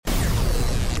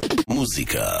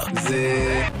המוזיקה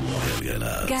זה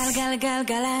גלגלצ.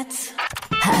 גלגלגלגלצ.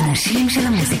 האנשים של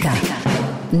המוזיקה.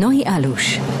 נוי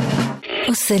אלוש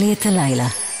עושה לי את הלילה.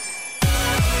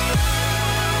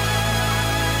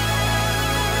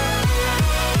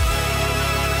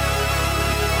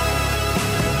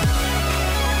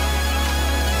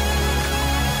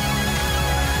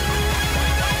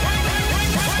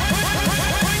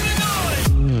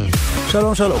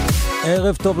 שלום שלום,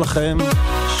 ערב טוב לכם,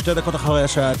 2 דקות אחרי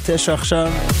השעה 9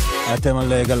 עכשיו, אתם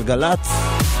על גלגלצ,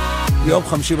 יום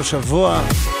חמישי בשבוע,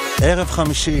 ערב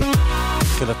חמישי,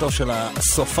 תחילתו של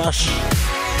הסופש,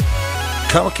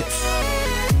 כמה כיף.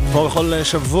 כמו בכל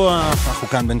שבוע, אנחנו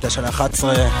כאן בין 9 ל-11,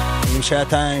 עם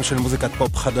שעתיים של מוזיקת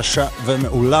פופ חדשה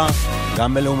ומעולה,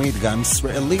 גם בינלאומית, גם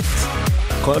ישראלית,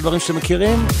 כל הדברים שאתם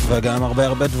מכירים, וגם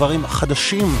הרבה דברים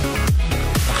חדשים.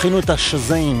 הכינו את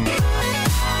השזיים.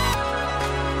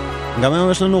 גם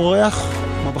היום יש לנו אורח,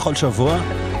 כמו בכל שבוע.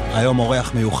 היום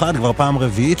אורח מיוחד, כבר פעם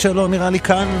רביעית שלו נראה לי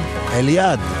כאן,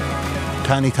 אליעד.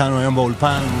 כאן איתנו היום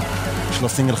באולפן, יש לו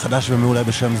סינגל חדש ומעולה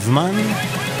בשם זמן.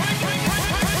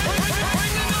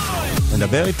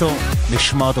 נדבר איתו,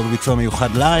 נשמע אותו בביצוע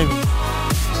מיוחד לייב,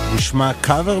 נשמע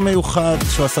קאבר מיוחד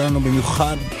שהוא עשה לנו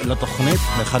במיוחד לתוכנית,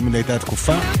 לאחד מלהיטי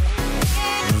התקופה.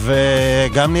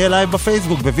 וגם נהיה לייב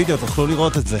בפייסבוק, בווידאו, תוכלו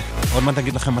לראות את זה. עוד מעט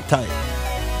נגיד לכם מתי.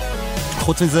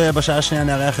 חוץ מזה, בשעה השנייה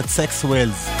נארח את סקס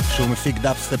ווילס, שהוא מפיק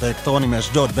דאפסטפ אלקטרוני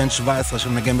מאשדוד, בן 17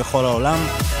 שמנגן בכל העולם.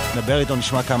 נדבר איתו,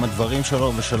 נשמע כמה דברים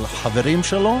שלו ושל חברים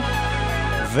שלו,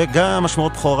 וגם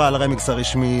משמעות בחורה על הרמיקס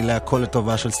הרשמי להכל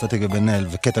לטובה של סטטיק ובן-אל,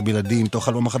 וקטע בלעדים, תוך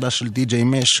אלבום החדש של די.ג'יי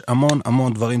מש,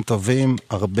 המון דברים טובים,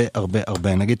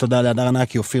 הרבה. נגיד תודה לאדר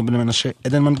ענקי, אופיר בן מנשה,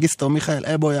 עדן מנגיסטו, מיכאל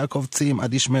אבו, יעקב צים,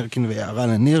 עדיש מרקין ויערה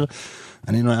לניר.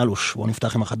 אני נוי אלוש, בואו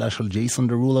נפתח עם החדש של ג'ייסון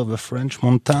דרולה ופרנץ'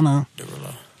 מונטנה.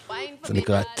 זה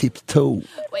נקרא טיפ טו.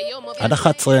 עד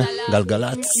 11,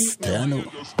 גלגלצ, תהנו.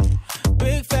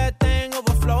 Big fat thing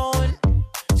overflowing.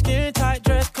 Skin tight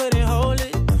dress couldn't hold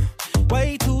it. Way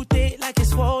too thick like it's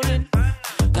swollen.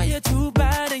 Got you too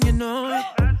bad and you know it.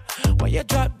 When you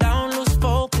drop down, lose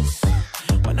focus.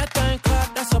 When that thing clap,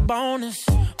 that's a bonus.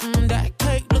 That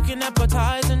cake looking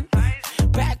appetizing.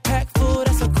 Backpack food,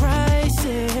 that's a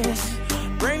crisis.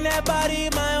 Bring that body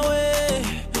my way.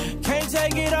 Can't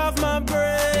take it off my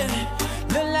bread.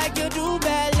 Look like you do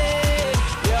ballet.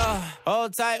 Yeah,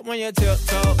 hold tight when you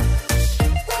tiptoe.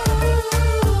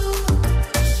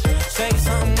 Say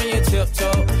something when you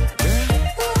tiptoe.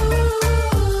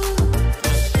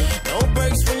 No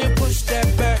breaks when you push that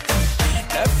back.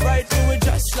 Left, right, do it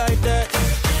just like that.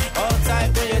 Hold tight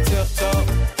when you tiptoe.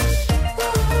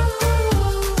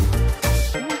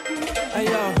 Hey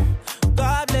yo,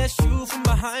 God bless you from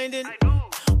behind it.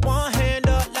 One hand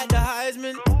up like the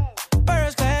Heisman.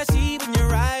 First class seat when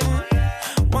you're riding.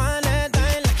 Wind that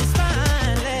thing like it's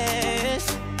spineless.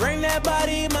 Bring that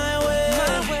body my way.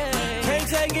 Can't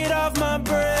take it off my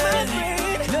breath.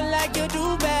 Look like you do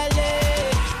ballet.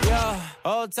 Yeah,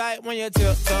 hold tight when you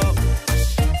tiptoe.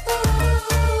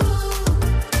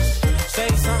 Say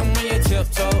something when you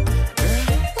tiptoe.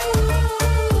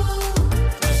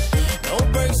 No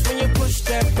breaks when you push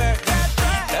that back.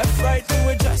 Left, right, do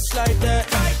it just like that.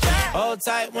 Hold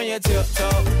tight when you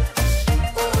tiptoe.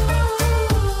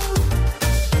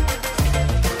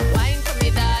 Wine for me,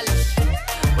 darling.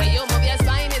 When you move your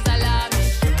spine is alarming.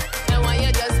 And when you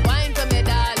just wine for me,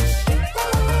 darling.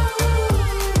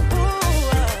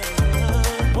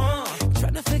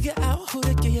 Trying to figure out who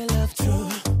to give your love to.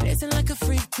 Dancing like a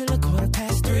freak till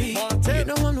 3:15. You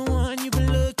know I'm the one you've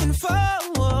been looking for.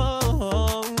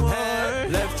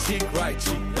 Left cheek, right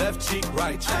cheek, left cheek,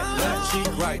 right cheek, left cheek,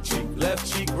 right cheek, left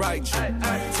cheek, right cheek.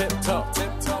 Tip top,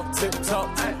 tip top, tip top.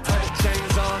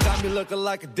 Chains on, got me looking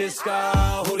like a disco.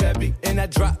 Who that be? In that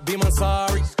drop, be my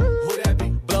sorry. Who that be?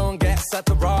 Blowing gas at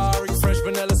the Rari. Fresh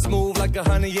vanilla smooth like a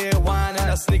 100-year wine. And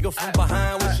I sneaker from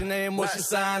behind. What's your name? What's your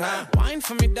sign? Huh? Wine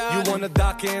for me, darling. You wanna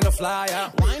dock in or fly out?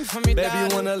 Wine for me, Baby, darling.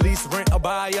 you wanna lease, rent or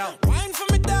buy out? Wine for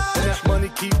me, darling. And that money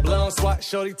keep blowing, swat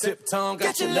shorty tip tongue.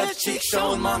 Got your left cheek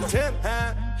showing, mama. Tip, huh?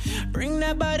 Bring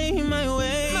that body my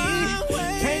way.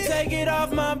 Can't take it off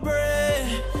my breath.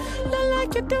 Look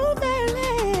like you do ballet.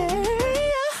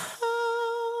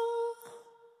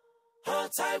 Hold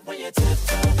tight when you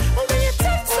tiptoe. When you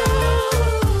tiptoe.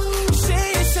 Say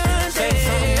something. Say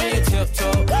something when you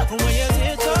tiptoe. When you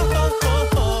tiptoe.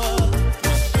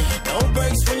 No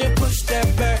breaks when you push that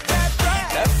back.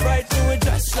 Left, right, do it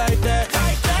just like that.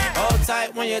 Hold tight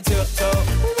when you tiptoe.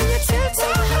 When you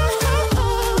tiptoe.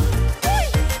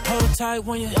 Hold tight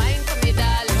when you Wine for me,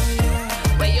 darling.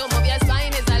 When you move your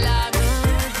spine is alarming.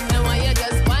 And when you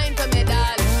just wine for me,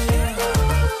 darling.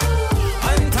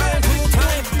 One time, two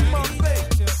time.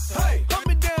 Hey.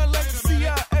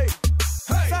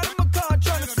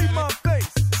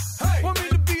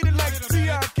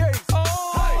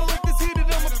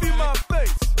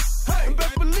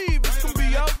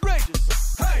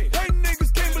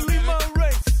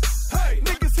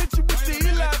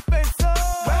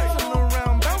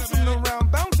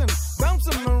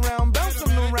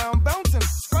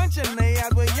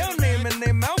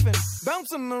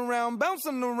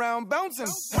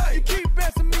 Keep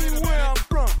asking me where I'm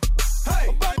from. Hey,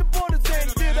 about the borders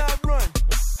and did I run?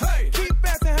 Hey, keep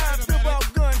asking how I feel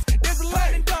about guns. There's a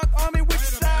light and dark army, which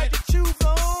side you choose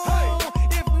on? Hey,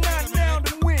 if not now,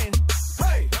 then when?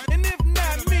 Hey, and if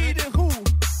not me, then who?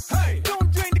 Hey,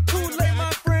 don't drink the Kool-Aid,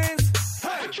 my friends.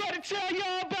 Hey, I try to tell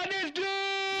y'all about this dude.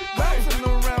 Bouncing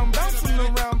around, bouncing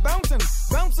around, bouncing,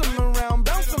 bouncing around,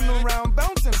 bouncing around,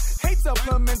 bouncing. Hate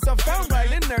supplements are found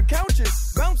right in their couches.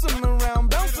 Bouncing around,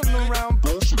 bouncing around,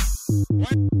 bouncing.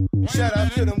 Shout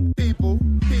out to them people.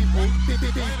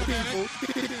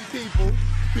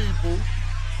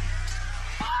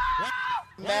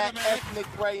 Mad ethnic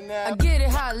right now. I get it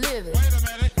how I live it.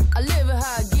 I live it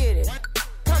how I get it.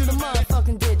 Come the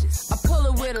motherfucking digits. I pull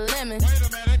it with a lemon.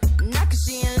 Not cause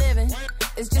she ain't living.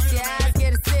 It's just your eyes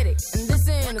get acidic. And this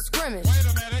ain't a scrimmage.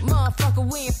 Motherfucker,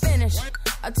 we ain't finished.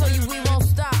 I told you we won't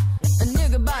stop. A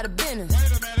nigga by the business.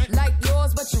 Like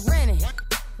yours, but you rent it.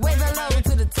 Wave hello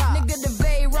to the top. Nigga, the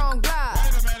bay wrong glide.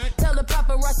 Tell the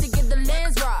paparazzi get the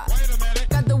lens right.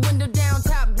 Got the window down,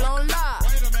 top blown live.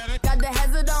 Got the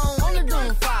hazard on the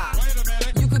doom fire.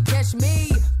 You could catch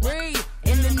me, breathe,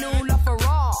 in the new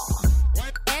LaFerrari.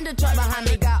 And the truck behind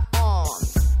me got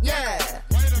arms. Yeah,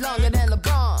 longer than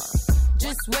LeBron.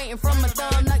 Just waiting from my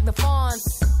thumb like the fawns.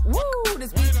 Woo,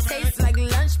 this beat tastes like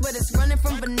lunch, but it's running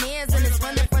from veneers and it's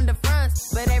running from the front.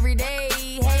 But every day,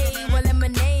 hey, well,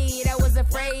 lemonade, I was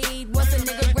afraid. Once a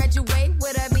nigga graduate,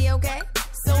 would I be okay?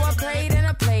 So I prayed and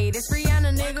I played. It's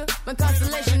Rihanna, nigga. My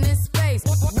constellation is space.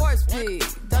 Warp speed,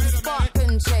 that the spark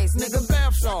couldn't chase. Nigga,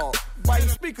 bath salt, why your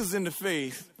speakers in the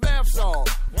face? Bath salt,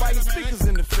 why your speakers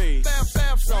in the face?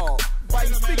 Bath salt, why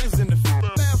your speakers in the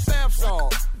face? Bath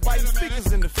salt, why your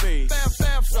speakers in the face?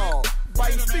 Bath salt, why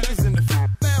your speakers in the face?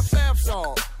 Bath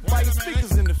salt, why your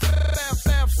speakers in the face?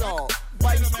 Bath salt,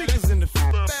 why your speakers in the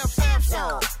face? Bath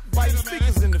salt, why your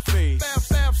speakers in the face?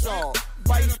 Bath salt,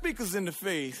 why your speakers in the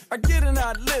face? I get it how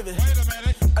I live it.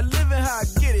 I live it how I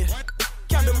get it.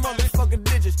 Count the motherfucking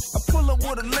digits. I pull up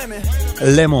with a lemon.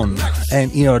 למון,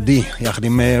 N.E.R.D, יחד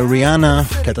עם ריאנה,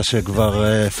 קטע שכבר,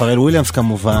 פרל וויליאמס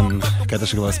כמובן, קטע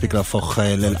שכבר הספיק להפוך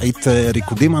ללהיט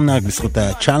ריקודים ענק בזכות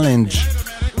הצ'אלנג'.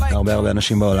 הרבה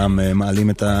אנשים בעולם מעלים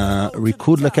את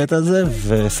הריקוד לקטע הזה,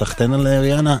 וסחטן על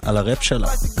ריאנה, על הראפ שלה.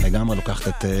 לגמרי לוקחת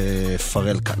את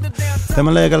פרל כאן. אתם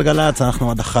על גלגלץ,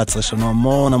 אנחנו עד 11, יש לנו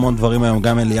המון דברים היום,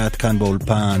 גם אליעד כאן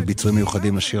באולפן, ביצועים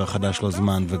מיוחדים לשיר החדש לא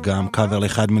זמן, וגם קאבר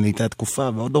לאחד מלהיטי התקופה,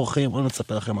 ועוד אורחים, בואו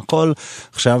נספר לכם הכל.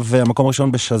 עכשיו המקום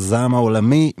ראשון בשזם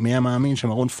העולמי, מי המאמין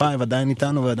שמרון 5 עדיין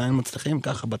איתנו ועדיין מצליחים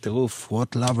ככה בטירוף,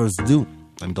 What Lovers Do,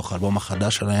 ומתוך האלבום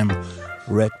החדש שלהם,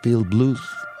 Red Pill Blues.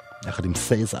 יחד עם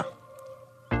סייזה,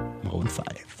 מרון 5.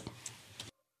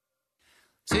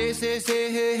 Say,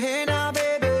 hey now,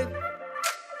 baby.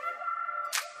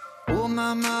 Oh,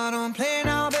 mama, don't play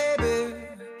now, baby.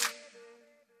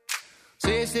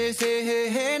 Say,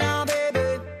 hey now, baby.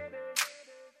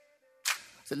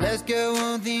 So let's get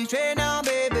one thing straight now,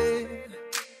 baby.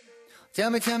 Tell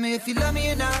me if you love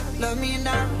me or not, love me or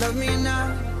not, love me or not.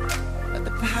 At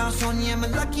the house on you, am I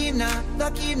lucky or not,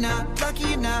 lucky or not,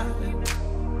 lucky or not?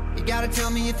 You gotta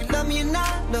tell me if you love me or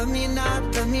not, love me or not,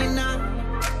 love me or not.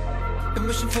 I'm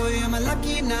wishing for you, am I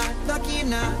lucky or not, lucky or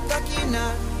not, lucky or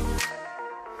not?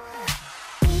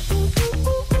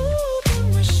 I'm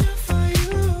wishing for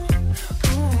you.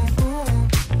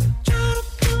 Try to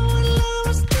do what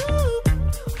lovers do.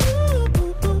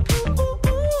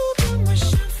 I'm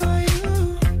wishing for you.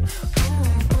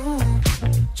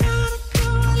 Try to do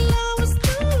what lovers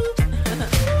do.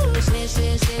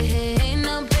 Say, hey,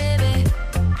 no, baby.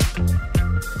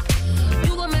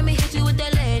 You gon' make me hit you with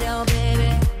that lay down, baby.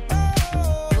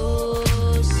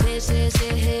 Oh,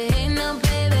 say, hey, no,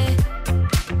 baby.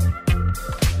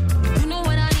 You know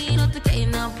what I need, not the day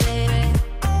now, baby.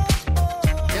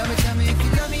 Tell me if you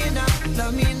love me or not,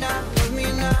 love me or not, love me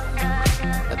or not.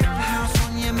 At the house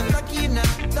on you, am I lucky or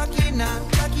not, lucky or not,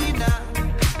 lucky or not?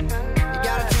 You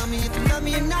gotta tell me if you love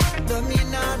me or not, love me or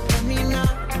not, love me or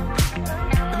not.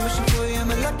 I'm wishing for you,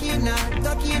 am I lucky or not,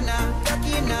 lucky or not,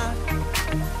 lucky or not?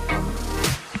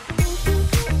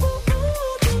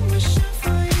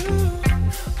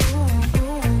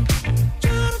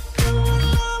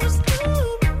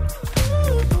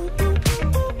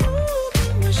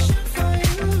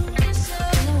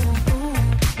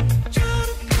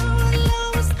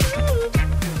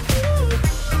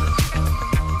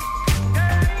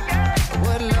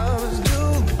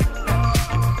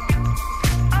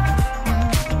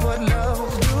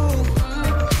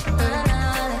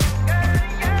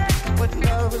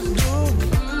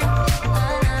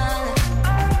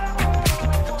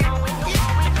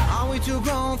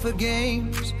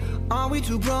 Games, are we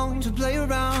too grown to play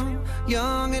around?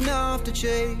 Young enough to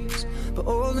chase but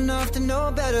old enough to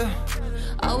know better.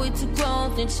 Are we too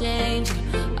grown to change?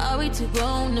 Are we too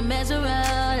grown to mess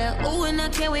around? Ooh, and I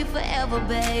can't wait forever,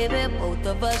 baby. Both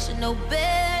of us should know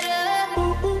better.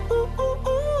 Ooh, ooh, ooh, ooh,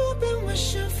 ooh, been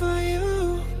wishing for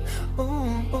you.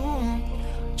 Ooh, ooh,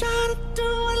 try to do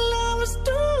what lovers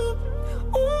do.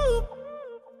 Ooh.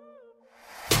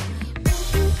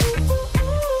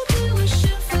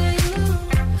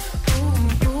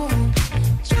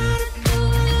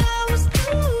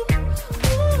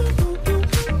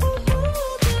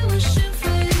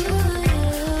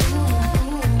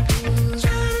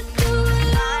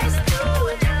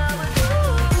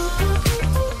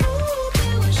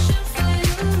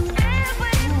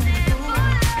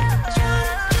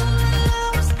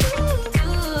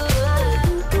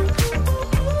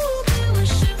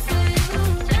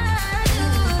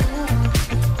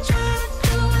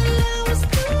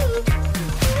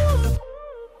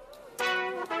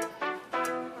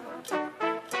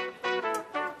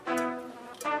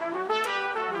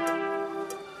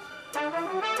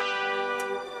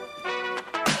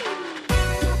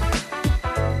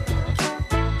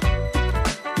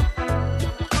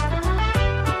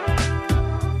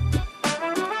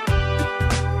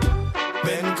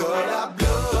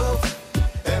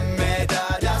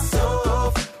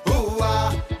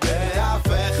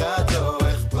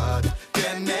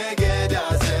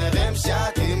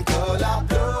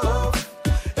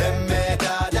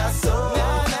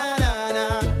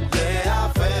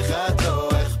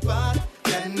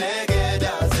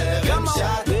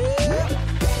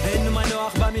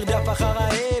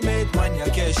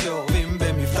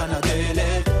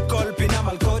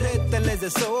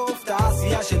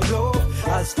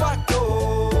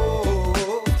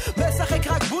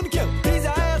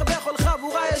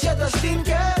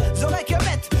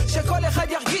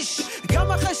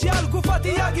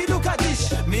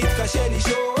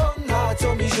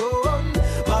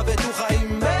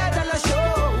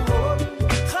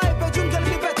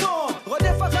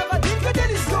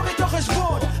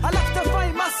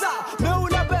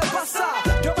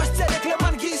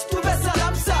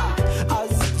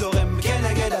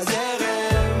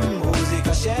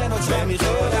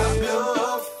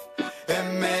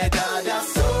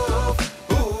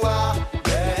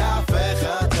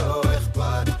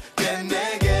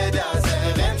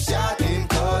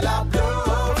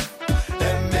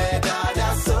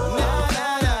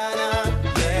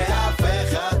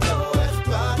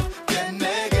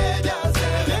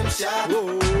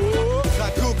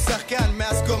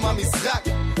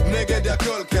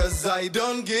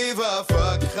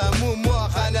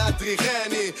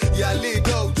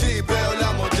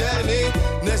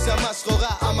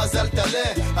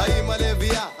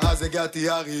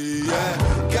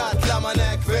 קט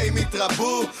למנק ואם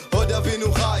יתרבו עוד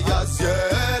אבינו חי אז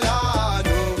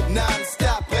ילנו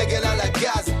נאנסטאפ רגל על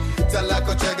הגז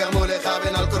צלקות שגרמו לך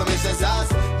בין על כל מי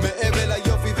שזז מעבל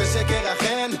היופי ושקר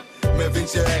אכן מבין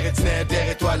שארץ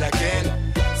נהדרת וואלה כן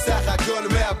סך הכל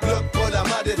מהבלוק פה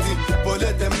למדתי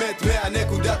פולט אמת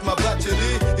מהנקודת מבט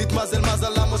שלי התמזל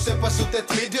מזל למשה פשוט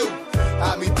התמידו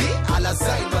אמיתי על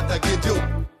הזין ותגידו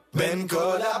בין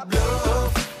כל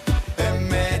הבלוק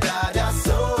אמת עד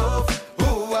הסוף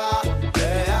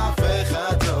לאף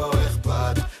אחד לא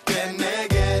אכפת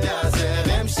כנגד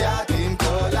הזרם שתים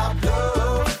כל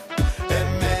הבלוף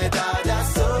אמת עד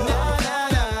הסוף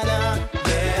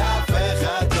לאף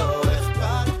אחד לא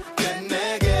אכפת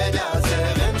כנגד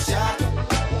הזרם שת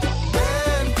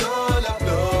בין כל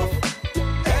הבלוף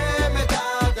אמת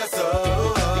עד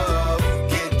הסוף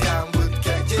get down with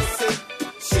KGC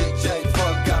shit J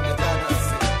for גם את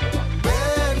הנשיא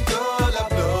בין כל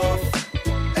הבלוף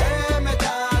אמת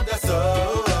עד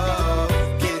הסוף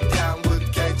get down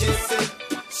with KGC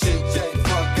shit J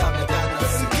for גם את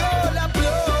הנשיא כל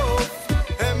הבלוף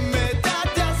אמת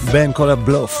עד הסוף בין כל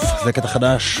הבלוף, זה קטע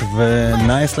חדש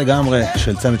ונייס לגמרי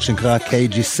של צמד שנקרא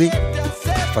KGC,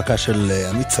 הפקה של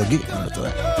עמית סגי, אני לא טועה,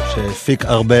 שהפיק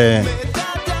הרבה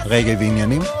רגעי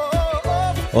ועניינים.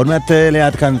 עוד מעט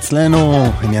אליעד כאן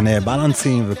אצלנו, ענייני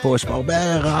בלנסים, ופה יש פה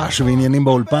הרבה רעש ועניינים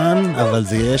באולפן, אבל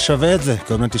זה יהיה שווה את זה,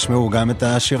 כי עוד מעט תשמעו גם את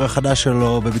השיר החדש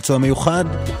שלו בביצוע מיוחד,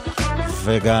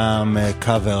 וגם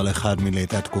קאבר לאחד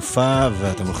מלהיטי התקופה,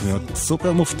 ואתם הולכים להיות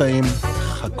סופר מופתעים,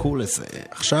 חכו לזה.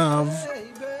 עכשיו,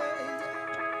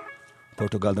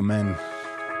 פורטוגל דה מן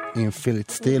עם Feel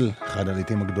It Still, אחד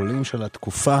הלהיטים הגדולים של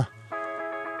התקופה,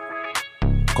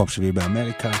 מקום שביעי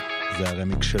באמריקה, זה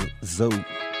הרמיק של זו,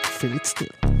 Feel It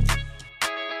Still.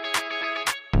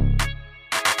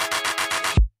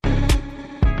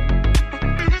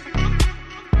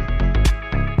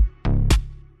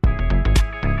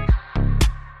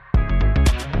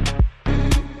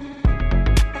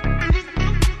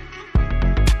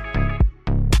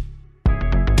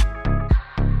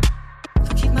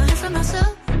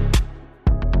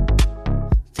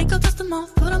 them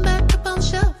off, put them back up on the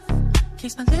shelf.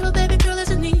 Case my little baby girl is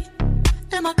in need.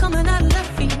 Am I coming out of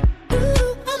left field?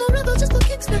 Ooh, I'm a rebel just for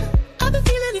kicks now. I've been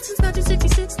feeling it since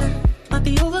 1966 now. Might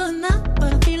be over now,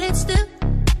 but I feel it still.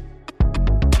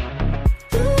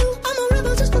 Ooh, I'm a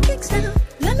rebel just for kicks now.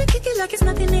 Let me kick it like it's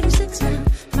 1986 now.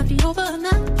 Might be over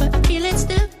now, but I feel it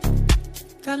still.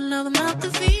 Got another mouth to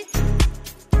feed.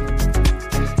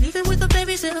 Leave it with the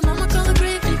babysitter, mama call the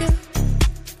grave digger.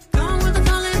 Gone with the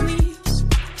fallen leaves.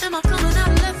 Am I coming out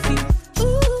of left field?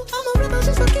 Ooh, I'm a rebel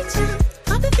just for kicks now.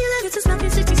 I've been feeling it since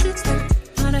 1966 now.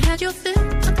 Might have had your fill,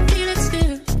 I can feel it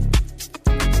still.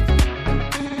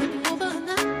 Might be over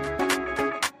now,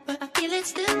 but I feel it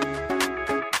still.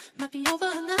 Might be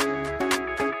over now,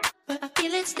 but I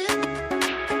feel it still.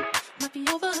 Might be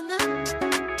over now,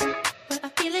 but I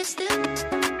feel it still.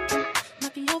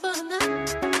 Might be over now,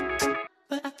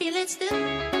 but I feel it still.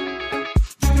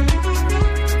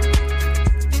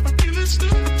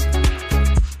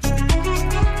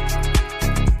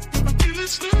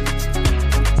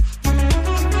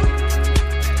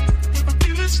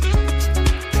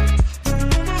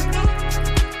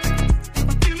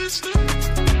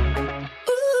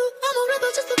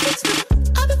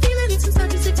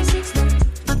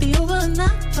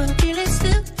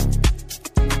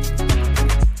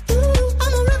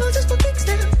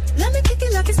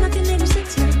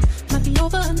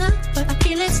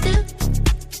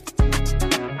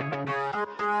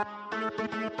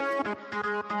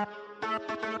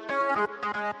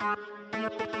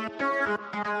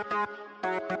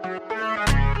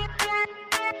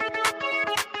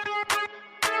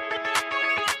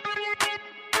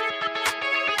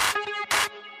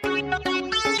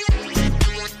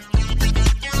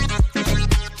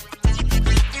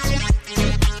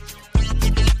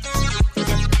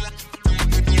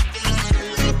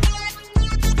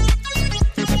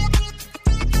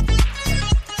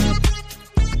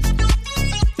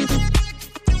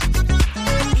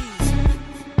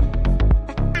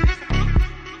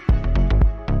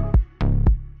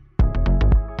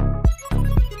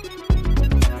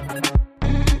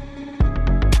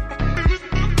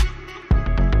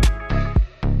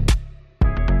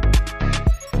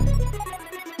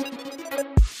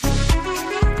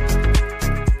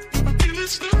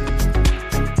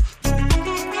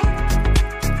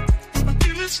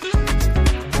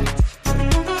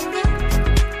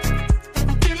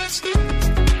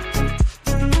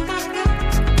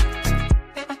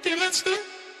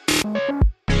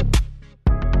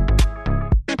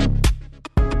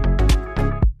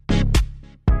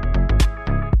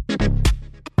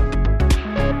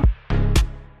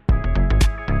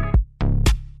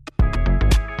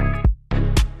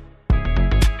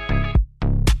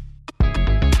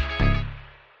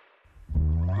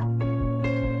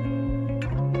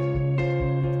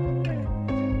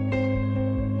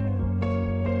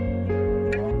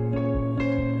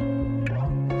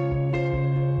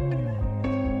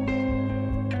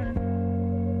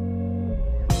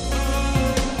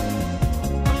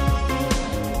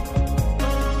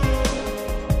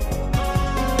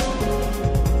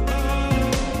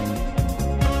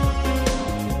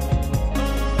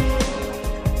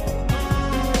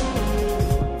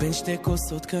 שתי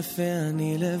כוסות קפה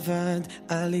אני לבד,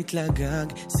 עלית לגג,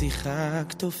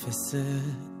 שיחק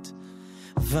תופסת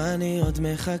ואני עוד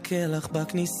מחכה לך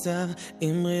בכניסה,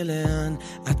 אמרי לאן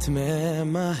את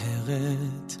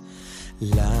ממהרת,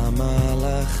 למה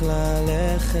לך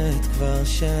ללכת, כבר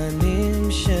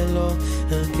שנים שלא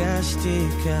הרגשתי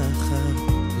ככה,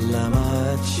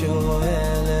 למה את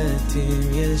שואלת אם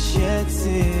יש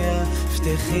יציאה,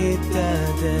 פתחי את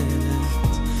הדלת,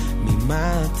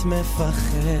 ממה את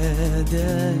מפחדת,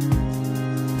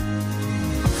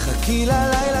 חכי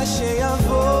ללילה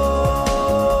שיבוא,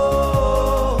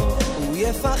 הוא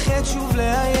יפחד שוב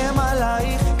לאיים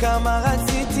עלייך, כמה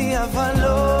רציתי אבל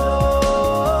לא,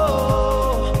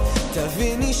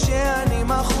 תביני שאני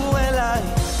מכור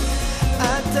אלייך,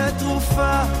 את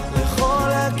התרופה לכל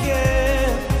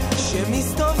הכאב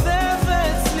שמסתובב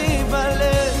אצלי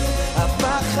בלב,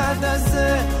 הפחד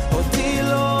הזה אותי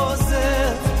לא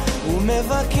עוזב, הוא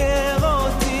מבקר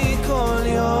אותי כל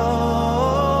יום,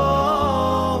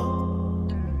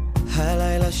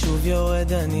 הלילה שוב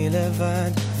יורד אני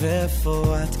לבד,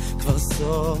 ואיפה את כבר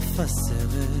סוף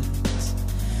הסרט,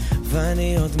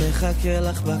 ואני עוד מחכה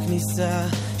לך בכניסה,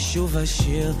 שוב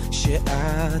השיר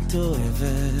שאת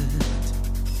אוהבת,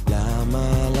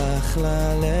 למה לך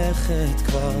ללכת,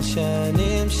 כבר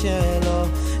שנים שלא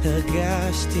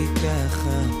הרגשתי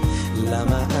ככה,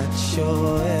 למה את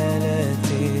שואלת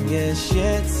אם יש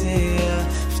יציאה,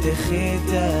 פתחי את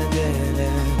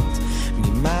הדלת,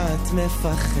 ממה את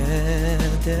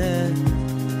מפחדת,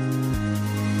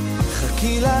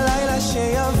 חכי ללילה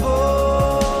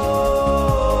שיבוא,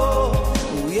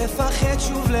 הוא יפחד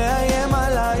שוב לאיים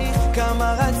עלייך,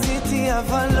 כמה רציתי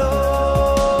אבל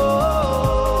לא,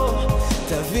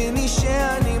 תביני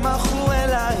שאני מכור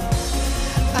אלייך,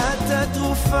 את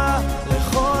התרופה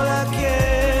לכל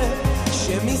הכאב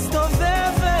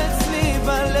שמסתובב אצלי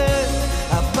בלב,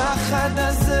 הפחד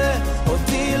הזה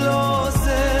אותי לא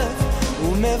עוזב,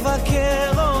 הוא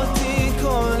מבקר אותי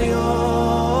כל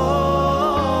יום.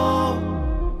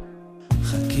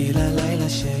 חכי ללילה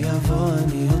שיבוא,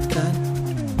 אני עוד כאן,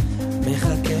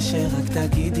 מחכה שרק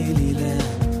תגידי לי לאן,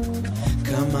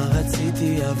 כמה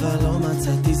רציתי אבל לא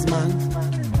מצאתי זמן,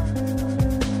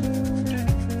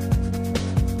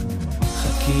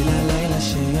 חכי ללילה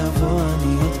שיבוא,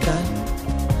 אני עוד כאן,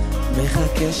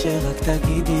 מחכה שרק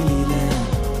תגידי לי לאן,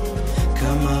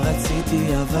 כמה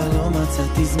רציתי אבל לא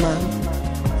מצאתי זמן,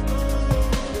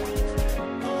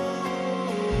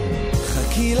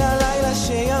 חכי ללילה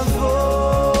שיבוא,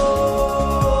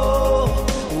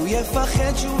 הוא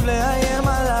יפחד שוב לאיים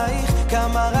עלייך,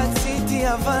 כמה רציתי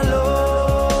אבל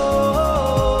לא,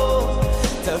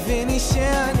 תביני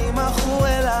שאני מכור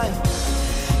אלייך,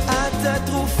 את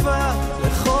התרופה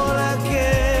לכל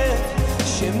הכאב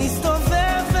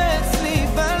שמסתובב אצלי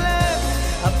בלב,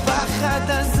 הפחד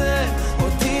הזה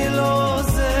אותי לא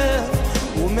עוזב,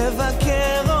 הוא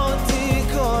מבקר אותי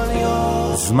כל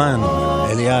יום. זמן,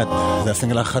 אליעד, זה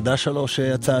הסינגל החדש שלו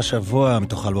שיצא השבוע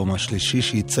מתוך האלבום השלישי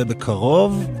שיצא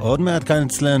בקרוב, עוד מעט כאן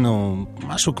אצלנו,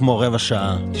 משהו כמו רבע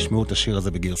שעה, תשמעו את השיר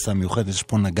הזה בגרסה מיוחדת, יש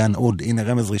פה נגן עוד, הנה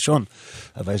רמז ראשון,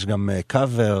 אבל יש גם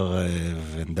קאבר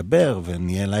ונדבר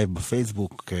ונהיה לייב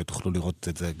בפייסבוק, תוכלו לראות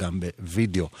את זה גם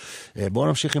בווידאו. בואו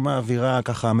נמשיך עם האווירה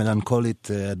ככה המלנכולית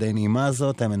הדי נעימה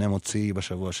הזאת, M&M הוציא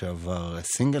בשבוע שעבר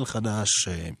סינגל חדש,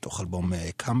 מתוך אלבום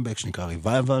קאמבק שנקרא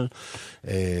Revival,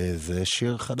 זה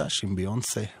שיר חדש עם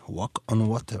ביונסה, Walk on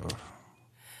Water.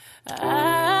 I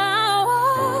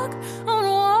walk on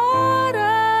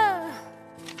water,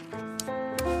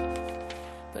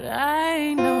 but I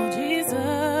ain't no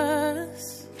Jesus.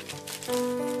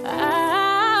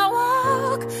 I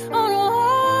walk on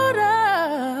water,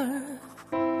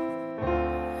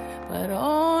 but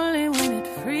only when it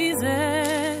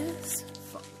freezes.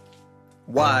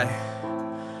 Why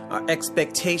are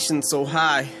expectations so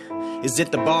high? Is it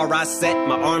the bar I set,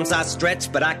 my arms I stretch,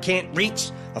 but I can't reach?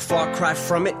 A far cry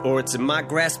from it, or it's in my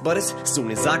grasp, but as soon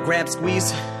as I grab squeeze,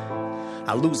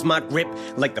 I lose my grip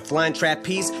like the flying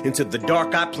trapeze. Into the dark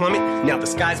I plummet, now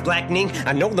the sky's blackening.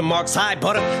 I know the mark's high,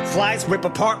 butterflies rip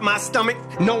apart my stomach,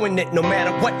 knowing that no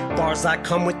matter what bars I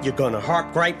come with, you're gonna heart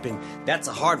gripe, and that's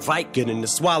a hard fight getting to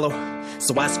swallow.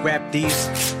 So I scrap these,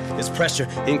 as pressure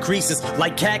increases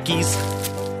like khakis.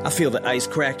 I feel the ice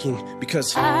cracking because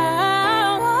I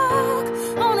walk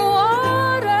on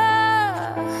water,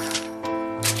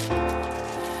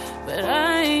 but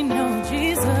I ain't no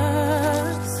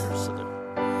Jesus.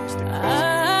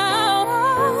 I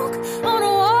walk on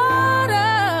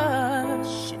water,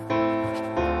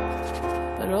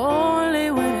 but only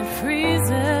when it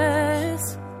freezes.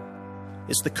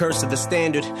 it's the curse of the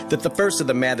standard that the first of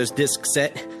the Mathers disc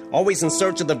set. Always in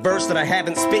search of the verse that I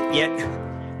haven't spit yet.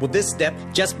 Will this step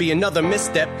just be another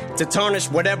misstep to tarnish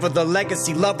whatever the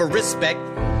legacy, love, or respect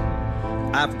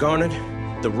I've garnered?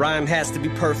 The rhyme has to be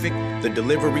perfect, the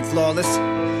delivery flawless,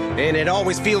 and it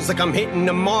always feels like I'm hitting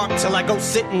the mark till I go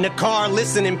sit in the car,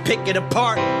 listen and pick it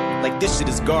apart like this shit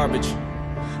is garbage.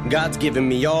 God's given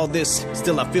me all this,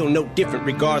 still I feel no different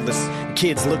regardless.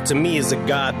 Kids look to me as a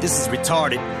god, this is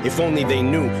retarded. If only they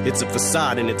knew it's a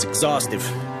facade and it's exhaustive.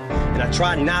 And I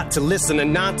try not to listen to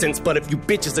nonsense, but if you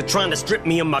bitches are trying to strip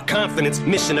me of my confidence,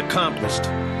 mission accomplished.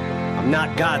 I'm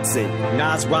not Godsend,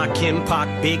 Nas, Rakim, Pac,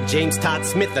 Big, James, Todd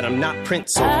Smith, and I'm not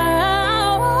Prince. So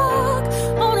I walk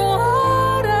on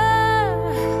water,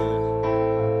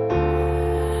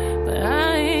 but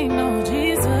I ain't no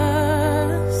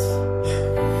Jesus.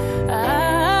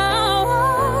 I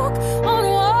walk on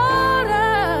water,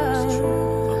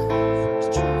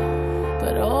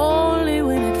 but only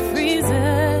when it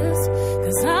freezes.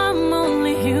 I'm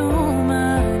only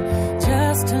human,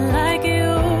 just like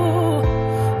you,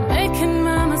 making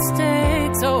my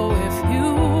mistakes. Oh, if you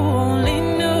only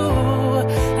knew,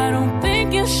 I don't think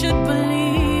you should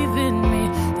believe in me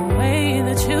the way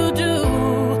that you do,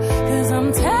 'cause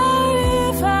I'm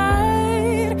terrified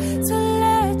to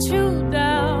let you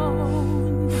down.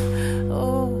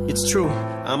 Oh, it's true,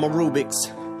 I'm a Rubik's,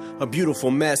 a beautiful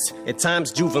mess, at times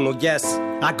juvenile, yes,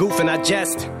 I goof and I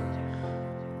jest.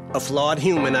 A flawed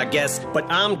human, I guess, but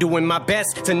I'm doing my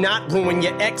best to not ruin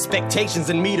your expectations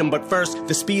and meet him. But first,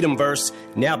 the speed 'em verse.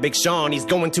 Now Big Sean, he's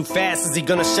going too fast. Is he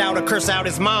gonna shout or curse out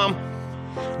his mom?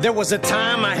 There was a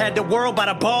time I had the world by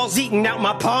the balls eating out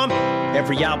my palm.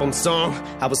 Every album song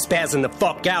I was spazzing the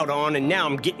fuck out on, and now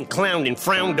I'm getting clowned and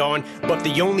frowned on. But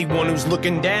the only one who's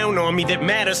looking down on me that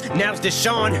matters now's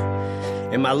Deshaun.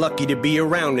 Am I lucky to be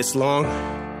around this long?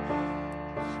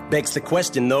 Begs the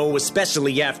question though,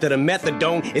 especially after the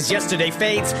methadone is yesterday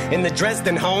fades, and the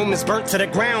Dresden home is burnt to the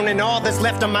ground, and all that's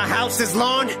left of my house is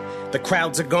lawn. The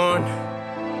crowds are gone,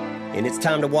 and it's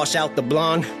time to wash out the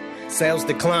blonde. Sales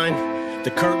decline,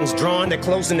 the curtains drawn, they're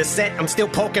closing the set. I'm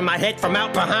still poking my head from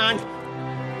out behind.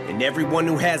 And everyone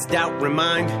who has doubt,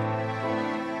 remind.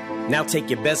 Now take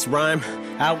your best rhyme,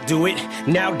 outdo it,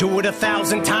 now do it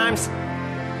 1,000 times.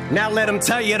 Now let them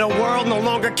tell you the world no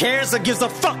longer cares or gives a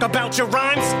fuck about your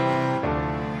rhymes.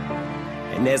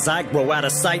 And as I grow out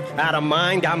of sight, out of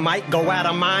mind, I might go out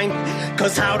of mind.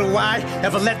 Cause how do I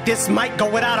ever let this mic go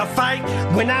without a fight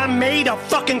when I made a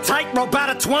fucking tightrope out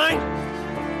of twine?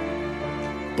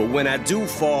 But when I do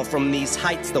fall from these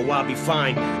heights, though I'll be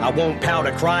fine. I won't pout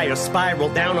or cry or spiral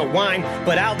down or whine,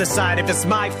 but I'll decide if it's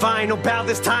my final bow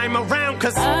this time around.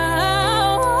 Cause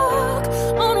I'll walk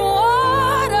on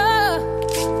water,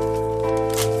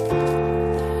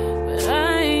 but I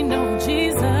ain't no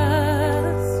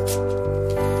Jesus.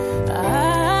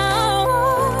 I'll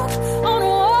walk on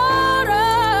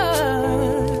water,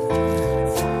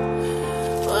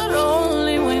 but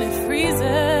only when it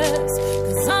freezes.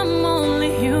 Cause I'm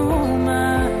only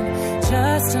human,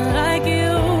 just like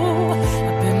you.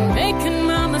 I've been making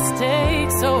my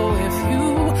mistakes, so if you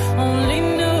only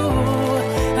knew,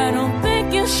 I don't think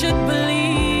you should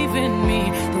believe in me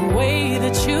the way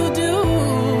that you do.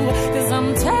 Cause I'm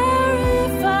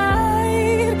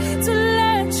terrified to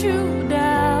let you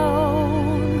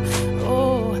down.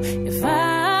 Oh, if I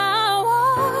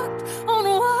walked on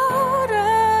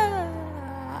water,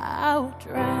 I would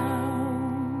drown.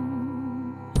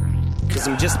 Cause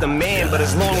I'm just a man, but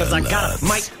as long as I got a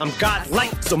mic, I'm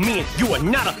God-like. So me and you are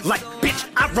not alike, bitch,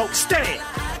 I wrote stand.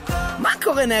 מה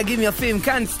קורה נהגים יפים?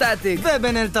 כאן סטטיק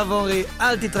ובן אל תבורי,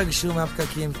 אל תתרגשו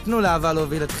מהפקקים, תנו לאהבה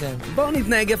להוביל אתכם. בואו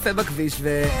נתנהג יפה בכביש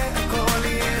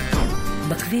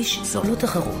בכביש זו לא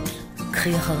תחרות,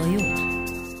 קחי אחריות.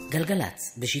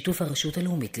 גלגלץ, בשיתוף הרשות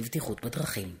הלאומית לבטיחות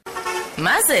בדרכים.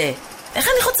 מה זה? איך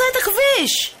אני חוצה את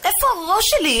הכביש? איפה הראש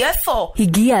שלי? איפה?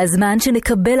 הגיע הזמן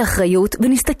שנקבל אחריות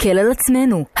ונסתכל על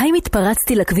עצמנו. האם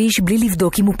התפרצתי לכביש בלי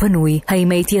לבדוק אם הוא פנוי?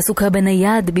 האם הייתי עסוקה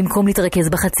בנייד במקום להתרכז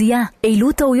בחצייה?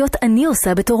 אילו טעויות אני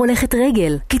עושה בתור הולכת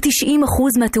רגל?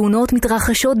 כ-90% מהתאונות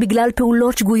מתרחשות בגלל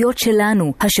פעולות שגויות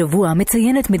שלנו. השבוע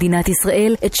מציינת מדינת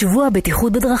ישראל את שבוע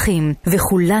הבטיחות בדרכים,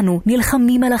 וכולנו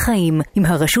נלחמים על החיים עם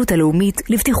הרשות הלאומית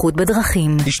לבטיחות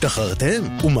בדרכים. השתחררתם?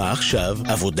 ומה עכשיו?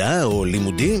 עבודה או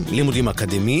לימודים? לימודים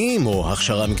אקדמיים או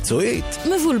הכשרה מקצועית?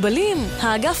 מבולבלים?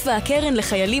 האגף והקרן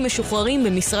לחיילים משוחררים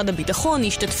במשרד הביטחון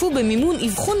ישתתפו במימון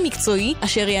אבחון מקצועי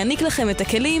אשר יעניק לכם את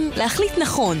הכלים להחליט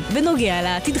נכון בנוגע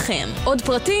לעתידכם. עוד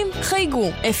פרטים?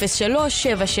 חייגו 03-777-6770.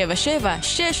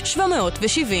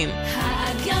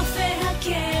 האגף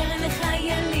והקרן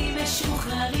לחיילים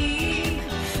משוחררים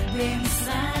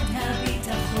במשרד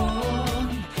הביטחון,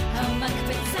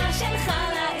 המקפצה שלך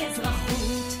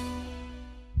לאזרחות.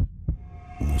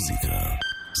 מוזיקה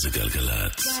זה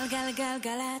גלגלצ.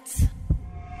 גלגלגלגלצ.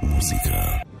 מוזיקה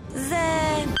זה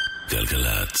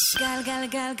גלגלצ.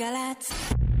 גלגלגלגלצ.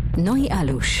 נוי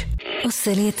אלוש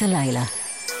עושה לי את הלילה.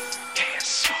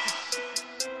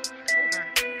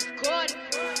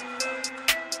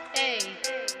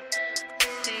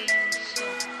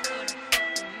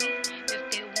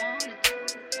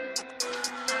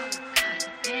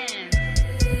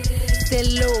 That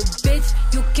little bitch,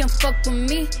 you can fuck with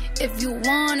me if you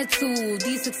wanted to.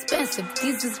 These expensive,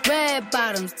 these is red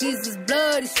bottoms, these is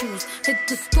bloody shoes. Hit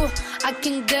the store, I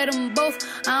can get them both,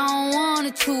 I don't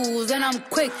wanna choose. And I'm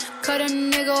quick, cut a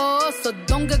nigga off, so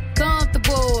don't get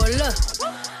comfortable. Look,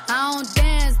 I don't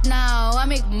dance now, I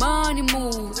make money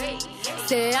move.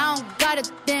 Say I don't gotta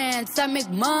dance, I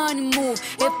make money move.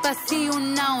 If I see you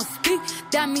now speak,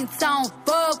 that means I don't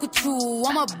fuck with you.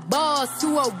 I'm a boss,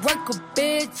 you a worker,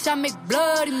 bitch, I make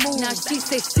bloody moves. Now she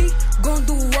say she gon'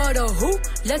 do what or who?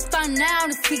 Let's find out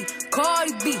and see.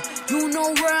 Cardi B, you know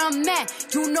where I'm at,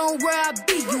 you know where I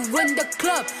be. You in the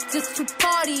club just to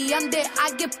party, I'm there, I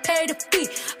get paid a fee.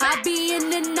 I be in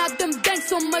and out them banks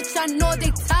so much, I know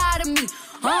they tired of me.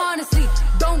 Honestly,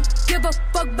 don't give a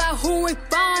fuck about who in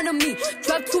front of me.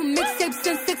 Dropped 2 mixtapes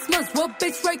in 6 months. What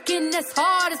bitch working as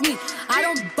hard as me? I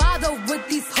don't bother with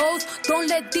these hoes. Don't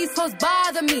let these hoes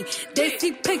bother me. They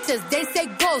see pictures, they say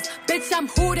ghosts. Bitch, I'm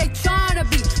who they tryna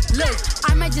be. Look,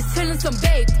 I might just feeling some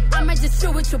babe. I might just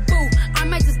chill with your boo. I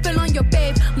might just spill on your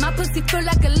babe. My pussy feel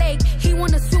like a lake. He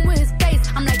wanna swim with his face.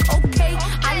 I'm like, okay.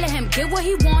 I let him get what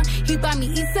he want. He buy me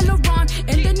East and Laurent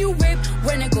and the new whip.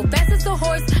 When it go fast as a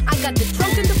horse, I got the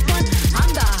trunk in the front.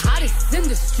 I'm the hottest in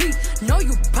the street. Know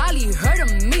you probably heard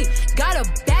of me. Got a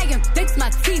bag and fix my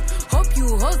teeth. Hope you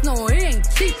hoes know it ain't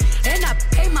cheap. And I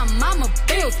pay my mama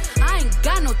bills. I ain't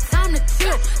got no time to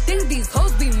chill. Think these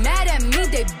hoes be mad at me.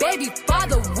 They baby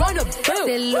father run a bill.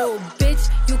 Say little bitch,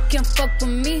 you can fuck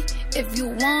with me if you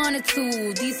wanted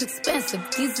to. These expensive,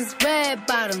 these is red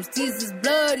bottoms, these is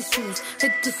bloody shoes.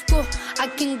 Hit the school, I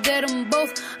can get them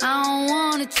both. I don't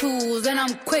wanna choose, and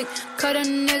I'm quick, cut a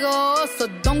nigga off, so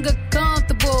don't get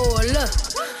comfortable. Look,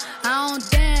 I don't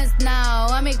dance now,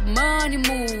 I make money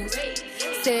moves.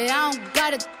 Say I don't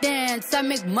gotta dance, I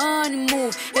make money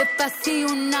move. If I see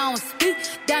you now speak,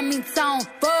 that means I don't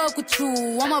fuck with you.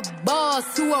 I'm a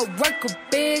boss, you a worker,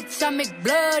 bitch. I make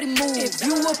bloody moves. If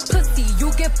you a pussy,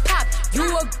 you get popped. You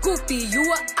a goofy, you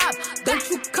a op. Don't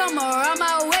you come around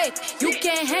my way. You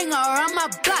can't hang around my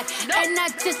block. And I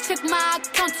just check my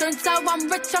account, turns out I'm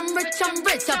rich, I'm rich, I'm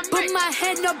rich. I put my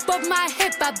hand above my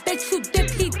hip. I bet you dip,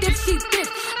 he dip, she dip.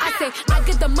 I say I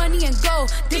get the money and go.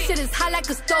 This shit is hot like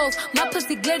a stove. My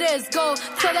pussy glitter is gold.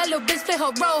 Tell that little bitch play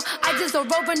her role. I just a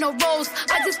rover, no rolls.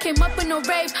 I just came up in a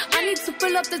rave. I need to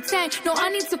fill up the tank. No, I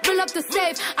need to fill up the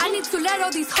safe. I need to let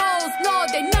all these hoes know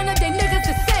they none of they niggas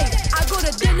is safe. I go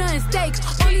to dinner and steak.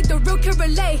 Only the real can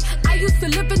relate. I used to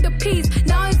live in the peace.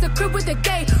 Now it's the crib with the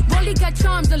gay. Rolly got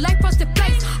charms, the life frosted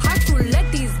flakes. Hard to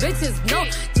let these bitches know.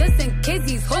 Just in case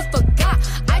these hoes forgot.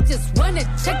 I just wanna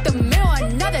check the mail.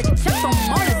 Another check from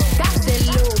all the stocks. That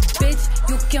little bitch,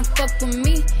 you can fuck with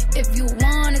me if you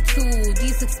wanted to.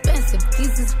 These expensive,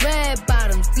 these is red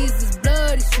bottoms, these is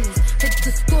bloody shoes. Hit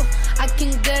the school, I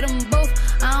can get them both.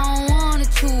 I don't wanna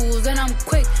choose, and I'm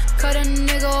quick, cut a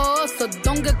nigga off, so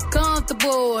don't get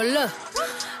comfortable. Look,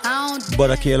 בוא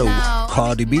נקי אלו,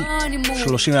 קארדי בי,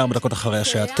 34 דקות אחרי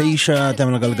השעה 9,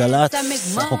 אתם לגלגלת,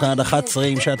 אנחנו כאן עד 11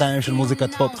 עם שעתיים של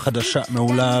מוזיקת פופ חדשה,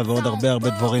 מעולה, ועוד הרבה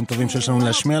דברים טובים שיש לנו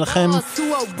להשמיע לכם.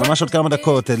 ממש עוד כמה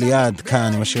דקות, אליעד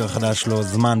כאן עם השיר החדש לו,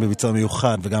 זמן בביצוע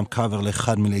מיוחד, וגם קאבר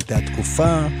לאחד מלהיטי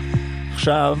התקופה.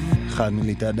 עכשיו, אחד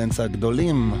מלהיטי הדנס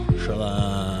הגדולים של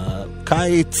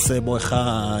הקיץ,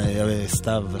 בואכה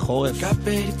סתיו וחורף,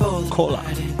 קולה.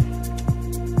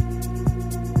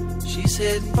 She's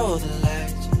heading for the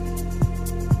light,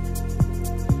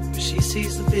 but she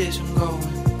sees the vision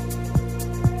going,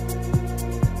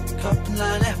 cupping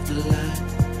line after line.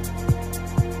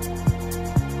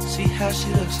 See how she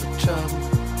looks like trouble,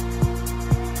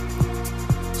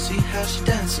 see how she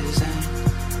dances and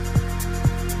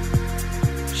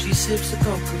she sips the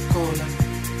Coca-Cola.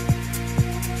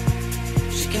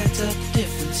 She can't tell the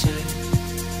difference yet.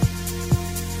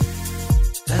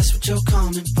 That's what you're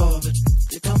coming for, but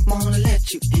they don't wanna let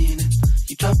you in it.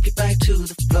 You drop your back to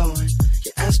the floor and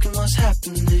you're asking what's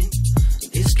happening.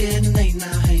 It's getting late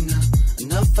now, hey now.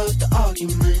 Enough of the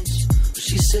arguments. But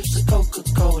she sips the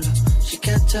Coca-Cola. She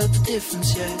can't tell the difference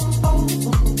yet.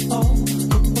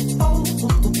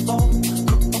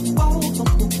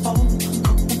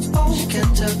 She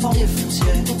can't tell the difference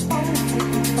yet.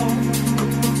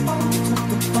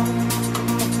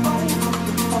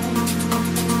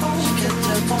 She can't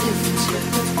tell the difference yet.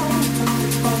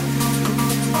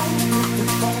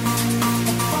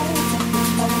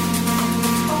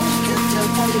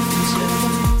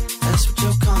 That's what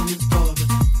you're coming for, but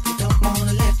they don't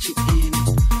wanna let you in.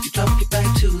 You drop your back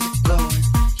to the floor and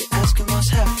you're asking what's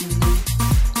happening.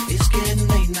 It's getting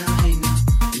late now, hey now.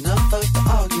 Enough of the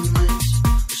arguments.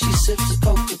 But she sips the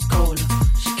Coca-Cola.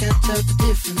 She can't tell the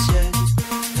difference yet.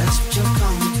 That's what you're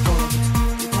coming for, but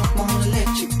they don't wanna let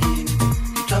you in.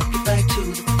 You drop your back to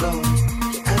the floor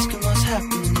and you're asking what's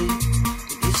happening.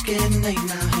 It's getting late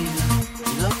now, hey now.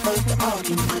 Enough of the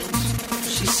arguments.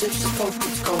 She sips the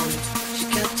Coca-Cola. She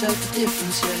can't tell the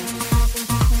difference yet.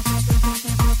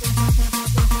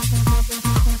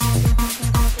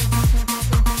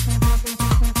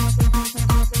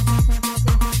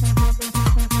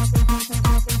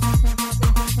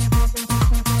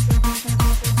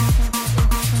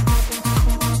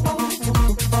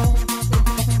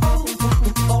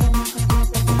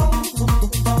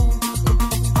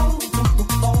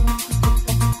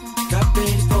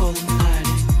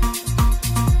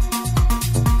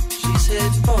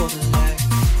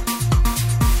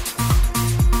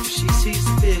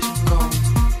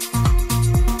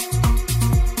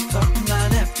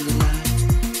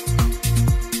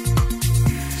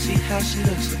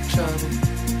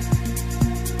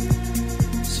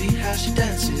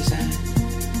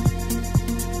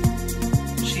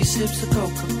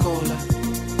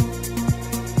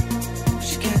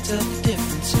 a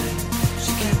different way.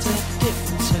 She got a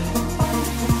different way.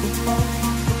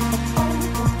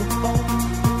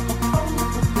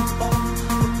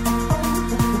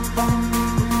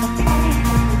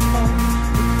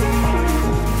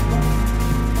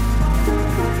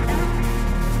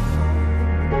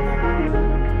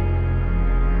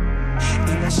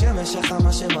 עם השמש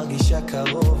החמה שמרגישה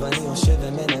קרוב, אני יושב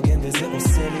ומנגן וזה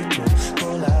עושה לי טוב.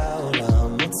 כל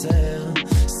העולם עוצר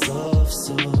סוף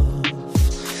סוף.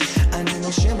 אני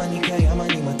נושם, אני קיים,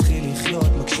 אני מתחיל לחיות,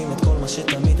 מגשים את כל מה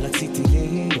שתמיד רציתי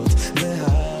להיות,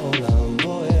 והעולם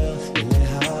בוער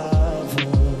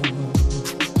להבות.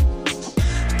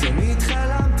 תמיד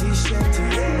חלמתי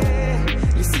שתהיה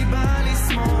לי סיבה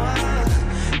לשמוח,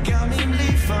 גם אם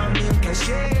לפעמים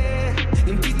קשה,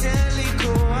 אם תיתן לי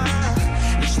כוח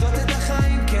לשתות את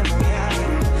החיים כמו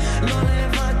יין, לא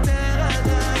לוותר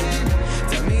עדיין.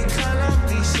 תמיד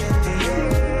חלמתי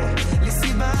שתהיה לי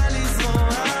סיבה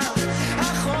לזרוח,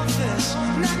 החופש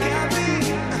נגע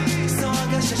בי, זו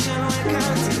הרגשה שלא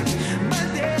הכרתי,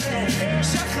 בדרך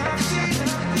שכחתי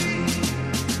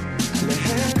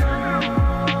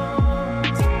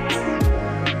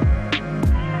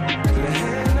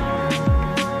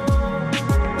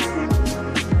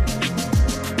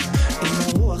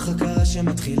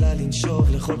שמתחילה לנשוב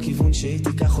לכל כיוון שהיא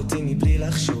תיקח אותי מבלי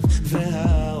לחשוב,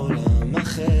 והעולם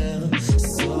אחר סוף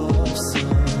סוף.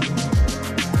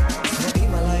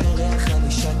 צבעים על הירח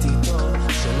אני שתי טוב,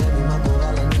 שלם עם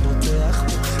הגורל אני בוטח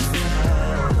בו,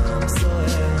 והעולם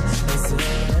זוהר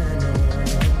עזרנו.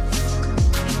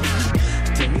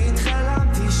 תמיד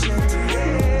חלמתי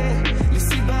שתהיה לי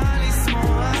סיבה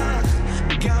לשמוח,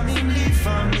 גם אם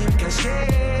לפעמים קשה,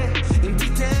 אם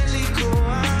תיתן לי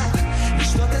כוח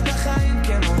לשתות את החיים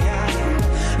כמו יין,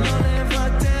 לא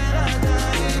לוותר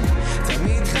עדיין.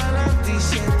 תמיד חלמתי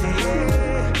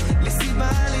שתהיה לי סיבה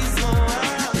לזרוח,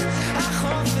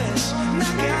 החופש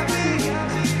נגע בי,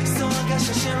 זו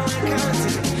הרגשה שלא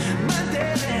הכרתי,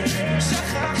 בדרך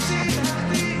שכחתי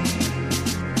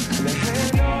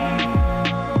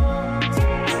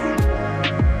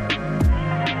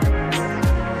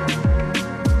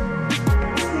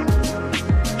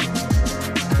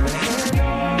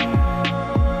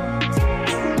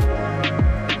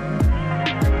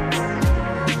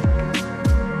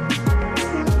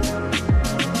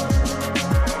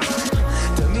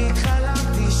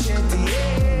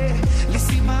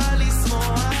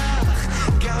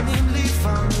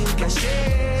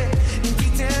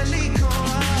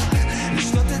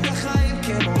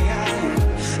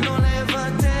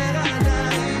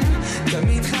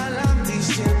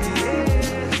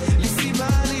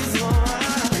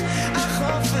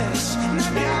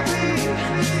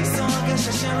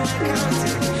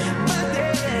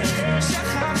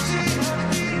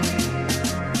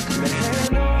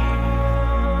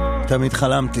תמיד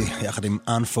חלמתי, יחד עם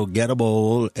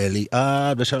Unforgettable,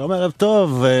 אליעד, ושלום ערב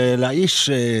טוב לאיש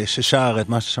ששר את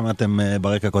מה ששמעתם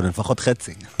ברקע קודם, לפחות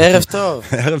חצי. ערב טוב.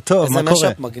 ערב טוב, מה קורה? איזה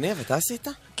משאפ מגניב, אתה עשית?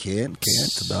 כן,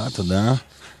 תודה, תודה.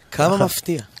 כמה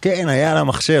מפתיע. כן, היה על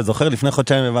המחשב, זוכר לפני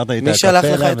חודשיים העברת איתה מי שלח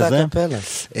לך את הקפלה?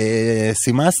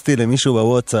 סימסתי למישהו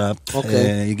בוואטסאפ,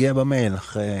 הגיע במייל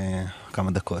אחרי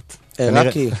כמה דקות.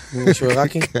 עיראקי, מישהו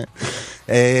עיראקי?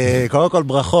 קודם כל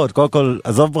ברכות, קודם כל,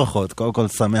 עזוב ברכות, קודם כל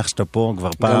שמח שאתה פה כבר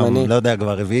פעם, לא יודע,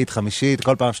 כבר רביעית, חמישית,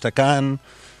 כל פעם שאתה כאן,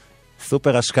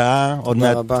 סופר השקעה, עוד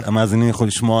מעט המאזינים יכולים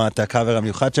לשמוע את הקאבר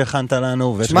המיוחד שהכנת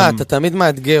לנו. שמע, אתה תמיד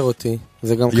מאתגר אותי,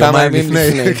 זה גם כמה ימים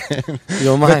לפני.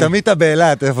 יומיים. ותמיד אתה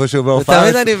באילת איפשהו בהופעה.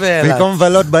 ותמיד אני באילת. במקום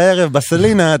מבלות בערב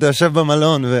בסלינה, אתה יושב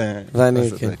במלון. ואני,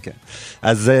 כן.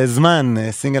 אז זמן,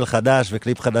 סינגל חדש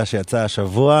וקליפ חדש שיצא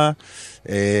השבוע.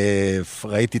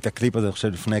 ראיתי את הקליפ הזה, אני חושב,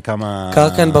 לפני כמה...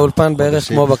 קרקן באולפן בערך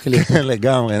כמו בקליפ.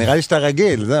 לגמרי, נראה לי שאתה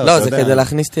רגיל, זהו. לא, זה כדי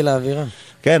להכניס אותי לאווירה.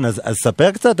 כן, אז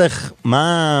ספר קצת איך,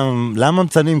 למה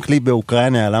מצלמים קליפ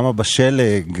באוקראינה, למה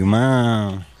בשלג, מה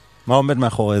עומד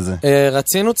מאחורי זה?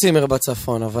 רצינו צימר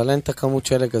בצפון, אבל אין את הכמות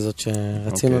שלג הזאת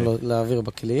שרצינו להעביר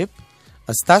בקליפ.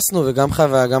 אז טסנו וגם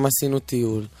חוויה, גם עשינו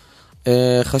טיול.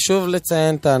 חשוב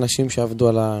לציין את האנשים שעבדו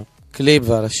על הקליפ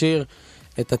ועל השיר.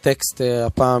 את הטקסט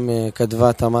הפעם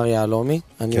כתבה תמר יעלומי.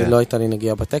 אני לא הייתה לי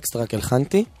נגיעה בטקסט, רק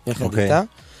הלחנתי יחד איתה.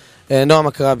 נועם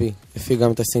אקרבי הפי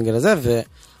גם את הסינגל הזה,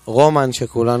 רומן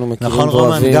שכולנו מכירים ואוהבים.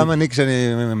 נכון, רומן, גם אני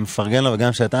כשאני מפרגן לו,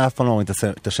 וגם שאתה אף פעם לא אומרים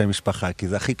את השם משפחה, כי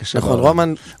זה הכי קשה. נכון,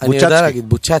 רומן, אני יודע להגיד,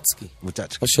 בוצ'צקי.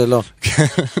 בוצ'צקי. או שלא.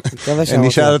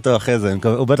 אני שאל אותו אחרי זה,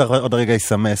 הוא בטח עוד רגע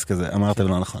יסמס כזה, אמרתם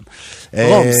לא נכון.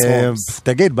 רומס.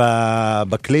 תגיד,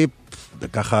 בקליפ,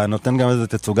 ככה נותן גם איזה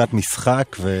תצוגת משחק,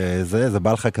 וזה, זה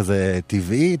בא לך כזה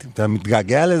טבעי, אתה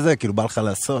מתגעגע לזה, כאילו בא לך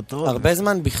לעשות. הרבה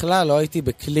זמן בכלל לא הייתי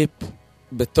בקליפ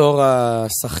בתור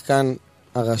השחקן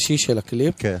הראשי של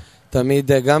הקליפ. כן.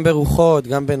 תמיד גם ברוחות,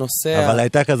 גם בנושא. אבל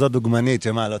הייתה כזאת דוגמנית,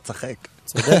 שמה, לא צחק.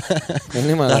 צודק, אין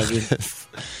לי מה להגיד.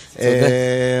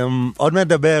 עוד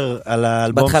מדבר על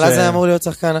האלבום בהתחלה זה אמור להיות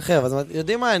שחקן אחר, אז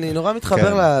יודעים מה, אני נורא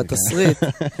מתחבר לתסריט.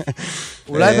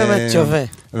 אולי באמת שווה.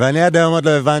 ואני עד היום עוד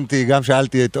לא הבנתי, גם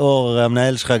שאלתי את אור,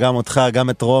 המנהל שלך, גם אותך, גם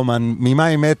את רומן, ממה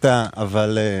היא מתה,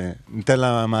 אבל ניתן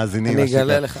לה מאזינים. אני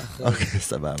אגלה לך. אוקיי,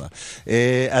 סבבה.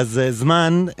 אז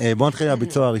זמן, בואו נתחיל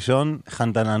הביצוע הראשון.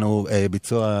 הכנת לנו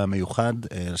ביצוע מיוחד,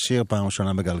 לשיר פעם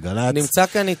ראשונה בגלגלצ. נמצא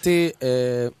כאן איתי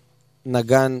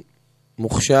נגן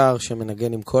מוכשר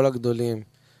שמנגן עם כל הגדולים,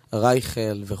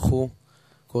 רייכל וכו',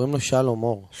 קוראים לו שלום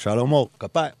אור. שלום אור,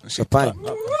 כפיים. כפיים.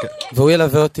 והוא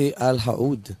ילווה אותי על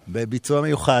העוד. בביצוע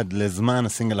מיוחד לזמן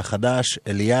הסינגל החדש,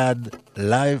 אליעד,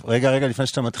 לייב. רגע, לפני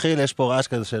שאתה מתחיל, יש פה רעש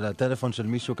כזה של הטלפון של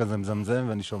מישהו כזה מזמזם,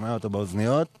 ואני שומע אותו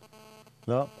באוזניות.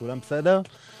 לא? כולם בסדר?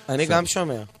 אני גם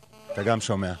שומע. אתה גם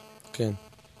שומע. כן.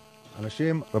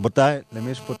 אנשים, רבותיי,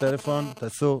 למי יש פה טלפון,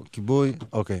 תעשו כיבוי,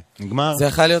 אוקיי, נגמר. זה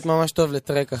יכול להיות ממש טוב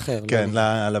לטרק אחר. כן,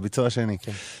 לביצוע השני.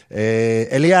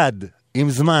 אליעד, עם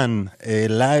זמן,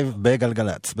 לייב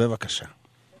בגלגלצ, בבקשה.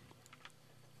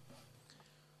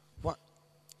 1,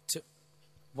 2,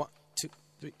 3,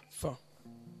 4.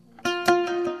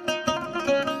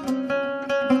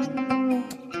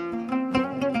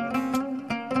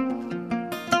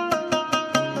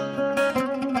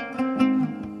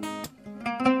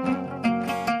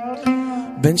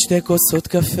 בין שתי כוסות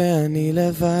קפה אני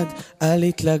לבד,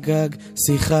 עלית לגג,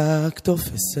 שיחק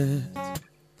תופסת.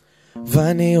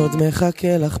 ואני עוד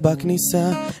מחכה לך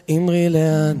בכניסה, אמרי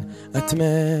לאן את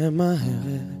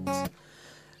ממהרת.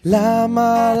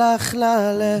 למה לך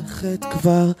ללכת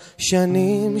כבר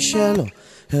שנים שלא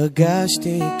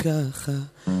הרגשתי ככה?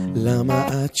 למה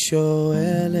את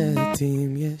שואלת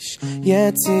אם יש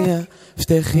יציאה?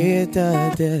 פתחי את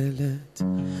הדלת,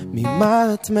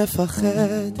 ממה את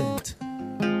מפחדת?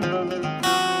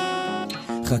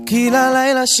 חכי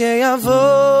ללילה שיבוא,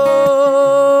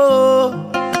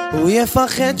 הוא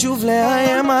יפחד שוב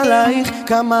לאיים עלייך,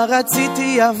 כמה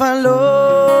רציתי אבל לא.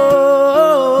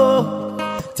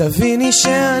 תביני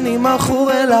שאני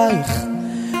מכור אלייך,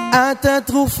 את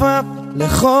התרופה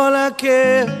לכל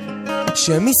הכאב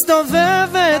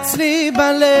שמסתובב אצלי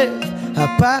בלב.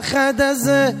 הפחד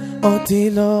הזה אותי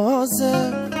לא עוזר,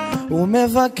 הוא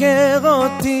מבקר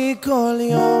אותי כל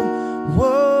יום.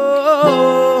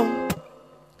 וואו,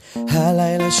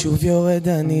 הלילה שוב יורד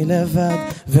אני לבד,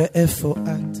 ואיפה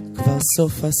את? כבר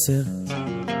סוף הסרט,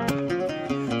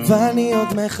 ואני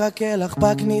עוד מחכה לך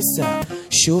בכניסה,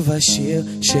 שוב השיר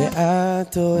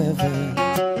שאת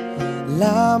אוהבת.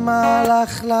 למה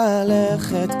לך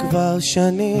ללכת כבר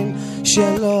שנים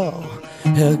שלא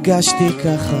הרגשתי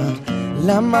ככה?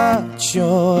 למה את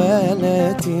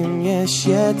שואלת אם יש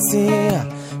יציאה?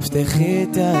 פתחי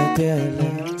את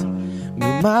הדלת,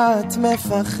 ממה את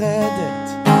מפחדת?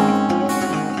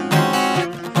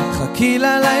 חכי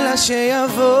ללילה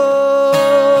שיבוא,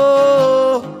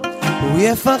 הוא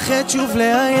יפחד שוב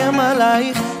לאיים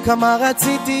עלייך, כמה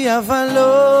רציתי אבל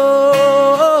לא.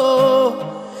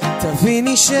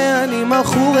 תביני שאני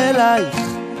מכור אלייך,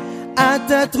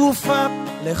 את התרופה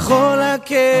לכל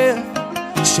הכאב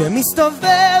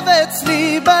שמסתובב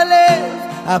אצלי בלב.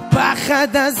 הפחד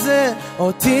הזה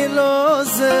אותי לא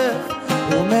עוזר,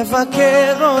 הוא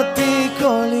מבקר אותי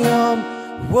כל יום.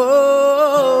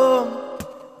 וואו,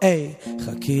 היי,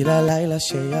 חכי ללילה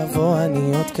שיבוא,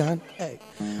 אני עוד כאן, היי,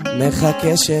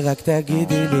 מחכה שרק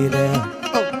תגידי לי לאן.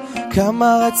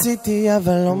 כמה רציתי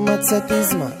אבל לא מצאתי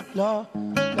זמן. לא,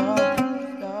 לא,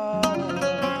 לא.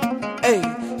 היי,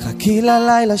 חכי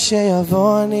ללילה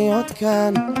שיבוא, אני עוד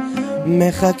כאן,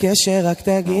 מחכה שרק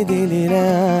תגידי לי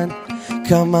לאן.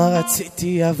 כמה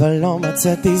רציתי אבל לא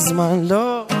מצאתי זמן.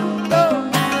 לא, לא.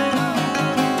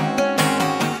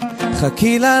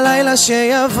 חכי ללילה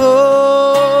שיבוא,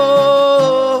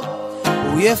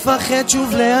 הוא יפחד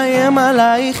שוב לאיים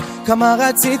עלייך, כמה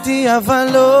רציתי אבל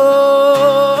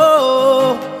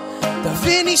לא.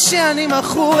 תביני שאני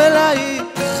מכור אלייך,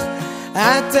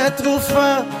 את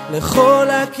התרופה לכל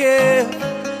הכאב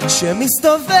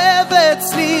שמסתובב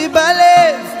אצלי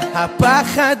בלב.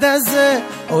 הפחד הזה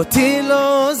אותי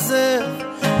לא עוזר,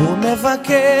 הוא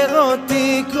מבקר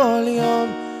אותי כל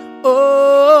יום.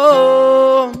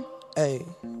 היי,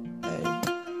 היי,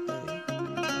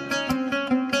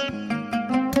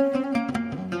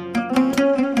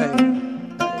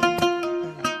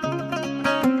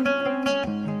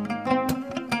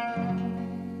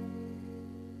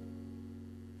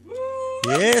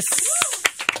 יס,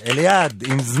 אליעד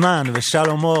עם זמן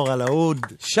ושלום אור על העוד.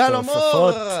 שלום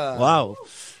אור. וואו,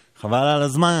 חבל על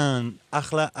הזמן,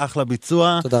 אחלה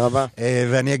ביצוע. תודה רבה.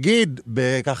 ואני אגיד,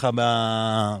 ככה,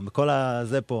 בכל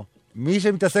הזה פה, מי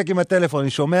שמתעסק עם הטלפון, אני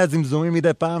שומע זמזומים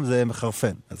מדי פעם, זה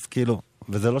מחרפן. אז כאילו,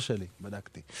 וזה לא שלי,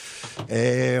 בדקתי.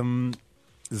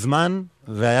 זמן,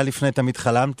 והיה לפני תמיד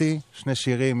חלמתי, 2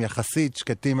 שירים יחסית,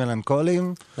 שקטים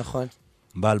מלנכוליים. נכון.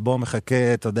 באלבום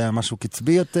מחכה, אתה יודע, משהו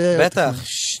קצבי יותר. בטח,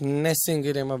 2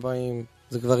 סינגלים הבאים.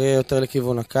 זה כבר יהיה יותר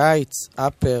לכיוון הקיץ,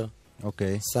 אפר,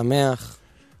 אוקיי. שמח.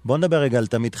 בוא נדבר רגע על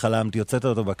תמיד חלמתי, הוצאת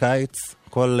אותו בקיץ,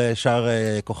 כל שאר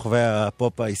כוכבי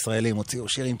הפופ הישראלים הוציאו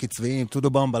שירים קצביים, טודו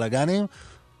בום בלגנים,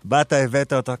 באת,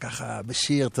 הבאת אותו ככה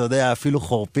בשיר, אתה יודע, אפילו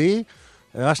חורפי,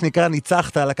 ומה שנקרא,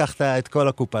 ניצחת, לקחת את כל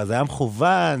הקופה, זה היה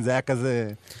מכוון, זה היה כזה...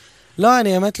 לא,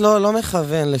 אני האמת לא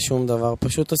מכוון לשום דבר,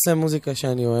 פשוט עושה מוזיקה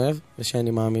שאני אוהב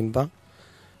ושאני מאמין בה,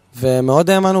 ומאוד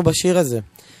האמנו בשיר הזה.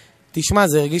 תשמע,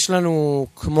 זה הרגיש לנו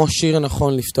כמו שיר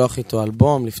נכון לפתוח איתו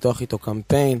אלבום, לפתוח איתו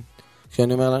קמפיין.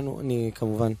 כשאני אומר לנו, אני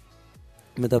כמובן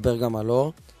מדבר גם על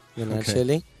אור, מנהל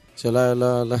שלי, שלא...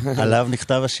 עליו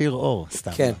נכתב השיר אור,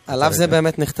 סתם. כן, עליו זה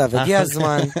באמת נכתב. הגיע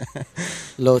הזמן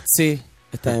להוציא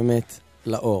את האמת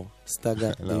לאור. סטגה,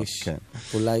 איש,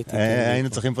 אולי... היינו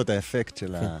צריכים פה את האפקט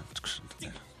של ה...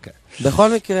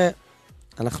 בכל מקרה,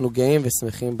 אנחנו גאים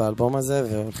ושמחים באלבום הזה,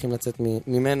 והולכים לצאת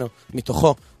ממנו,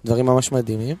 מתוכו, דברים ממש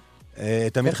מדהימים.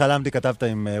 תמיד חלמתי, כתבת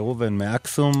עם רובן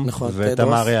מאקסום,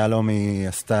 ותמר יעלומי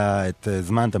עשתה את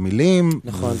זמן, את המילים.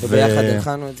 נכון, וביחד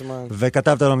הכנו את זמן.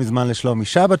 וכתבת לא מזמן לשלומי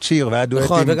שבת שיר, והיה דואטים.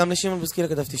 נכון, וגם לשמעון בוסקילה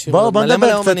כתבתי שיר. בוא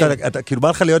נדבר קצת, כאילו בא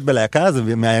לך להיות בלהקה, אז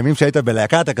מהימים שהיית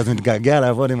בלהקה, אתה כזה מתגעגע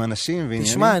לעבוד עם אנשים.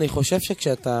 תשמע, אני חושב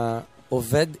שכשאתה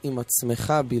עובד עם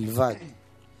עצמך בלבד,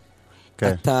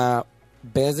 אתה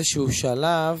באיזשהו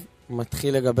שלב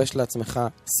מתחיל לגבש לעצמך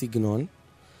סגנון,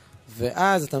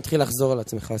 ואז אתה מתחיל לחזור על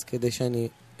עצמך, אז כדי שאני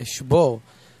אשבור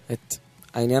את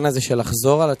העניין הזה של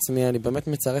לחזור על עצמי, אני באמת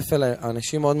מצרף אליי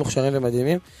אנשים מאוד מוכשרים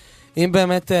ומדהימים. אם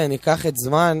באמת ניקח את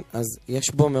זמן, אז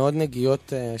יש בו מאוד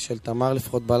נגיעות של תמר,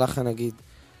 לפחות בלחן נגיד,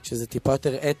 שזה טיפה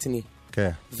יותר אתני.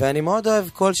 כן. ואני מאוד אוהב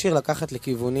כל שיר לקחת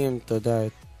לכיוונים, אתה יודע,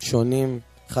 שונים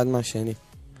אחד מהשני.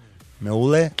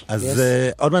 מעולה. אז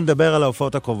עוד מעט נדבר על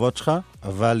ההופעות הקרובות שלך,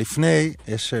 אבל לפני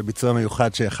יש ביצוע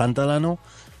מיוחד שהכנת לנו.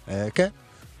 כן.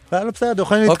 לא בסדר,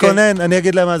 יכולים להתכונן, אני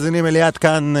אגיד למאזינים, אליעד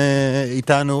כאן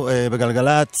איתנו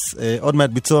בגלגלץ, עוד מעט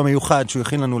ביצוע מיוחד שהוא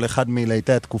הכין לנו לאחד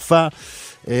מלהיטי התקופה,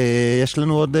 יש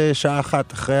לנו עוד שעה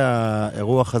אחת אחרי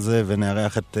האירוח הזה,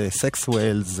 ונארח את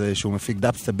סקסוולס, שהוא מפיק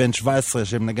דאפסטפ בן 17,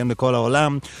 שמנגן בכל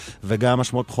העולם, וגם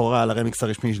משמעות בכורה על הרמיקס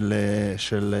הרשמי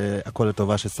של הכל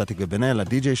לטובה של סטטיק ובן-אל,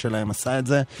 הדי-ג'יי שלהם עשה את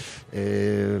זה,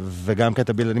 וגם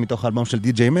קטע בלעדים מתוך האלבום של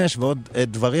די-ג'יי מש, ועוד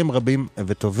דברים רבים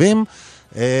וטובים.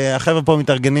 החבר'ה פה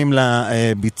מתארגנים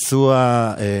לביצוע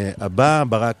הבא,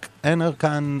 ברק אנר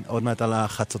כאן, עוד מעט על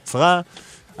החצוצרה.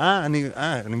 אני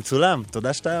מצולם,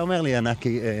 תודה שאתה אומר לי,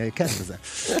 ענקי, כן, זה.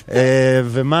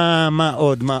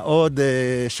 ומה עוד?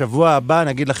 שבוע הבא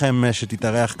נגיד לכם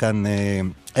שתתארח כאן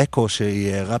אקו,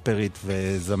 שהיא ראפרית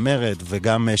וזמרת,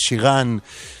 וגם שירן,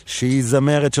 שהיא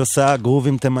זמרת שעושה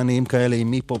גרובים תימניים כאלה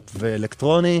עם היפ-הופ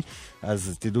ואלקטרוני,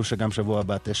 אז תדעו שגם שבוע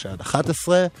הבא 9-11.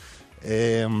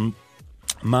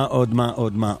 מה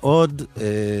עוד?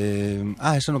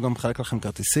 יש לנו גם חלק לכם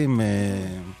כרטיסים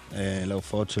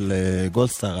להופעות של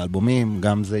גולדסטאר, האלבומים,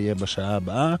 גם זה יהיה בשעה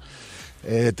הבאה.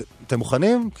 אתם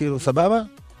מוכנים? כאילו, סבבה?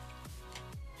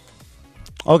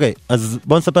 אוקיי, אז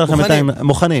בואו נספר לכם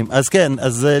מוכנים. אז כן,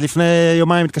 אז לפני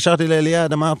יומיים התקשרתי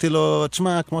לאליעד, אמרתי לו,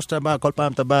 תשמע, כמו שאתה בא, כל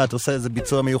פעם אתה בא, אתה עושה איזה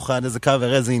ביצוע מיוחד, איזה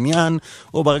קאבר, איזה עניין,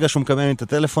 הוא ברגע שהוא מקבל את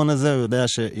הטלפון הזה, הוא יודע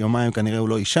שיומיים כנראה הוא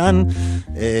לא אישן,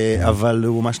 אבל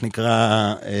הוא מה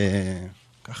שנקרא,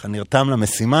 ככה נרתם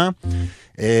למשימה.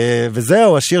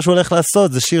 וזהו, השיר שהוא הולך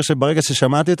לעשות, זה שיר שברגע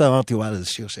ששמעתי אותו, אמרתי, וואלה, זה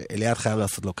שיר שאליעד חייב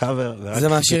לעשות לו קאבר. זה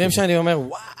מהשירים שאני אומר,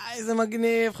 וואי, זה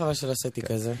מגניב, חבל שלא עשיתי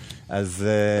כזה. אז,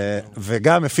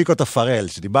 וגם הפיק אותו פרל,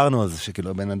 שדיברנו על זה,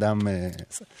 שכאילו בן אדם...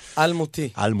 אלמותי.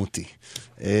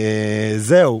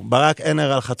 זהו, ברק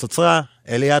אנר על חצוצרה,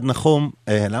 אליעד נחום,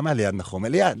 למה אליעד נחום?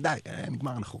 אליעד, די,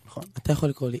 נגמר נחום, נכון? אתה יכול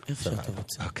לקרוא לי איך שאתה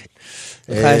רוצה. אוקיי.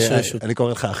 לך יש רשות. אני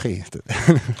קורא לך אחי.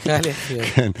 קרא לי אחי.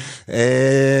 כן.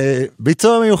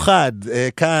 ביצוע מיוחד,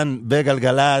 כאן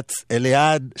בגלגלץ,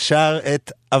 אליעד שר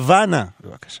את אבנה.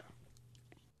 בבקשה.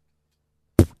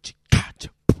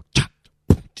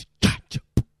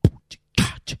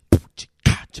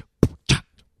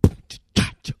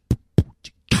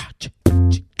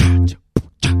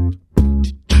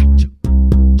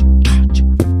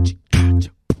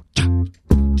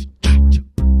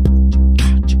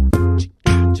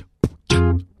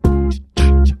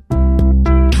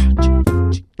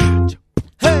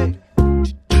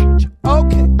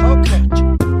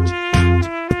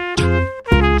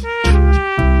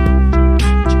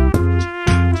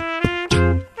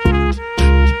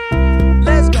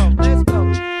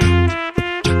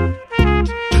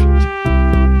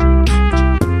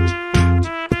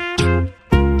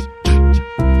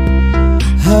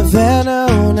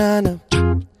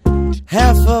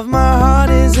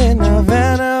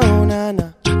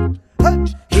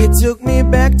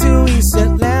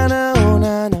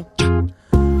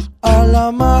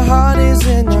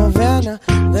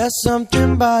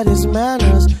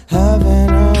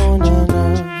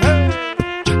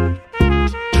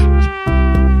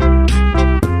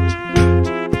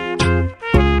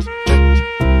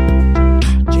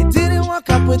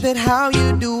 how you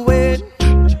do it.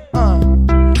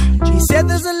 He said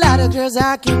there's a lot of girls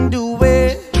I can do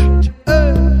it.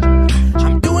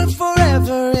 I'm doing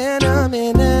forever in a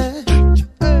minute.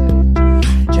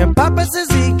 And Papa says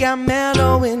he got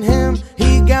mellow in him.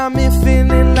 He got me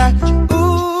feeling like,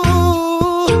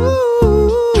 ooh.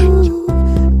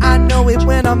 I know it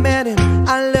when I met him.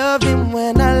 I loved him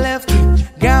when I left him.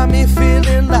 Got me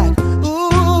feeling like, ooh.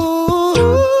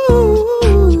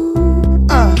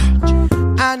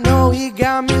 I know he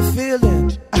got me feeling,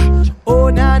 oh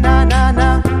na na na na.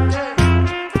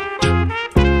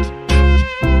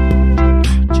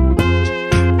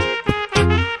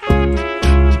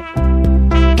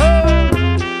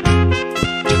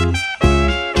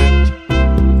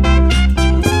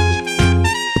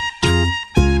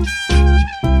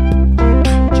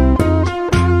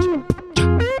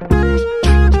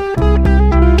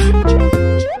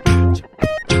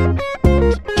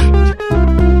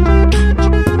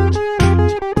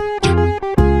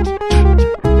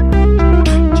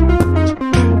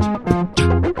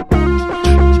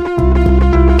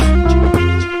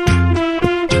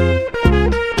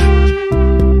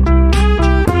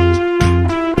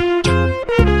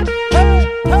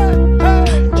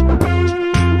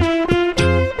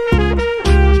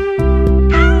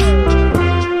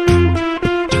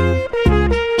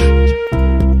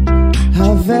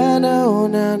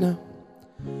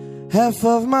 Half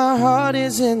of my heart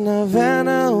is in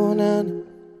Havana, oh na na.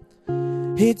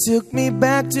 He took me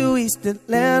back to East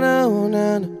Atlanta, oh na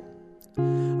na.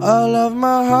 All of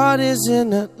my heart is in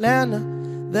Atlanta.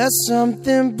 There's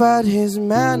something about his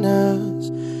manners.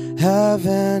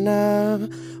 Havana,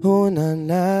 oh na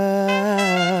na.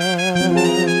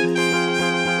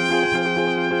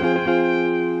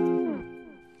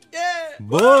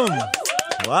 בום!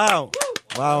 וואו!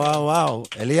 וואו, וואו, וואו.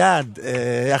 אליעד,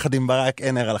 יחד עם ברק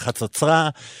אנר על החצוצרה.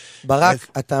 ברק,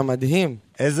 אתה מדהים.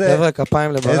 איזה... חבר'ה,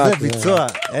 כפיים לברק. איזה ביצוע,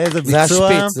 איזה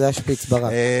ביצוע. זה השפיץ,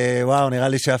 ברק. וואו, נראה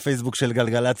לי שהפייסבוק של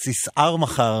גלגלצ יסער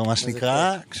מחר, מה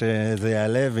שנקרא, כשזה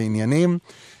יעלה ועניינים.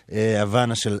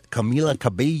 הוואנה של קמילה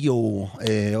קביו,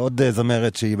 עוד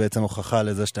זמרת שהיא בעצם הוכחה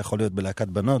לזה שאתה יכול להיות בלהקת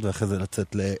בנות, ואחרי זה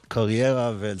לצאת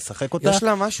לקריירה ולשחק אותה. יש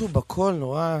לה משהו בקול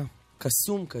נורא...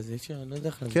 קסום כזה, אני לא יודע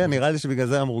איך... כן, נראה לי שבגלל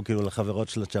זה אמרו כאילו לחברות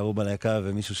שלה תשארו בלהקה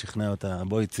ומישהו שכנע אותה,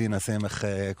 בואי צי, נעשה ממך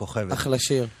כוכבת. אחלה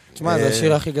שיר. תשמע, זה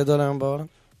השיר הכי גדול היום בעולם.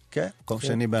 כן, מקום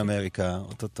שני באמריקה,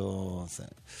 אוטוטו...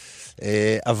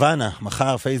 הוואנה,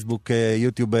 מחר, פייסבוק,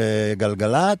 יוטיוב,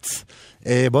 גלגלץ.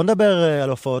 בוא נדבר על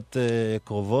הופעות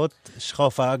קרובות. יש לך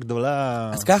הופעה גדולה...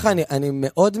 אז ככה, אני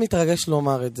מאוד מתרגש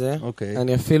לומר את זה.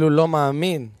 אני אפילו לא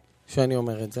מאמין שאני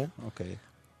אומר את זה.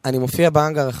 אני מופיע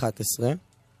באנגר 11.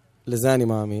 לזה אני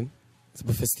מאמין. זה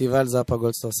בפסטיבל זאפה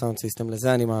גולדסטאר סאונד סיסטם,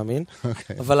 לזה אני מאמין.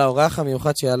 אבל האורח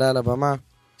המיוחד שיעלה על הבמה,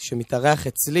 שמתארח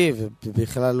אצלי,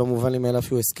 ובכלל לא מובן לי מאליו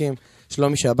שהוא הסכים,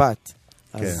 שלומי שבת.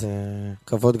 אז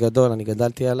כבוד גדול, אני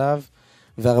גדלתי עליו,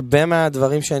 והרבה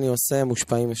מהדברים שאני עושה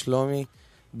מושפעים משלומי,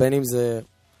 בין אם זה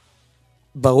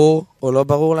ברור או לא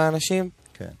ברור לאנשים.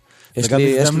 יש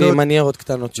לי מניירות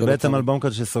קטנות שלו. זה בעצם אלבום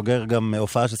כזה שסוגר, גם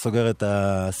הופעה שסוגר את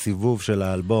הסיבוב של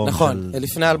האלבום. נכון,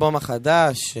 לפני האלבום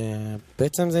החדש,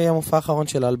 בעצם זה יהיה המופע האחרון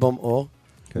של האלבום אור,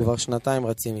 כבר 2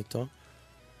 רצים איתו.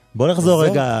 בוא נחזור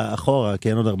רגע אחורה, כי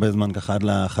אין עוד הרבה זמן ככה עד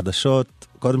לחדשות.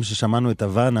 קודם ששמענו את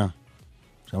הוואנה,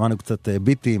 שמענו קצת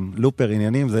ביטים, לופר,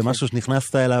 עניינים, זה משהו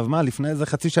שנכנסת אליו, מה? לפני איזה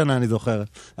חצי שנה אני זוכר.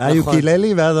 היה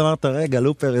יוקיללי, ואז אמרת, רגע,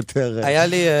 לופר יותר... היה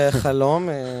לי חלום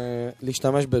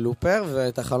להשתמש בלופר,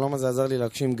 ואת החלום הזה עזר לי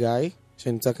להגשים גיא,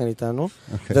 שנמצא כאן איתנו,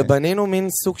 ובנינו מין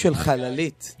סוג של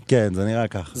חללית. כן, זה נראה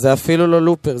כך. זה אפילו לא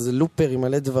לופר, זה לופר עם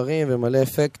מלא דברים ומלא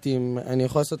אפקטים. אני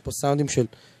יכול לעשות פה סאונדים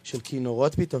של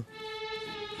כינורות פתאום.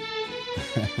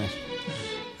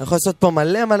 אני יכול לעשות פה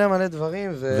מלא מלא מלא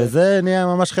דברים. וזה נהיה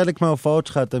ממש חלק מההופעות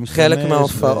שלך, אתה משתמש. חלק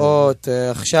מההופעות.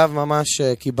 עכשיו ממש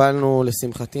קיבלנו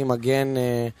לשמחתי מגן,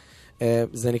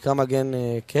 זה נקרא מגן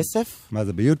כסף. מה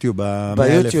זה, ביוטיוב?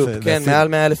 ביוטיוב, כן, מעל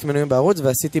 100,000 מנויים בערוץ,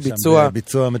 ועשיתי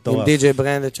ביצוע מטורף. עם די.ג'יי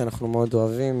ברנדד, שאנחנו מאוד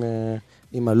אוהבים,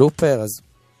 עם הלופר, אז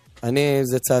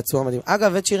זה צעצוע מדהים.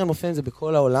 אגב, את שירים מופיעים זה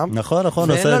בכל העולם. נכון,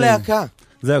 נכון. ואין לו להקה.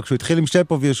 זהו, כשהוא התחיל עם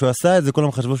שפובי, שהוא עשה את זה,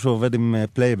 כולם חשבו שהוא עובד עם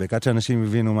פלייבק, עד שאנשים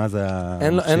הבינו מה זה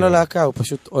השיר. אין לו להקה, הוא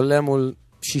פשוט עולה מול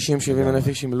 60-70 אלף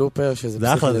איש עם לופר, שזה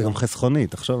זה אחלה, זה גם חסכוני,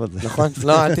 תחשוב על זה. נכון?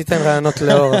 לא, אל תיתן רעיונות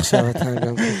לאור עכשיו.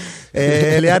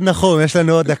 אליעד נחום, יש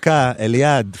לנו עוד דקה.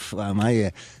 אליעד, מה יהיה?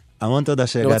 המון תודה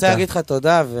שהגעת. אני רוצה להגיד לך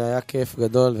תודה, והיה כיף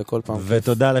גדול וכל פעם כיף.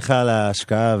 ותודה לך על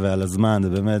ההשקעה ועל הזמן, זה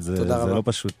באמת, זה לא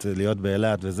פשוט להיות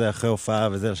באילת, וזה אחרי הופעה,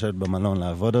 וזה לשבת במלון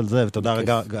לעבוד על זה, ותודה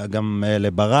גם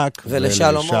לברק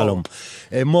ולשלום.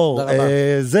 מור,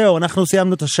 זהו, אנחנו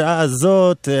סיימנו את השעה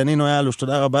הזאת, אני אלוש,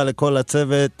 תודה רבה לכל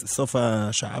הצוות, סוף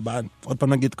השעה הבאה, עוד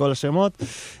פעם נגיד כל השמות,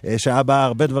 שעה הבאה,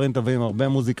 הרבה דברים טובים, הרבה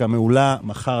מוזיקה מעולה,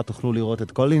 מחר תוכלו לראות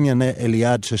את כל ענייני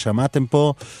אליעד ששמעתם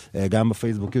פה, גם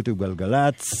בפייסבוק, יוטיוב,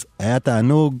 גלגלץ, היה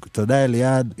תענוג, תודה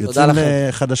אליעד, יוצאים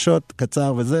לחדשות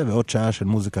קצר וזה, ועוד שעה של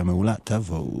מוזיקה מעולה,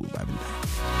 תבואו, ביי ביי.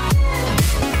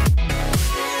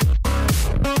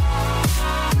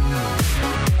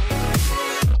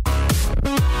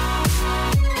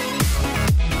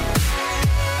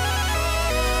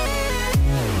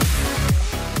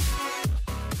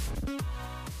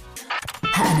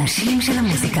 האנשים של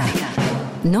המוזיקה.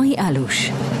 נוי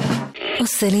אלוש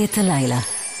עושה לי את הלילה.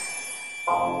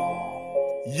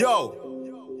 Yo,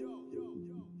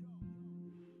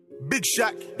 Big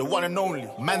Shaq, the one and only.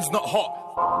 Man's not hot,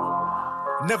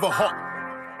 never hot.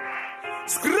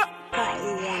 Skra,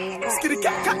 skitty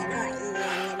cat cat.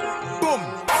 Boom.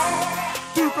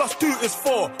 2 + 2 is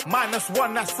 4.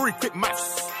 -1, that's 3. Quick maths.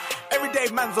 Everyday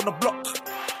man's on the block.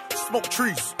 Smoke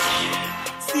trees.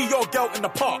 See your girl in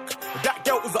the park. That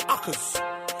girl was a uckers.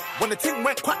 When the thing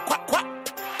went quack quack quack,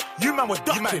 you man were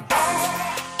ducking.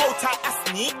 Hold tight,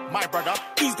 Asni, my brother.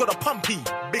 He's got a pumpy,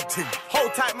 big thing.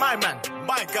 Hold tight, my man,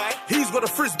 my guy. He's got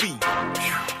a frisbee.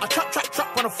 I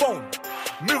trap on the phone,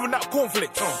 moving that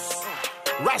cornflakes,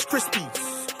 Rice Krispies.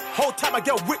 Hold tight, my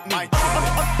girl Whitney.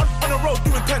 On the road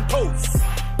doing 10 toes,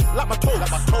 like my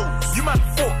toes. You man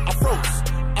fought, I froze.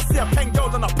 I see a pen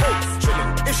girls on a pose, chilling.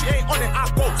 If she ain't on it, I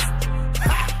boast.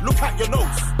 Look at your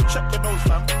nose, check your nose,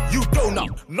 fam. You donut,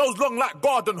 nose long like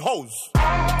garden hose.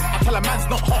 I tell a man's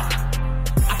not hot.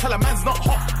 I tell a man's not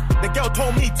hot. The girl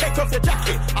told me, take off your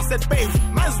jacket. I said, babe,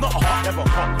 man's not hot, never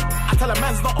hot. I tell a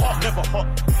man's not hot, never hot.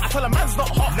 I tell a man's not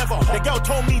hot, never hot. The girl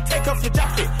told me, take off your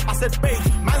jacket. I said, babe,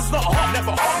 man's not hot,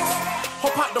 never hot.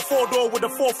 Hop out the 4-door with the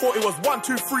 440, it was 1,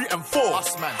 2, 3, and 4. Us,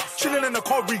 man. Chilling in the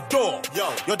corridor. Yo,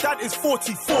 your dad is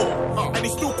 44, and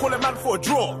he's still calling man for a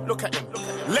draw. Look at him.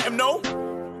 Let him know.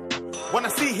 When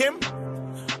I see him,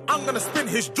 I'm gonna spin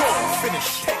his jaw. Finish.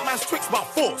 Take man's tricks by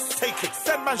force. Take it.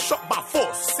 Send man shot by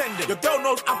force. Send it. Your girl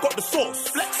knows I've got the sauce.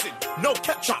 Flexing. No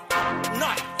ketchup.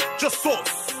 None. Just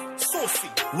sauce. Saucy.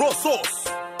 Raw sauce.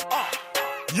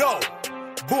 Yo.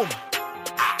 Boom.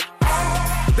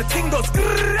 The ting goes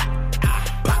grrrr.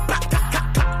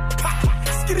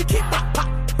 Skitty keep pop pop.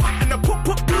 And the pop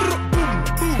pop grrrr. Boom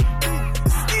boom.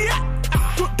 Skia.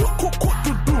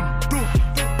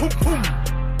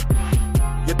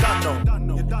 You done know.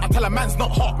 I tell a man's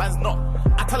not hot, man's not.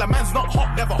 I tell a man's not hot,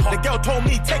 never hot. The girl told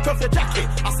me, take off your jacket.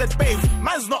 I said, babe,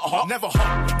 man's not hot, never hot.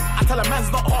 I tell a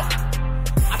man's not hot.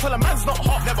 I tell a man's not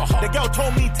hot, never hot. The girl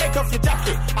told me, take off your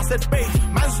jacket. I said, babe,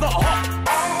 man's not hot.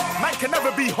 Man can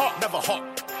never be hot, never hot.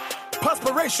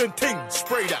 Perspiration ting,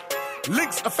 spray that.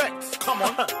 Lynx effect, come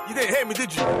on. You didn't hear me,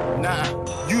 did you? Nah,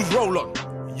 use roll-on,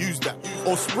 use that.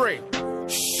 Or spray.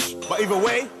 Shh, but either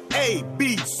way, A, B,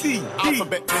 C, D.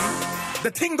 Alphabet ting.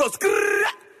 The ting goes grrrr.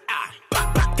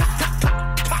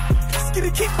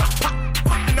 Skitty keep pop pop.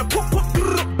 And the pop pop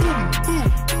grrrr. Boom boom.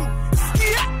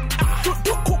 Skia.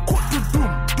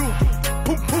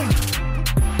 Boom boom.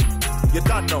 You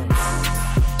done know.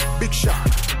 Big shot.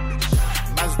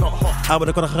 Man's not hot. 4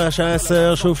 דקות אחרי השעה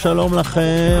 10, שוב שלום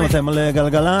לכם, אתם על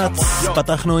גלגלץ.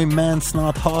 פתחנו עם Man's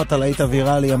Not Hot, הלהיט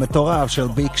הוויראלי המטורף של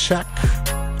ביג שק.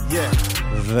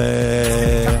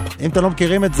 ואם אתם לא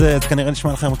מכירים את זה, אז כנראה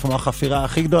נשמע לכם כמו החפירה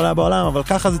הכי גדולה בעולם, אבל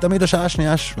ככה זה תמיד השעה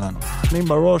השנייה שלנו. פנים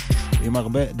בראש עם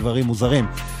הרבה דברים מוזרים.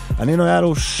 אני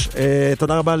אלוש,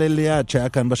 תודה רבה לאליעד שהיה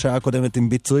כאן בשעה הקודמת עם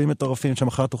ביצועים מטורפים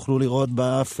שמחר תוכלו לראות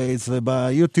בפייס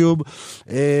וביוטיוב.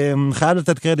 חייב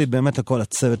לתת קרדיט באמת לכל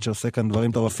הצוות שעושה כאן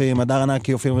דברים טורפים. הדר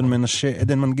ענקי, אופיר בן מנשה,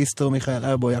 עדן מנגיסטר, מיכאל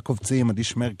אבו, יעקב צי, עדי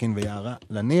שמרקין ויערה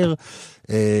לניר.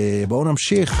 בואו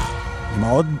נמשיך עם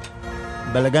עוד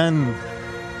בלגן.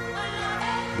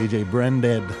 די.ג'יי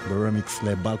ברנדד ברמיקס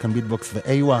לבלקן ביטבוקס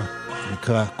ואיווה,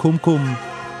 נקרא קום קום.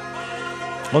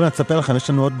 בואו נספר לכם, יש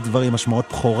לנו עוד דברים, משמעות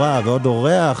בחורה ועוד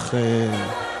אורח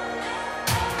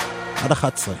עד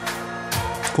 11.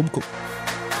 קום קום.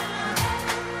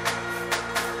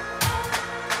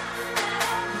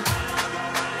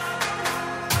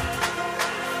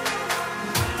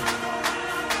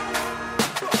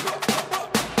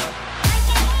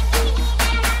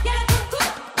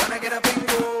 Wanna get a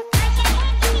bingo?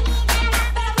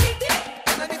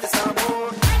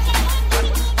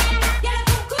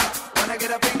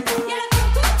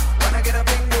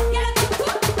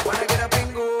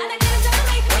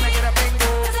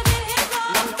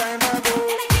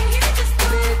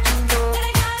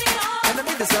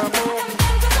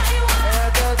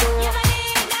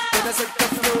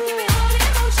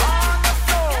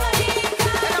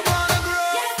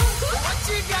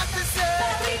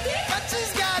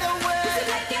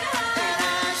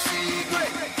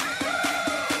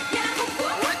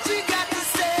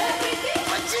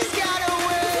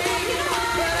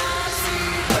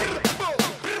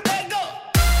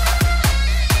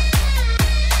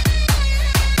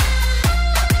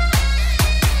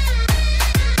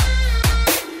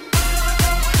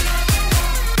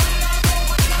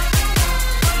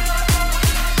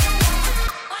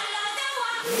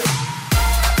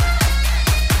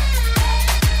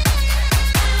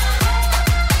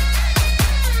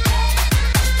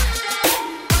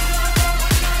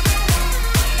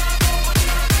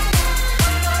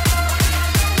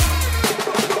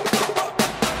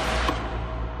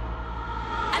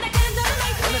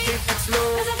 take it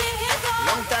slow.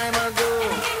 Long time ago,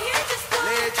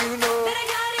 let you know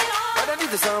that I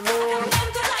need some more.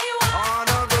 On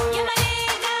a go,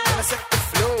 and I set the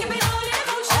flow.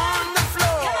 On the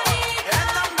floor,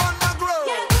 and I'm gonna grow.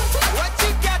 What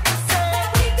you got to say?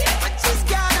 What you's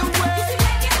got away?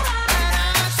 And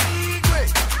I secret.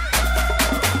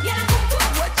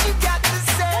 What you got to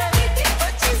say?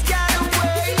 What you's got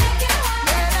away?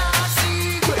 And I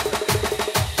secret.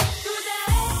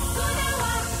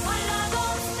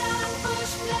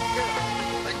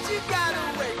 But you gotta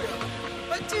wake up.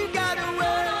 But you gotta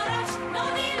wake up. No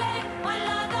delay.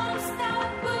 Don't stop,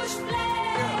 push play.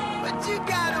 But you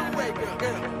gotta wake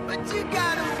up. But you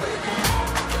gotta wake up.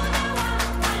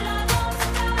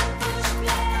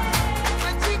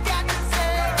 What you got to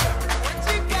say? What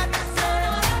you got to say?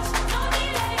 No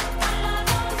delay.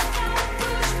 Don't stop,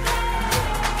 push play.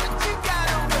 But you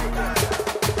gotta wake up.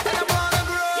 And I wanna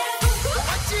grow.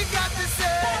 What you got to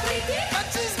say? What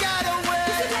you's gotta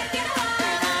wait.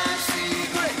 And I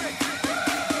secret.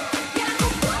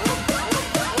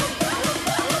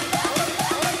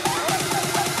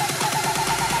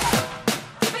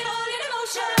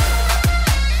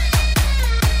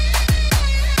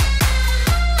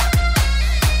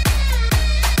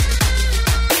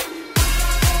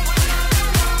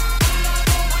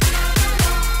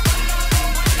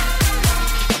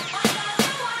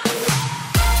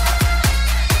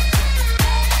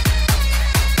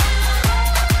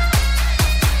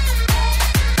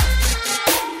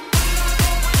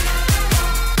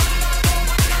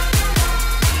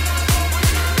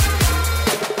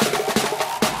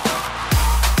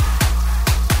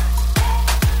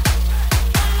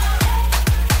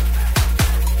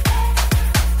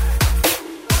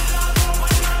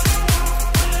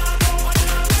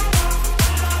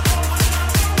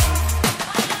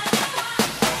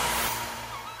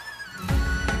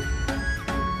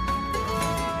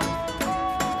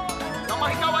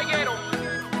 Damas y caballeros,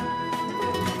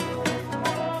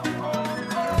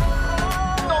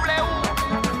 W,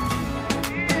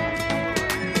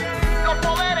 los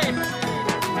poderes,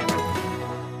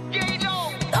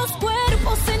 Dos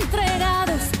cuerpos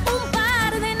entregados, un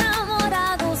par de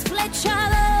enamorados,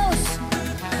 flechados,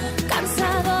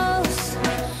 cansados,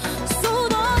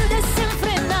 sudor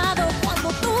desenfrenado. Cuando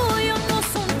tú y yo nos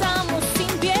juntamos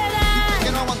sin piedad, que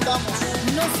no aguantamos.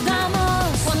 nos damos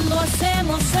cuando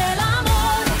hacemos el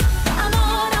amor,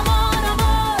 amor, amor,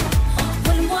 amor.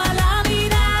 Vuelvo a la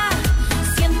vida,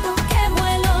 siento que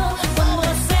vuelo cuando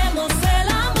hacemos el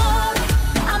amor,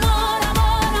 amor,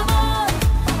 amor, amor.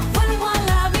 Vuelvo a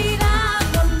la vida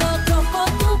cuando toco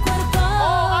tu cuerpo.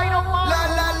 La,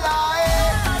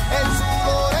 el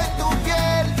sudor en tu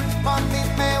piel, mami,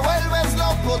 me vuelves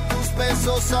loco, tus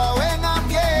besos saben a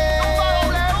miel.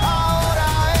 Ahora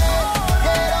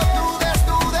quiero tu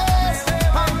desnudez,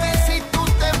 mami, si tú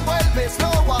te envuelves,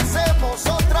 lo hacemos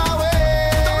otra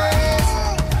vez.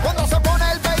 Cuando se pone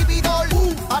el baby doll,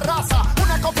 arrasa,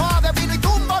 una copa de vino y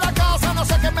tumba la casa. No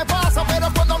sé qué me pasa, pero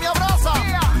cuando me abraza,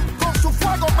 con su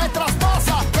fuego me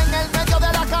traspasa. Y en el medio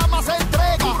de la cama se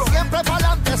entrega, siempre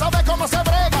pa'lante, sabe cómo se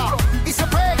brega. Y se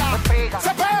pega,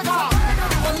 se pega.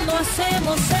 Cuando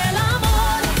hacemos el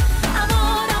amor,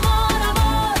 amor, amor,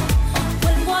 amor.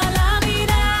 Vuelvo a la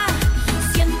vida,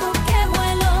 siento que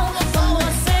vuelo cuando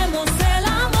hacemos el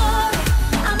amor,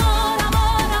 amor,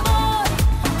 amor, amor.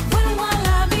 Vuelvo a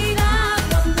la vida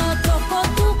cuando toco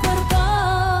tu cuerpo.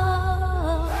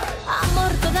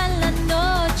 Amor toda la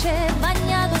noche,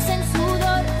 bañados en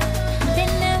sudor.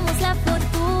 Tenemos la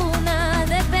fortuna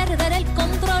de perder el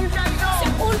control. Se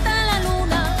oculta la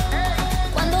luna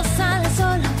cuando sale el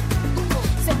sol.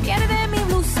 Se pierde mi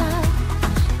blusa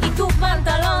y tu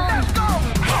pantalón.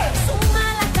 Suma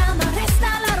la cama,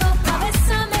 resta la ropa,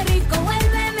 bésame rico,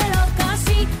 vuélveme loca.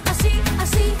 Así, así,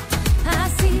 así,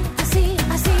 así, así,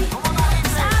 así.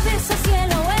 Sabes a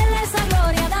cielo, hueles a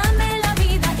gloria, dame la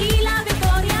vida y la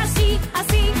victoria. Así,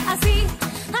 así, así,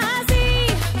 así.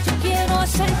 Yo quiero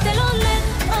hacértelo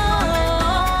lento,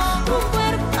 tu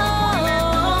cuerpo,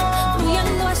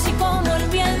 fluyendo así como el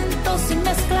viento, sin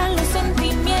mezclar los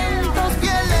sentimientos.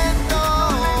 Bien lento,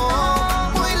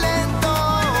 muy lento,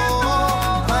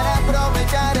 para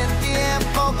aprovechar el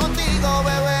tiempo contigo,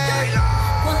 bebé.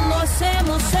 Cuando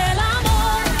hacemos el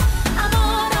amor,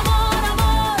 amor, amor,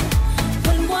 amor.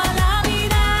 Vuelvo a la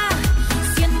vida,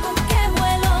 siento que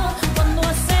vuelo cuando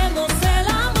hacemos el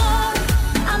amor,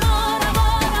 amor,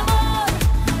 amor, amor.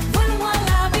 Vuelvo a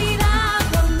la vida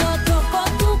cuando toco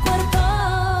tu cuerpo.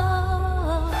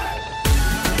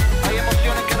 Hay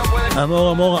emociones que no pueden.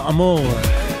 אמור, אמור, אמור.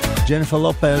 ג'ניפר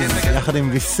לופז, יחד עם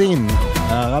ויסין,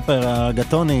 הראפר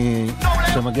הגטוני,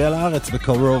 שמגיע לארץ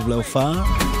בקרוב להופעה.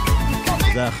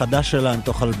 זה החדש שלה,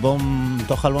 מתוך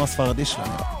אלבום הספרדי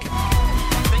שלה.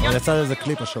 אבל יצא לזה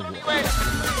קליפ השבוע.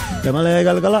 למלא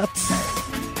גלגלת.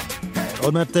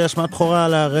 עוד מעט השמעת בחורה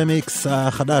על הרמיקס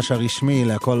החדש, הרשמי,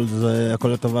 להכל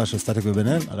לטובה של סטטיק ובן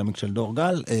אל, הרמיקס של דור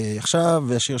גל. עכשיו,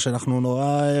 השיר שאנחנו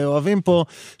נורא אוהבים פה,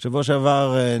 שבוע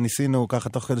שעבר ניסינו ככה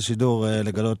תוך כדי שידור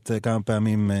לגלות כמה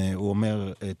פעמים, הוא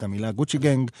אומר את המילה גוצ'י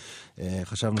גנג,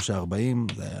 חשבנו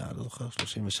ש40, זה היה, לא זוכר,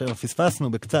 37,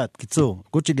 פספסנו בקצת, קיצור,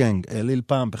 גוצ'י גנג, ליל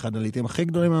פאמפ, אחד הלעיתים הכי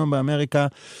גדולים היום באמריקה,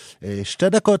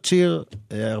 2 דקות שיר,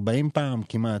 40 פעם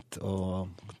כמעט, או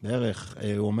בערך,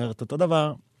 הוא אומר את אותו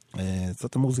דבר,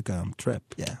 זאת המוזיקה, טראפ,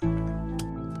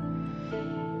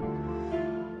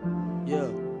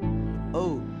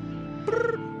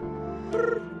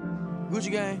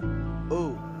 Gucci gang,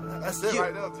 oh. That's it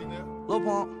right there, Tina. Lil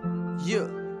Pump,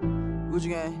 Gucci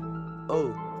gang, oh.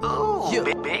 Oh,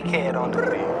 big head on the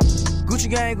beat. Gucci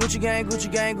gang, Gucci gang, Gucci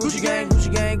gang, Gucci gang, Gucci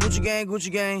gang, Gucci gang,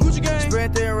 Gucci gang, Gucci gang.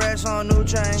 Spread their racks on new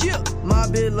chain. My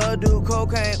bitch love do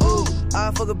cocaine. Ooh,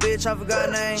 I fuck a bitch, I forgot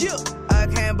name. I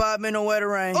can't buy me no wetter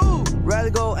rain. Rather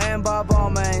go and buy ball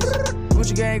mains.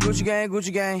 Gucci gang, Gucci gang,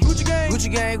 Gucci gang, Gucci gang,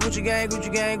 Gucci gang, Gucci gang,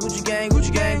 Gucci gang, Gucci gang,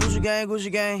 Gucci gang, Gucci gang,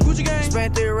 Gucci gang, Gucci gang.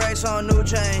 Spent 3 racks on new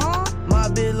chain. My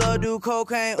bitch love do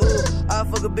cocaine. Ooh, I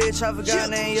fuck a bitch, I forgot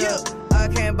name. I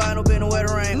can't buy no bitch no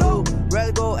wetter rain. Ooh,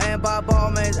 rather go and buy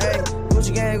ball mains. Ayy.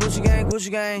 Gucci gang, Gucci gang,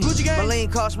 Gucci gang, Gucci gang. My lean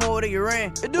cost more than your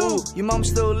rent. It do. Your mama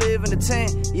still live in the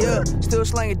tent. Still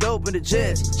slanging dope in the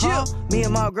jets. Me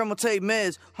and my grandma take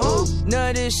meds. None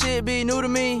of this shit be new to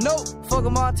me. Nope. Fuck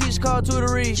my teacher called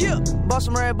tutory. Bought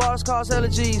some red bars, cost hella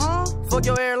G's. Fuck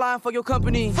your airline, fuck your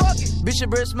company. Fuck it. Bitch, your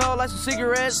breath smell like some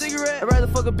cigarettes. I'd rather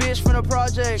fuck a bitch from the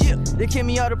project. They kick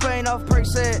me out the plane off perk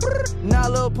set. Now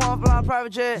Lil Pump flying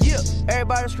private jet.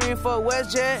 Everybody scream for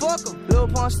WestJet. Fuck 'em. Lil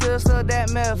Pump still that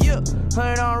meth.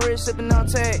 100 on wrist, sippin' on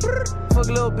tag. Fuck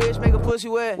a little bitch, make a pussy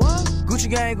wet. What? Gucci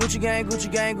gang, Gucci gang, Gucci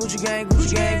gang, Gucci gang,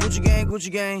 Gucci gang, Gucci gang,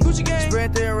 Gucci gang, Gucci gang.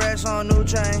 Spread their racks on new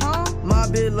chain. My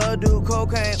bitch love do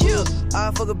cocaine.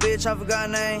 I fuck a bitch, I forgot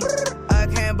name. I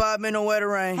can't buy me no wetter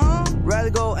rain. Rather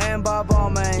go and buy ball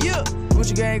main.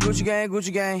 Gucci gang, Gucci gang,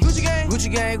 Gucci gang, Gucci gang, Gucci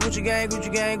gang, Gucci gang,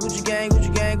 Gucci gang, Gucci gang,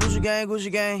 Gucci gang, Gucci gang,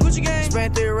 Gucci gang, Gucci gang.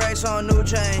 Spent 3 racks on new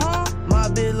chain. My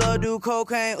bitch love do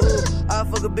cocaine. Ooh, I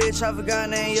fuck a bitch, I forgot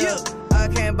name. I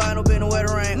can't buy no bitch no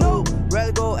wetter rain. Ooh,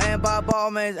 rather go and buy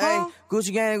ball mains. Ayy,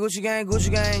 Gucci gang, Gucci gang,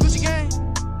 Gucci gang, Gucci gang.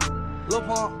 Lil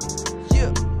Pump,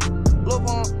 Lil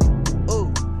Pump,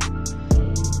 ooh.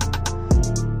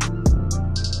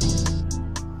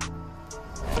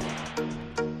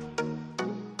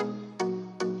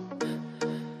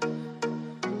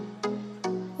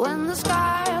 When the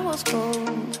sky was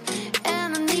cold and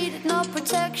I needed no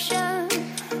protection,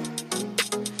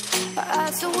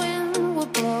 as the wind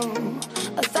would blow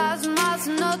 1,000 miles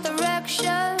in no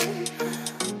direction.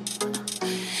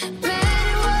 Man,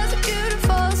 it was a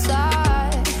beautiful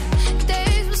sight.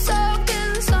 Days were soaked in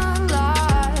the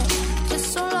sunlight, just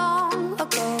so long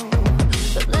ago.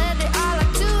 But lately I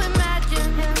like to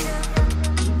imagine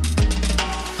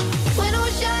when I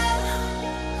was young,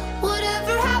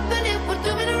 whatever happened, it would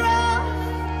do me no wrong.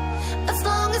 As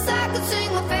long as I could sing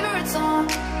my favorite song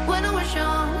when I was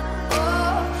young.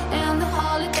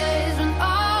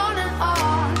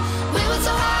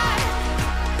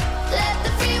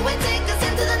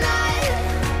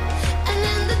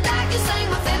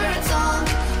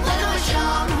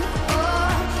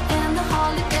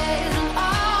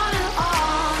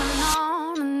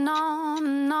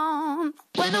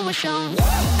 Young.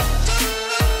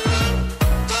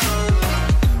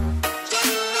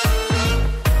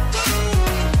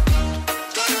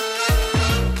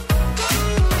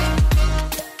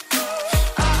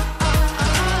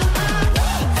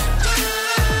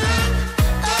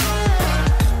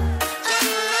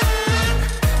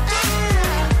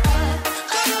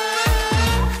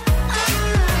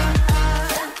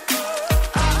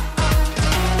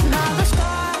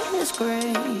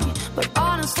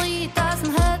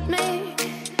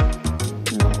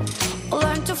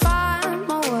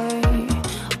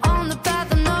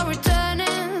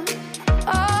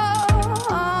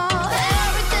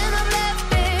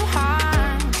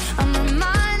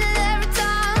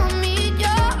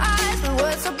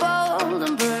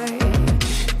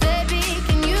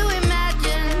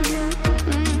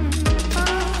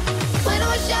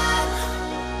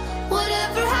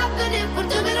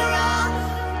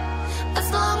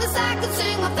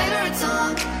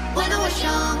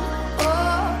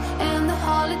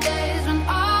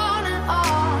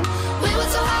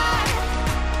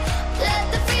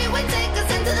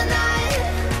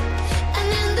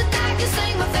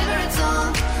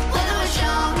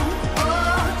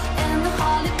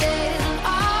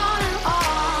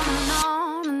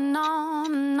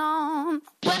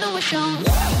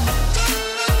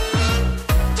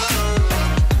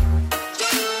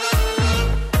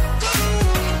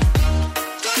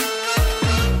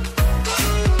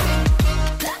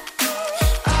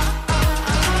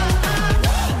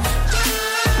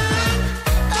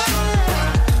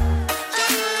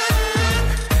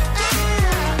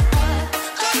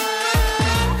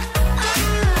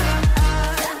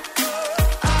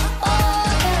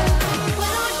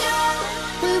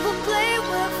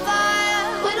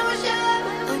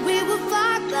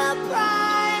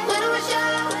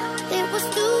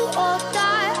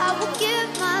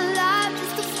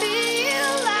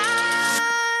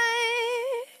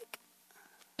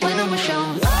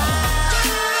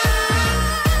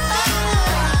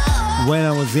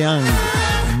 James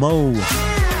Young, מו.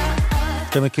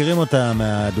 אתם מכירים אותה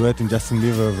מהדואט עם ג'סטין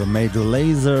ביבר ומייג'ר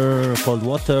לייזר, Cold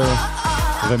Water,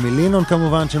 ומילינון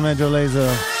כמובן של מייג'ר לייזר.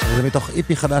 זה מתוך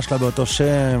איפי חדש לה באותו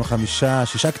שם,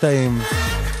 5-6 קטעים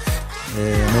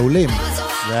מעולים.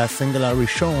 זה היה הסינגל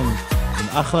הראשון, עם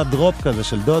אחלה דרופ כזה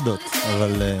של דודות,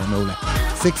 אבל מעולה.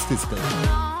 60s כזה.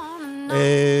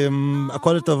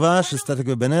 הכל לטובה של סטטיק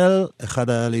ובן אל, אחד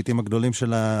הלעיתים הגדולים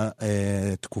של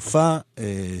התקופה,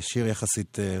 שיר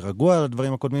יחסית רגוע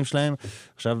לדברים הקודמים שלהם.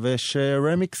 עכשיו יש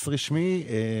רמיקס רשמי,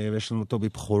 ויש לנו אותו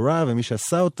בבחורה, ומי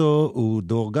שעשה אותו הוא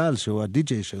דור גל, שהוא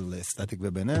הדי-ג'יי של סטטיק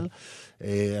ובן אל.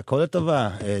 הכל לטובה,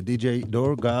 די-ג'יי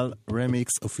דור גל,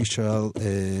 רמיקס אופישל,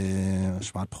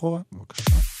 השמעת בחורה, בבקשה.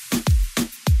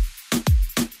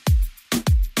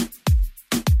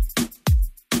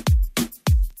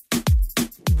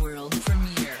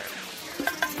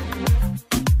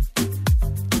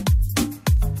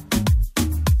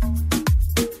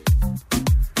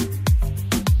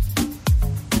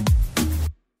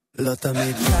 לא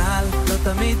תמיד קל, לא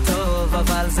תמיד טוב,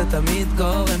 אבל זה תמיד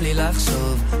גורם לי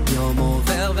לחשוב. יום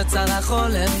עובר וצרה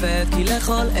חולפת, כי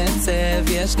לכל עצב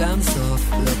יש גם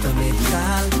סוף. לא תמיד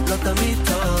קל, לא תמיד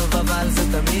טוב, אבל זה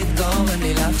תמיד גורם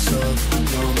לי לחשוב.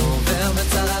 יום עובר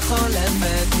וצרה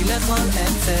חולפת, כי לכל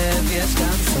עצב יש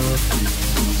גם סוף.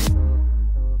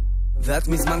 ואת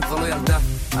מזמן כבר לא ילדה,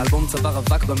 האלבום צבר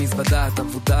אבק במזוודה, את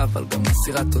עבודה, אבל גם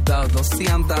מסירת תודה, עוד לא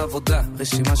סיימת עבודה,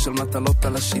 רשימה של מטלות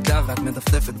על השידה, ואת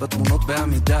מדפדפת בתמונות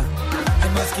בעמידה.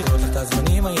 הן מזכירות את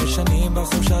הזמנים הישנים,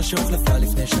 בחושה שהוחלפה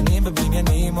לפני שנים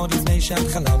בבניינים, עוד לפני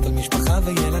שאת חלמת על משפחה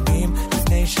וילדים,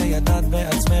 לפני שידעת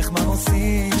בעצמך מה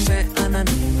עושים.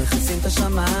 כשעננים מכסים את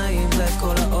השמיים, ואת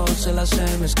כל האור של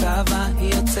השמש קווה,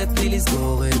 היא יוצאת בלי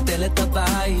לסגור את דלת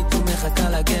הבית, ומחכה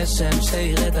לגשם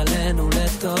שירד עלינו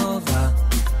לטובה.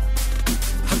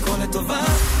 הכל לטובה,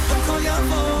 הכל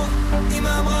יעבור,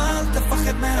 אמא אמרה אל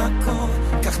תפחד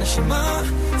מהכל, קח נשימה,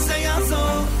 זה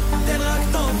יעזור, תן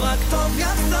רק טוב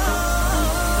יחזור,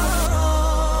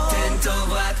 תן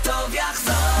טוב רק טוב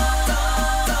יחזור.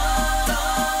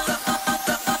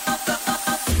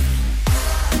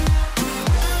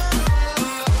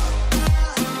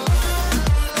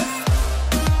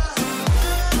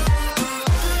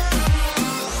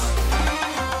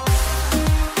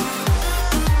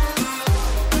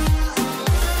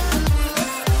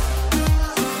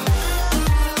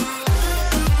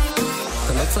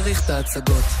 צריך את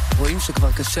ההצגות, רואים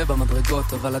שכבר קשה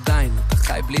במדרגות, אבל עדיין אתה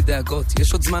חי בלי דאגות,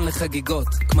 יש עוד זמן לחגיגות,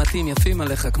 קמטים יפים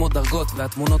עליך כמו דרגות,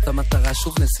 והתמונות המטרה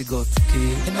שוב נסיגות,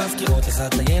 כי הן מזכירות לך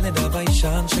את הילד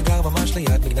הביישן שגר ממש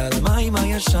ליד מגדל המים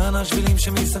הישן, השבילים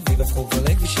שמסביב הפכו כבר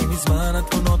לכבישים מזמן,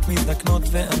 התמונות מזדקנות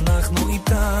ואנחנו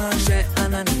איתן.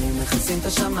 כשעננים מכסים את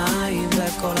השמיים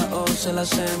ואת כל האור של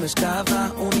השמש קווה,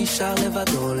 הוא נשאר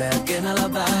לבדו להגן על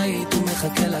הבית, הוא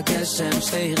מחכה לגשם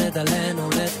שירד עלינו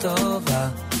לטובה.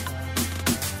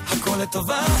 הכל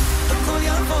לטובה, הכל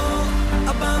יעבור,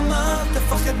 אבא אמר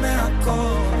תפחד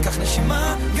מהכל, קח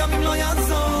נשימה גם אם לא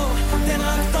יעזור, תן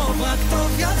רק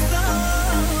טוב יחזור,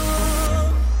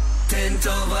 תן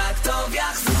טוב רק טוב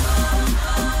יחזור.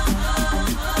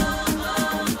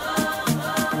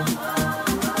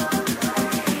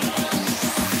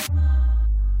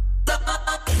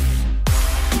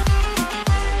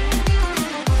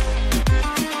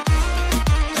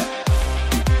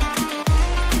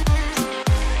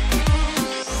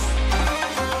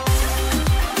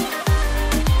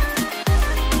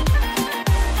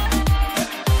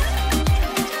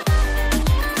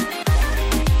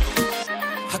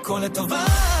 הכל לטובה,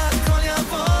 הכל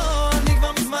יעבור, אני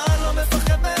כבר מזמן לא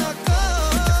מפחד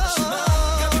מהכל, תשמע,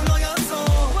 גם אם לא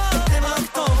יעזור, תן רק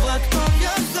טוב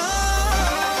יחזור.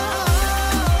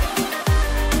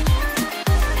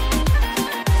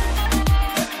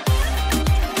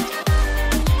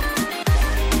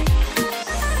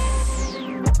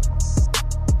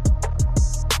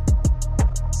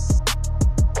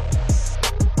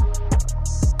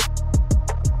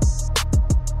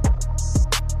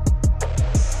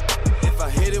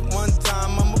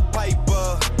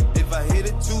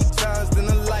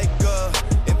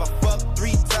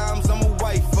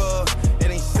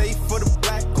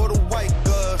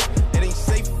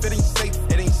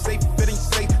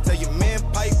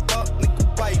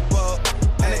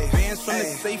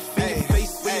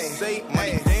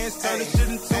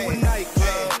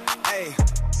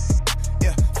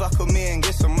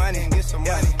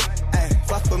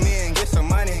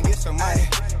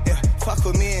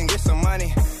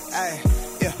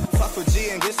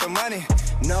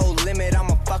 No limit, I'm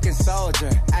a fucking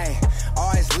soldier. Ay,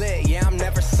 always lit, yeah, I'm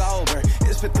never sober.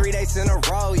 It's for 3 days in a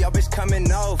row. Yo, bitch coming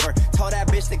over. Told that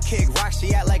bitch to kick rock,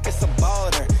 she act like it's a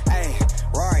boulder. Ayy,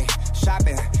 Rory,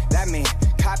 shopping, that mean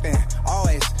copping,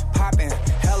 always popping,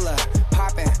 hella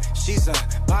popping. She's a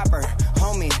bopper,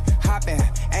 homie, hopping,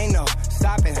 ain't no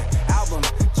stopping. Album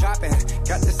dropping,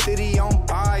 got the city on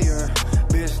fire.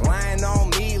 Bitch lying on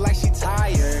me like she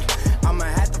tired. I'ma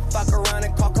have to fuck around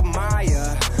and call Kamaya.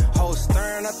 Whole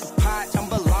stirring up the pot,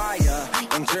 jambalaya.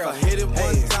 And girl, if I hit it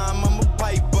one time, I'm a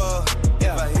piper.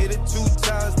 If I hit it 2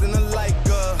 times, then I like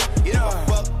her. If I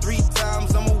fuck 3 times,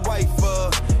 I'm a wifer.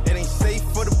 It ain't safe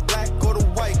for the black or the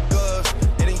white girls.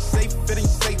 It ain't safe, it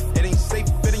ain't safe, it ain't safe,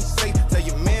 it ain't safe. Tell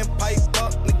your man pipe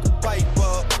up, nigga pipe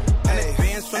up. And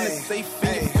advance from the safe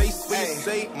in your face when you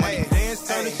say money dance,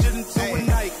 turn the shit into a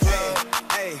nightclub.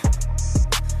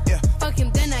 Fuck him,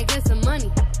 then I get some money.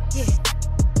 Yeah.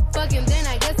 Fuck him, then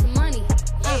I get some money.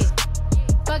 Yeah.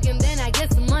 Fuck him, then I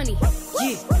get some money.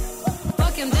 Yeah.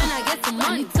 Fuck him, then I get some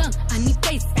money. I need tongue, I need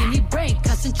face, I need brain,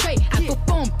 concentrate. I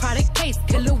perform product case,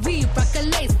 killer weed, rock a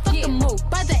lace. Fuck the mode,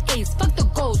 buy the ace, fuck the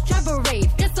goals, drive a rave.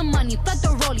 Get some money, fuck the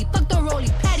rollie,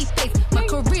 patty face. My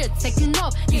career taking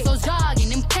off, these hoes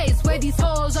jogging in place. Where these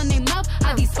hoes on their mouth,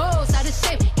 are these hoes out of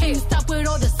shape? Can you stop with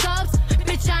all the subs?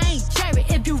 Bitch, I ain't cherry.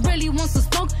 If you really want some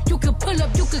smoke, you can pull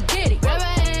up, you could get it. Grab a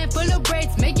hand full of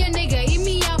braids, make your nigga eat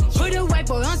me out. Put a white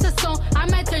boy on the song, I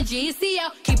might turn GEC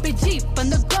out. Keep it G, from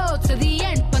the goal to the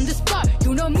end, from the start.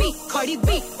 You know me, Cardi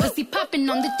B, pussy popping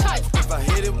on the charts. If I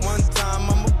hit it 1 time,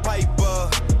 I'm a piper.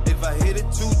 If I hit it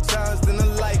 2 times, then I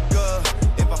like her.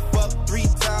 If I fuck 3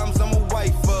 times, I'm a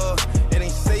wifer. It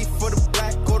ain't safe for the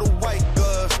black or the white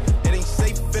girls. It ain't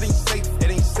safe, it ain't safe, it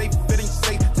ain't safe, it ain't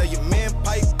safe. Tell your man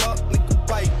pipe up, nigga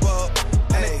pipe up.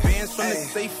 And advance from the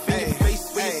safe in your face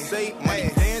when you say money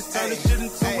dance, turn the shit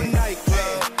into a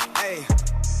nightclub.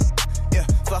 Yeah,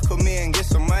 fuck with me and get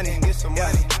some money, get some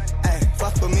money.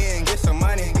 Fuck with me and get some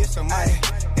money, get some money.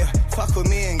 Yeah, fuck with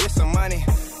me and get some money.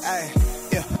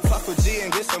 Yeah, fuck with G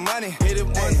and get some money. Hit it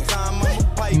 1 time, I'm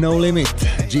a pipe. No Limit,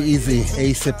 G-Eazy,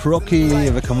 A$AP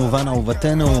Rocky, וכמובן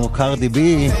אהובתנו קרדי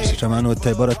בי, ששמענו את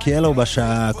בודה קיאלו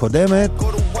בשעה הקודמת,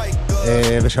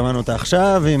 ושמענו אותה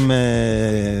עכשיו עם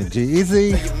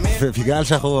G-Eazy, ובגלל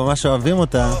שאנחנו ממש אוהבים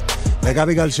אותה, וגם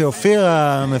בגלל שאופיר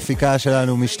המפיקה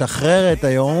שלנו משתחררת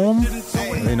היום,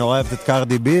 והיא נורא אוהבת את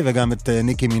קרדי בי וגם את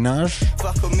ניקי מינאז',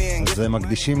 אז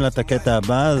מקדישים לה את הקטע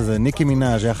הבא. זה ניקי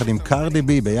מינאז' יחד עם קרדי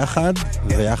בי ביחד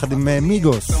ויחד עם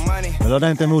מיגוס. ולא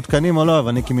יודע אם אתם מעודכנים או לא,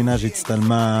 אבל ניקי מינאז'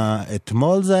 הצטלמה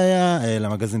אתמול, זה היה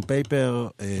למגזין פייפר,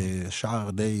 שער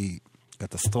די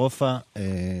קטסטרופה.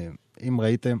 אם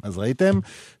ראיתם, אז ראיתם.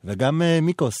 וגם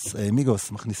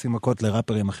מיגוס מכניסים מכות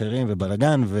לראפרים אחרים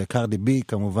ובלגן, וקרדי בי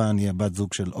כמובן היא הבת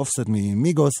זוג של אופסט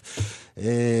ממיגוס.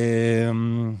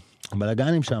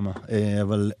 בלגנים שם,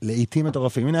 אבל לעיתים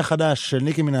מטורפים. הנה החדש של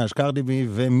ניקי מינאז', קרדי בי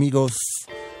ומיגוס,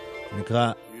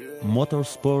 נקרא מוטור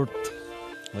ספורט,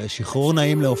 ושחרור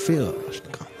נעים לאופיר, מה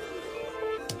שנקרא.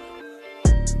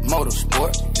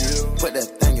 Motorsport, put that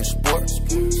thing in sport.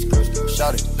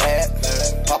 Shout it bad,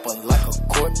 pop it like a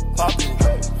court.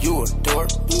 You a dork,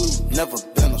 never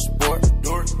been a sport.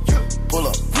 Pull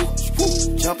up,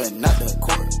 jumping out the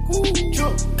court.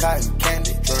 Cotton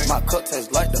candy, my cup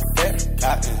tastes like the fair.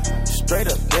 Straight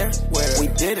up there, we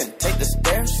didn't take the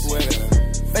stairs.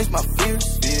 Face my fears,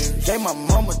 gave my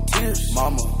mama tears.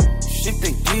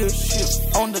 Shifting gears,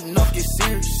 on the nuff, get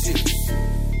serious.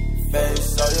 Face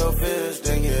all your fears,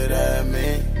 then get at me.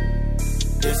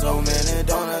 There's so many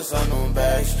donuts on them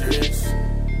back streets.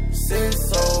 Sit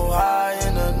so high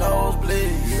in the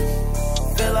nosebleed.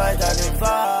 Feel like I can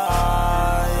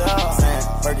fly. Sam,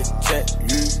 Fergie, check.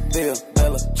 Bill,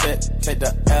 Bella, check. Take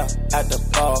the L at the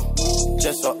ball.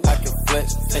 Just so I can flex.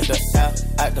 Take the L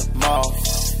at the mall.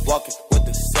 Walking with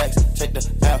the sex. Take the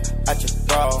L at your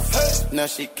bra. Now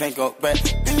she can't go back.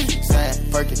 Sam,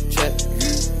 Fergie, check.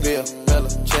 Bill, Bella,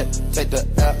 check. Take the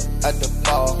L at the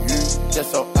ball. Just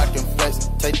so I can flex.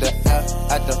 Take the L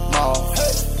at the mall.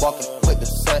 Walking with the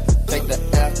set. Take the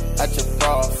L at your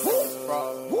bra.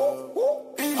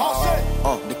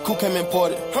 The coupe came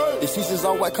imported. The seats is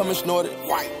all white, coming snorted.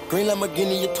 Green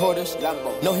Lamborghini, your tortoise.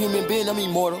 No human being, I'm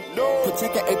immortal.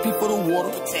 Protect an AP for the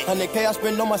water. 100K I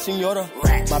spend on my senora.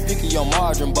 My picky on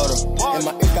margarine butter. And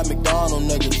my ink got McDonald's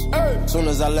niggas. Soon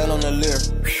as I land on the Lear,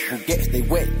 who gets they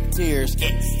wet tears.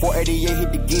 488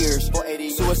 hit the gears.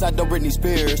 Suicide don't Britney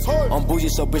Spears. I'm bougie,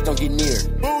 so bitch don't get near.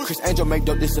 Chris Angel make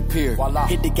dope disappear.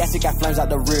 Hit the gas, it got flames out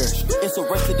the rear. It's a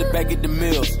race to the back of the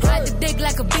mills. Ride the dick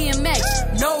like a BMX.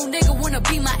 No nigga wanna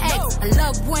be my ex. I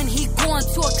love when he go on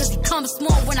tour, cause he comes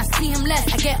small. When I see him less,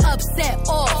 I get upset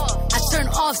off. I turn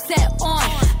offset on.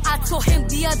 I told him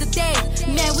the other day,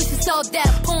 man, we should sell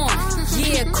that porn.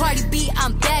 Yeah, Cardi B,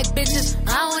 I'm back, bitches.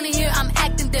 I don't wanna hear I'm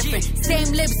acting different. Same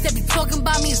lips that be talking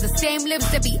about me is the same lips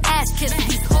that be ass kissing.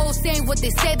 These hoes saying what they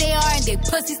say they are and they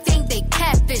pussies think they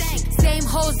catfishing. Same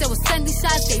hoes that was sending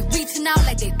shots, they reaching out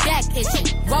like they back itching.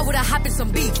 Why would I hop in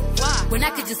some beef? Why? When I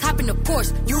could just hop in the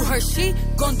Porsche. You heard she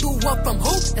gon' do what from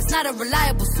who? That's not a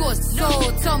reliable source. So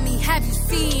tell me, have you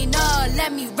seen her?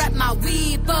 Let me wrap my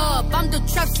weave up. I'm the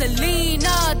trap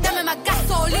Selena. Dame my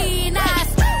gasolina.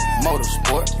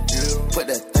 Motorsport, put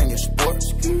that thing in sports.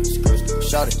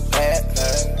 Shout it bad,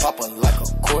 pop her like a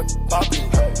court.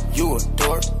 You a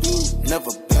dork,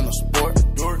 never been a sport.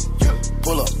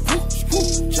 Pull up,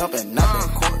 jumping out the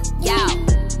court. Yo,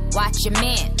 watch your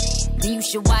man, then you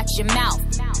should watch your mouth.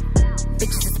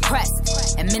 Bitches is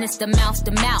pressed, administer mouth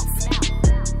to mouth.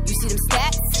 You see them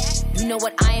stats? You know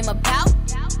what I am about?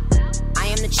 I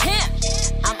am the champ,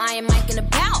 I'm Iron Mike and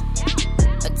about.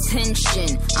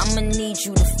 Attention, I'ma need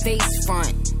you to face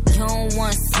front. You don't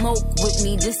want smoke with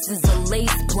me, this is a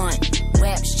lace blunt.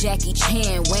 Raps Jackie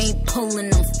Chan, we ain't pulling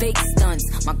them fake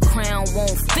stunts. My crown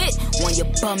won't fit on your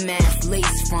bum ass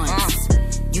lace fronts.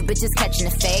 You bitches catching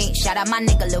the fade, shout out my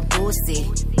nigga Lil Boosie.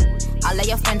 All of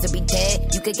your friends will be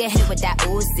dead, you could get hit with that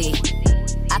Uzi.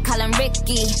 I call him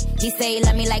Ricky, he say he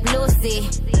love me like Lucy.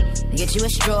 Get you a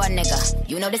straw, nigga,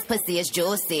 you know this pussy is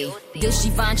juicy. This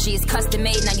Givenchy is custom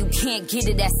made, now you can't get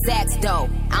it at Saks though.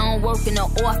 I don't work in the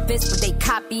office, but they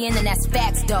copying and that's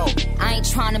facts though. I ain't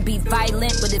trying to be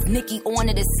violent, but if Nicki on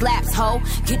it, it slaps, ho.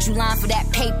 Get you line for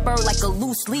that paper like a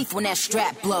loose leaf when that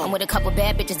strap blow. I'm with a couple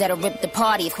bad bitches that'll rip the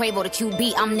party. If Quavo the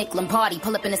QB, I'm Nick Lombardi.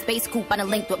 Pull up in a space coupe, I done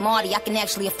linked with Marty. I can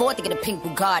actually afford to get a pink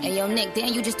Bugatti. Hey yo Nick,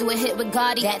 then you just do a hit with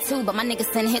Gotti. That too, but my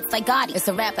niggas send hits like Gotti. It's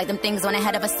a rap like them things on the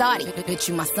head of a Saudi. Bitch,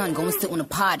 you my son, go and sit on a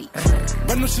potty.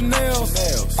 Brand new Chanel's.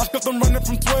 I got them running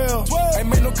from 12. Ain't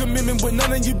made no commitment with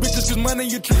none of you bitches, cause money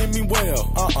you treating me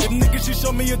well. If niggas she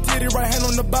show me a titty, right hand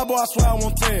on the Bible, I swear I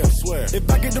won't tell. If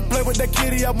I get to play with that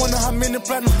kitty, I wonder how many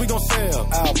platinums we gon' sell.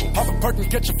 Album. Pop a perk and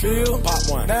catch a feel. Pop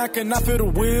one. Now I cannot feel the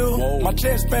wheel. Whoa. My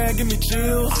chest bag give me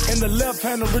chills. In the left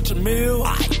hand of Richard Mill.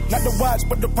 Not the watch,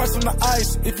 but the price on the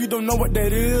ice. If you don't know what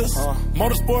that is.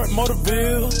 Motorsport,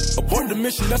 Motorville. Abort the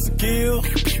mission, that's a kill.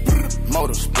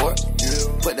 Motorsport,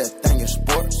 put that thing in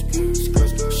sports.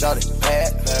 Shout it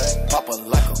bad, pop her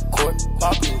like a court.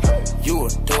 You a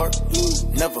dork,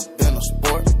 never been a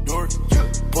sport.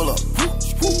 Pull up,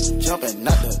 jumping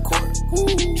out the court.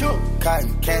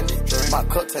 Cotton candy, my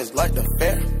cup tastes like the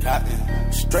fair.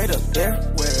 Straight up there,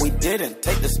 we didn't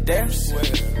take the stairs.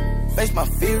 Face my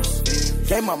fears,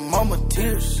 gave my mama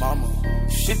tears.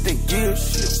 Shit the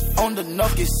gears, on the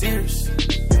knock get serious.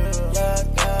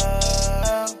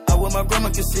 I wish my grandma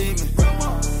could see me.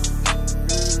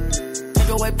 Take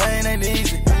away pain ain't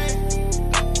easy.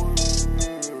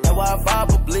 That's why I vibe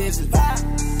with blizzard.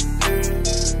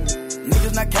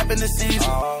 Niggas not capping the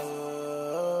season.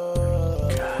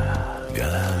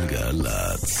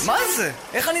 גלגלצ. מה זה?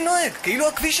 איך אני נוהג? כאילו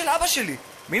הכביש של אבא שלי.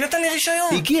 מי נתן לי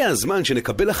רישיון? הגיע הזמן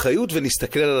שנקבל אחריות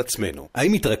ונסתכל על עצמנו.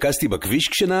 האם התרכזתי בכביש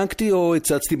כשנהגתי או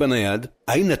הצצתי בנייד?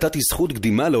 האם נתתי זכות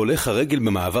קדימה להולך הרגל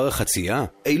במעבר החצייה?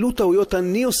 אילו טעויות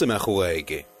אני עושה מאחורי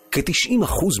ההגה?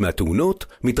 כ-90% מהתאונות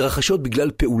מתרחשות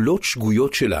בגלל פעולות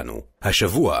שגויות שלנו.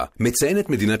 השבוע מציינת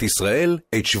מדינת ישראל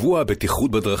את שבוע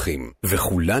הבטיחות בדרכים,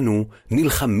 וכולנו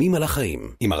נלחמים על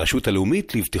החיים עם הרשות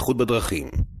הלאומית לבטיחות בדרכים.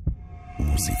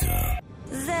 מוזיקה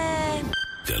זה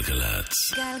גלגלצ.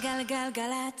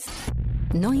 גלגלגלגלצ.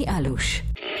 נוי אלוש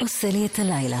עושה לי את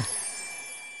הלילה.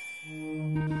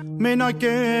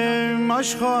 מנגן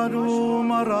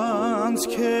משחרום ארנץ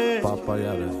כס פאפה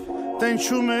ילד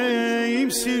תנשום עם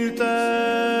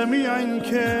סרטה מיין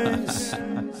כס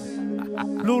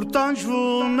לורטן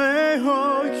שבום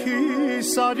מהוקי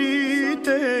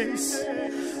סריטס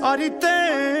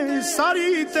אריטס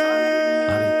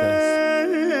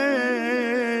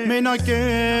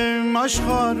מנגן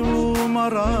משחרום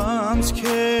ארנץ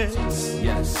כס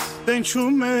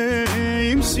תנשום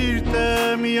עם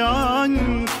סרטה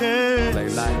מיין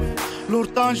כס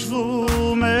לורטן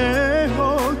שבום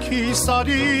מהוקי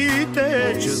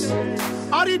סריטס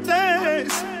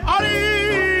אריטס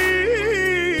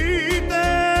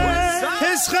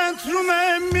اسخنتروم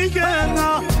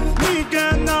میگنا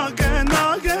میگنا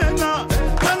گنا گنا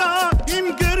منا یم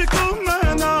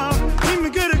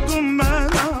گرگم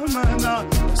منا منا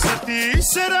سرتی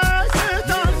سرکت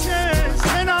آکس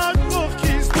منا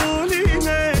کوکیز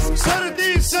دولینس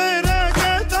سرتی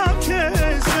سرکت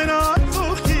آکس منا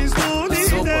کوکیز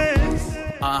دولینس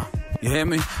You hear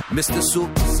me? Mr.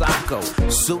 Super Psycho.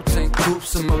 Suits and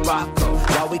coops in Morocco.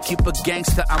 While we keep a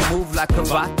gangster, I move like a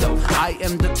vato. I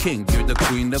am the king, you're the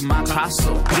queen of my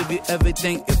castle. Give you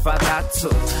everything if I got to.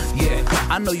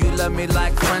 Yeah, I know you love me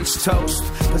like French toast.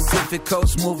 Pacific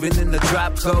coast moving in the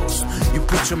drop coast. You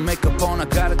put your makeup on, I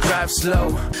gotta drive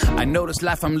slow. I know this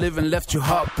life I'm living left you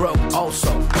heartbroken.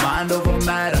 Also, mind over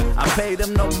matter. I paid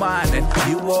them no mind and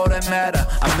you all that matter.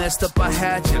 I messed up, I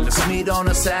had you. Let's meet on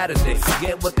a Saturday.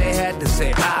 Forget what they had to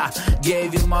say. I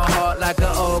gave you my heart like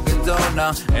an organ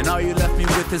donor. And all you left me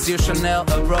with is your Chanel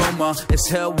aroma. It's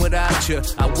hell without you.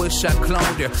 I wish I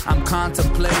cloned you. I'm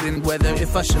contemplating whether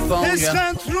if I should phone you.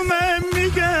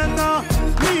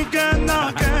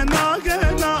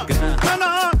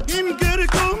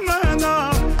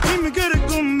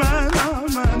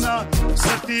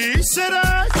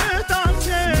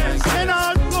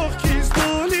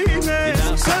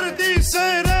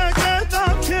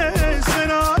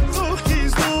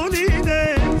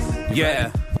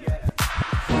 Yeah.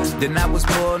 Then I was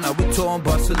born, now we tour in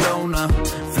Barcelona.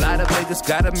 Fly to Vegas,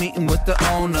 got a meeting with the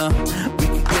owner. We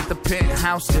can get the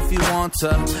penthouse if you want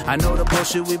to. I know the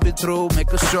bullshit we've been through,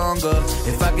 make us stronger.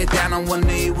 If I get down on one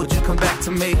knee, would you come back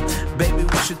to me? Baby,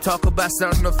 we should talk about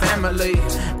starting a family.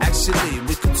 Actually,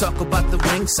 we could talk about the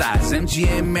ring size.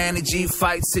 MGM, Manny G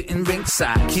fight sitting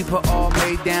ringside. Keep her all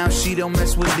made down, she don't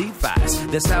mess with Levi's.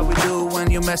 That's how we do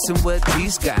when you're messing with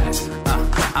these guys.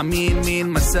 I mean me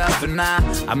and myself and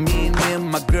I mean me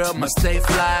and my girl must stay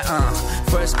fly.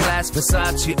 First class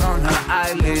Versace on her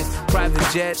eyelids. Private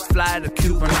jet, fly to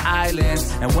Cuban Islands.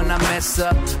 And when I mess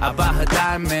up, I buy her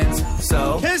diamonds.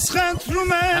 So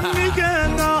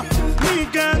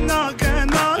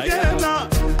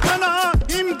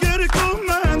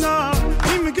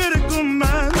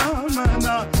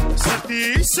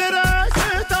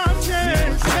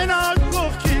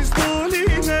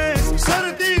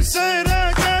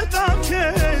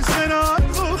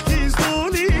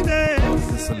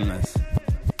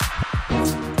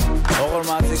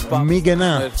מי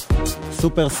גנה?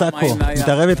 סופר סאקו.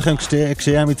 מתערב איתכם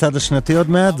כשיהיה המצעד השנתי עוד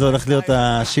מעט, זה הולך להיות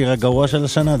השיר הגרוע של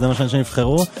השנה, זה מה שאנשים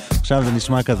יבחרו. עכשיו זה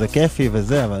נשמע כזה כיפי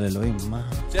וזה, אבל אלוהים, מה?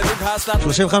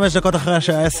 35 דקות אחרי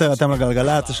השעה 10, אתם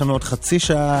לגלגלת, יש לנו עוד חצי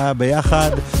שעה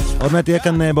ביחד. עוד מעט תהיה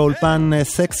כאן באולפן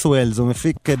סקסואלס, הוא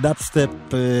מפיק דאפסטפ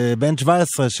בן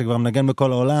 17, שכבר מנגן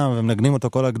בכל העולם, ומנגנים אותו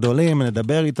כל הגדולים,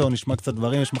 נדבר איתו, נשמע קצת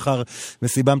דברים, יש מחר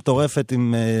מסיבה מטורפת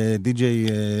עם די-ג'יי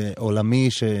עולמי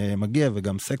שמגיע,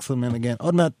 וגם סקסואל מנגן,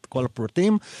 עוד מעט כל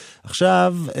הפרטים.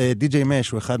 עכשיו, די-ג'יי מש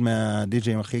הוא אחד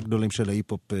מהדי-ג'יים הכי גדולים של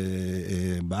ההיפ-הופ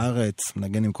בארץ,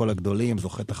 מנגן עם כל הגדולים,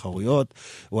 זוכה תחרויות,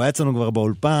 הוא היה אצלנו כבר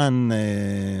באולפן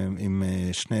עם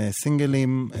שני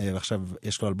סינגלים, ועכשיו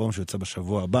יש לו אלבום שיוצא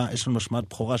בשבוע הבא, יש לנו משמעת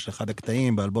בחורה של אחד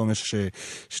הקטעים, באלבום יש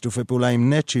שיתופי פעולה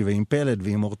עם נצ'י ועם פלד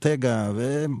ועם אורטגה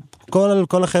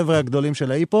וכל החבר'ה הגדולים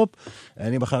של ההיפ-הופ.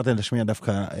 אני בחרתי לשמיע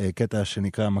דווקא קטע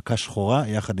שנקרא מכה שחורה,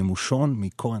 יחד עם מושון,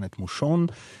 מקורנת מושון,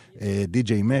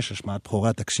 די-ג'יי מש, השמעת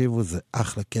בחורה, תקשיבו, זה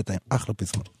אחלה קטע, אחלה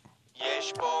פזמון.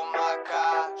 יש פה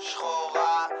מכה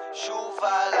שחורה, שוב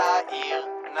על העיר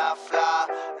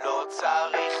נפלה, לא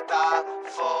צריך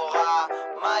תפורה,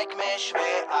 מייק מש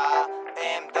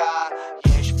והעמדה.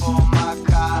 יש פה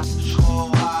מכה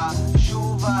שחורה,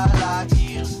 שוב על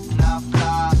העיר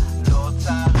נפלה, לא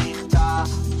צריך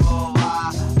תפורה,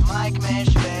 מייק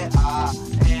מש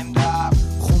והעמדה.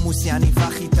 חומוס יניב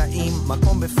החיטאים,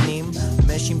 מקום בפנים,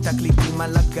 משים תקליטים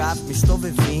על הגב,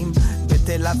 מסתובבים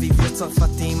בתל אביב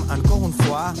וצרפתים, אנקור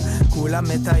ונפואה, כולם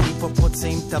את ההיפופ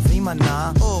רוצים, תביא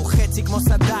מנה, או חצי כמו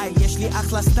סדאי, יש לי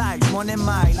אחלה סטייל, 8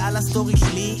 מייל, על הסטורי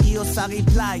שלי, היא עושה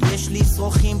ריפליי, יש לי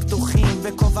שרוכים פתוחים,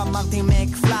 וכובע מרטי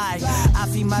מקפליי, אף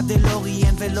עם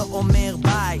הדלוריאן ולא אומר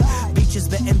ביי, ביצ'ס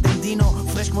באנדנדינו,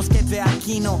 פרש כמו סקט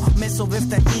והקינו, מסובב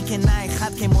את האי כנה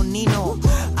אחד כמו נינו,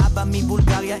 אבא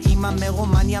מבולגריה, אמא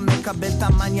מרומניה, מקבל את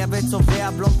המניה וצובע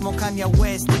בלונד כמו קניה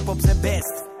ווסט, היפופ זה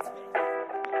בסט.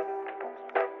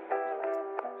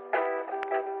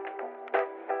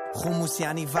 חומוס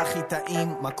יניב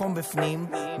החיטאים, מקום בפנים,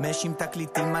 משים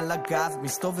תקליטים על הגב,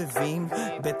 מסתובבים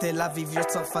בתל אביב יש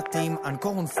צרפתים,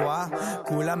 אנקור ונפואה,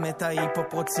 כולם את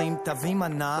ההיפופ רוצים, תביא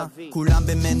מנה, כולם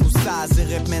במנוסה, זה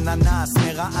רב מננס,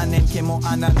 מרענן כמו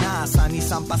אננס, אני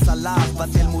שם פס עליו,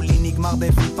 בטל מולי נגמר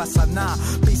בוויפסנה,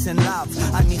 פיס אנד לאב,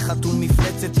 אני חתול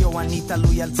מפלצת, יו אני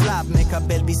תלוי על צלב,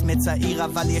 מקבל ביס מצעיר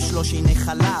אבל יש לו שיני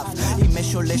חלב, אם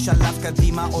משולש עליו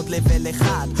קדימה עוד לבל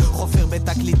אחד, חופר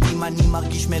בתקליטים אני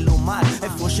מרגיש מלא מלומד,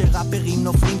 איפה שראפרים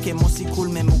נופלים כמו סיכול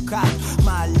ממוקד,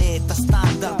 מעלה את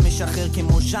הסטנדרט, משחרר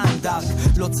כמו ז'אנדארק,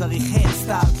 לא צריך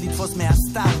הדסטארט, לתפוס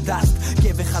מהסטארדסט,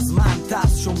 כבך הזמן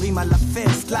טס, שומרים על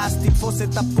הפרסט קלאס, תתפוס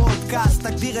את הפודקאסט,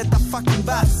 תגדיר את הפאקינג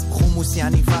בס, חומוס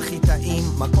יניב הכי טעים,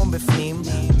 מקום בפנים,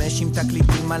 משים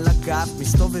תקליטים על הגב,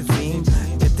 מסתובבים,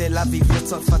 בתל אביב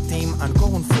לצרפתים,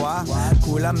 אנקור ונפואה,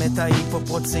 כולם את ההיפופ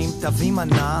רוצים, תביא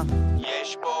מנה.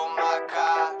 יש פה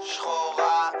מכה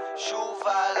שחורה, שוב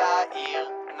על העיר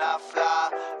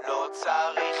נפלה, לא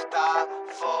צריך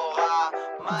תפורה,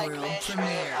 מייק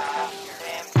משמעה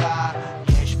עמדה.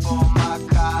 יש פה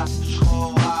מכה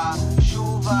שחורה,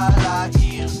 שוב על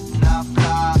העיר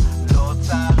נפלה, לא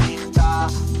צריך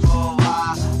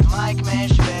תפורה, מייק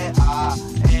משמעה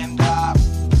עמדה.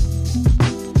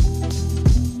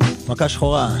 מכה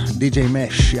שחורה, די.ג'יי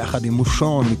מש, יחד עם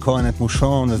מושון, מכהנת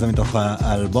מושון, וזה מתוך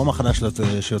האלבום החדש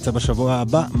שיוצא בשבוע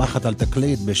הבא, מחת על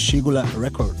תקליט בשיגולה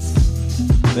רקורדס.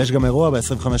 ויש גם אירוע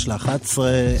ב-25/11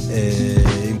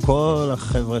 עם כל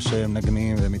החבר'ה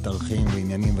שמנגנים ומתארחים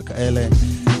ועניינים וכאלה.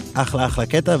 אחלה אחלה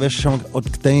קטע, ויש שם עוד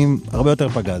קטעים הרבה יותר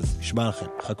פגז. נשבע לכם,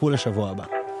 חכו לשבוע הבא.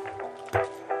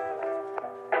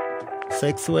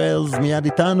 סקסואלס מיד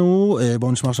איתנו,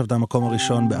 בואו נשמע עכשיו את המקום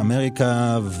הראשון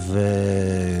באמריקה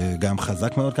וגם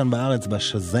חזק מאוד כאן בארץ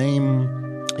בשזיים,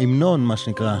 המנון מה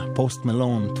שנקרא פוסט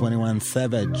מלון 21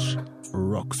 סאביג'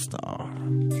 רוקסטאר.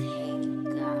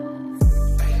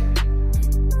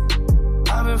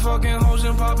 I've been fucking hoes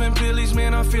and popping pillies,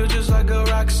 man, I feel just like a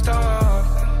rock star.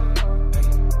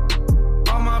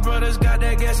 All my brothers got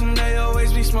that gas and they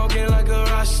always be smoking like a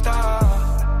rock star.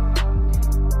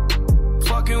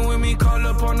 Fucking with me, call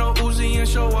up on the Uzi and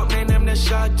show up, man, them the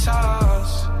shot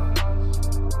toss.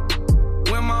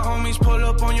 When my homies pull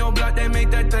up on your block, they make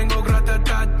that thing go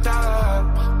grata-ta-ta.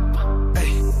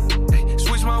 Hey, hey,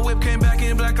 switch my whip, came back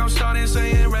in black, I'm starting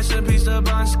saying rest in peace to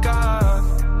Bon Scott.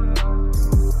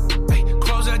 Hey,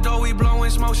 close that door, we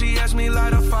blowing smoke, she asked me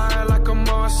light a fire like a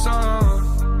Marsan.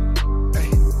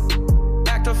 Hey,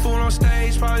 act a fool on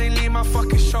stage, probably leave my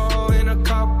fucking show in a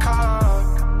cop car.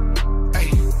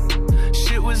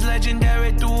 Shit was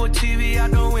legendary through a TV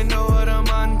out the window of the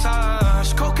montage.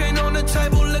 Cocaine on the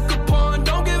table, liquor porn,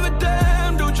 don't give a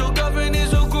damn. Dude, your girlfriend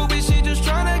is a groupie, she just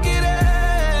tryna get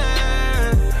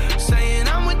in. Saying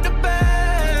I'm with the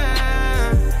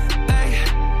band. Ay,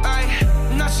 ay,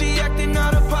 now she acting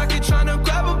out of pocket, tryna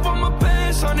grab up on my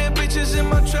pants. On their bitches in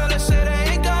my trailer, say they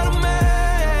ain't got a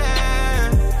man.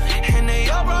 And they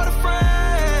all brought a friend.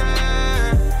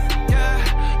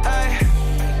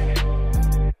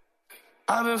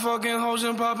 I've been fucking hoes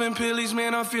and popping pillies,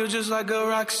 man, I feel just like a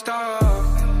rock star.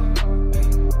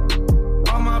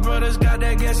 All my brothers got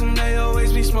that gas and they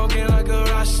always be smoking like a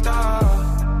rock star.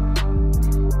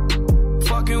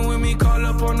 Fucking with me, call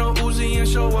up on the Uzi and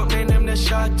show up, man, them the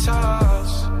shot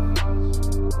toss.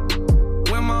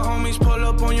 When my homies pull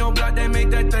up on your block, they make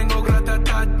that thing go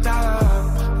grata-ta-ta.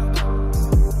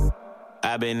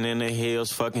 I've been in the hills,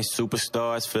 fucking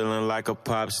superstars, feeling like a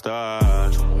pop star.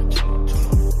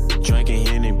 Drinking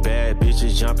Henny, bad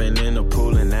bitches jumping in the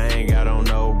pool and I ain't got on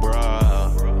no bra.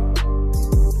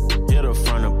 Hit her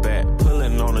front or back,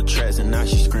 pulling on the tracks and now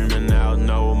she screaming out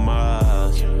no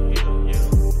more.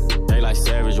 They like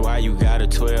Savage, why you got a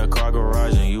 12-car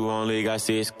garage and you only got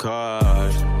 6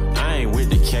 cars? I ain't with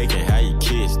the cake and how you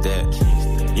kiss that.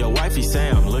 Your wifey say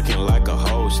I'm looking like a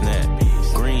whole snap.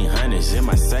 Green honey's in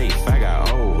my safe, I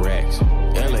got old racks.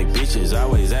 LA bitches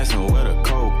always asking where the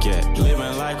coke at.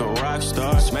 Living like a rock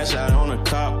star, smash out on a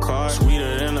cop car,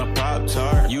 sweeter than a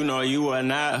Pop-Tart. You know you are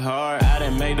not hard, I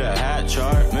done made the hot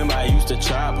chart. Remember I used to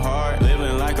chop hard,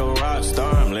 living like a rock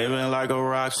star, I'm living like a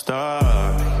rock star.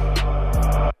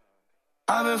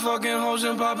 I've been fucking hoes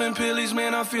and popping pillies,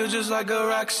 man, I feel just like a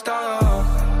rock star.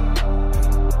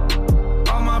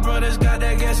 All my brothers got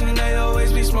that gas and they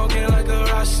always be smoking like a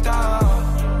rock star.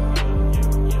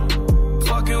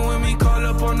 Fucking with me, call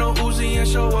up on the Uzi and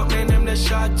show up, man, them the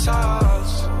shot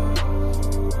toss.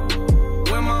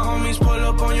 When my homies pull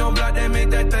up on your block, they make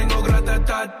that thing go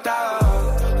grata-ta-ta.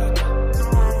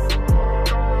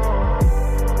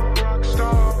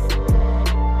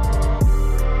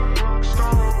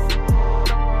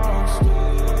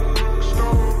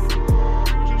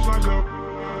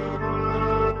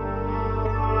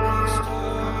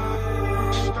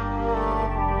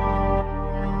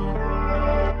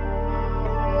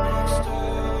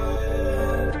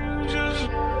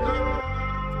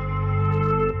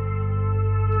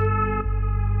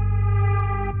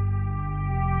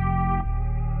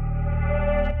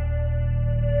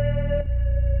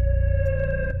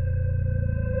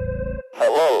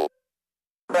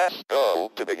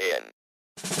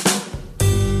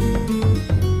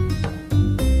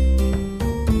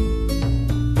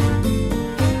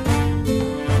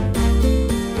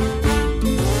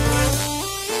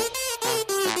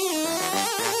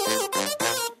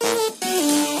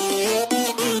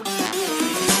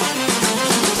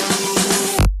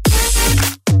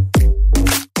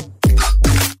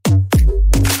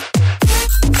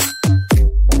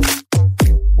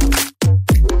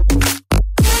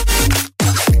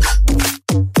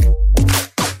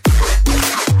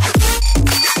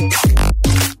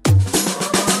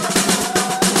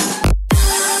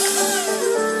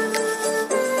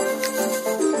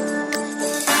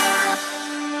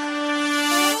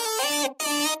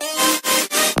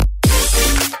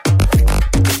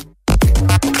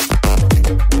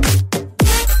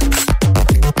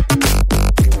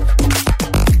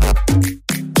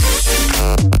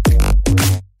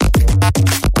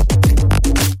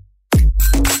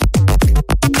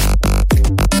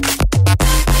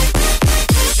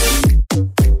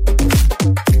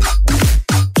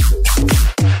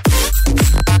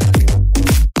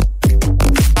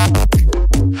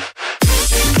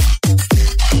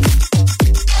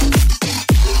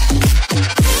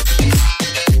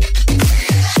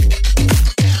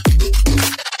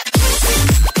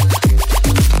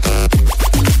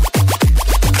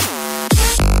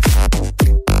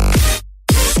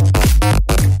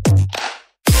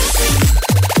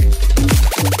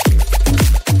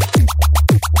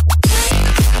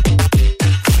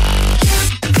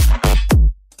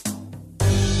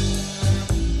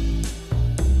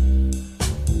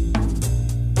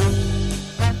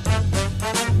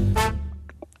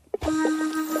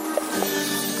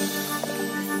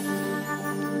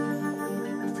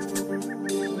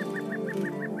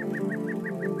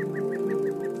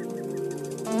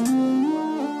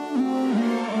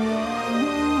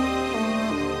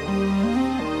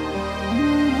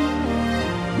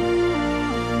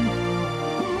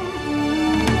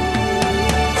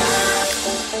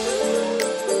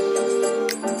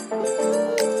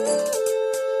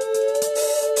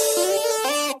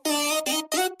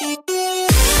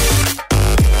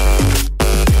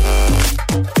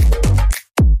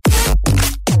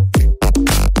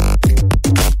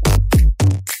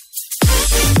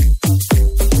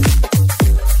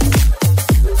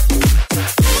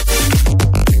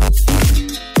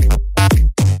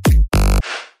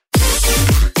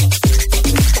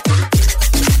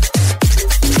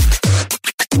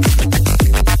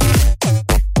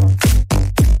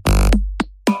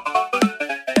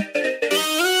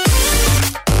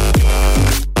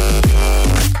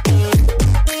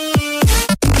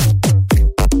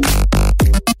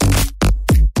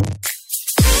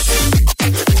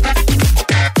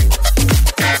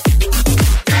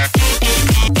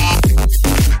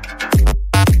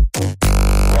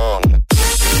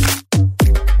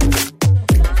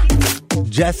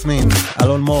 ג'סמין,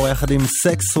 אלון מור יחד עם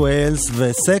סקס ווילס,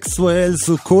 וסקס ווילס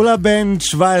הוא כולה בן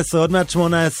 17, עוד מעט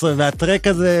 18, והטרק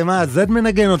הזה, מה, זד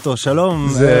מנגן אותו, שלום.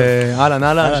 זה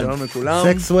אהלן, שלום לכולם.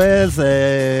 סקס ווילס,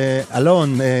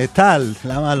 אלון, טל,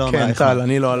 למה אלון? כן, טל,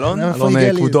 אני לא אלון, אלון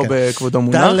כבודו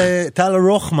מונח. טל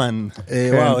רוחמן,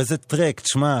 וואו, איזה טרק,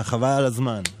 תשמע, חבל על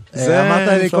הזמן. אמרת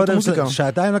לי קודם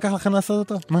שעתיים לקח לכם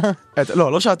לעשות אותו? מה?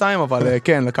 לא שעתיים, אבל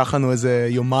כן, לקח לנו איזה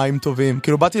יומיים טובים.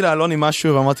 כאילו באתי לאלון עם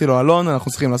משהו ואמרתי לו, אלון,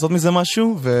 אנחנו צריכים לעשות מזה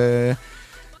משהו,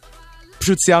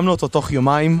 ופשוט סיימנו אותו תוך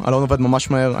יומיים. אלון עובד ממש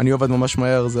מהר, אני עובד ממש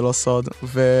מהר, זה לא סוד.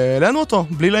 והעלינו אותו,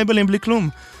 בלי לייבלים, בלי כלום.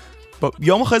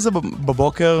 יום אחרי זה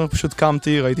בבוקר פשוט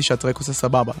קמתי, ראיתי שהטרק עושה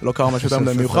סבבה, לא קרה משהו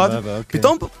יותר מיוחד.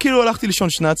 פתאום כאילו הלכתי לישון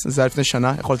שנץ, זה היה לפני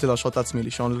שנה, יכולתי להרשות את עצמי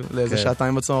לישון לאיזה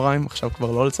שעתיים בצהריים, עכשיו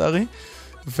כבר לא לצערי.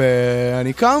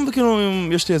 ואני קם וכאילו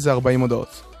יש לי איזה 40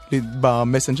 הודעות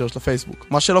במסנג'ר של הפייסבוק,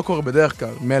 מה שלא קורה בדרך כלל,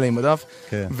 מלא עם הדף,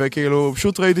 וכאילו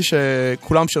פשוט ראיתי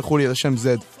שכולם שלחו לי את השם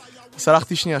זד.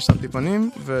 סלחתי שנייה, שתמתי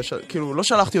פנים, וכאילו לא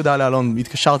שלחתי הודעה לאלון,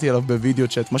 התקשרתי אליו בווידאו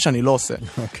צ'אט, מה שאני לא עושה.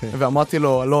 ואמרתי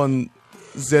לו, אלון,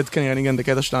 זד כנראה ניגן את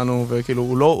הקטע שלנו, וכאילו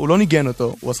הוא לא ניגן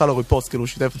אותו, הוא עשה לו ריפוסט, כאילו הוא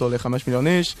שיתף אותו ל5 מיליון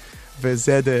איש,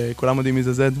 וזד, כולם יודעים מי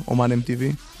זה זד, אומן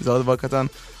MTV, זה לא דבר קטן.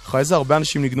 אחרי זה הרבה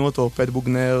אנשים ניגנו אותו, פטבוג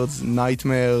נרדס,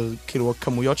 נייטמר, כאילו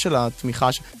הכמויות של התמיכה,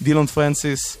 דילון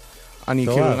פרנסיס,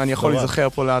 אני יכול להיזכר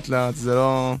פה לאט לאט, זה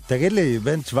לא... תגיד לי,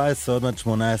 בן 17 עוד מעט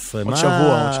 18, עוד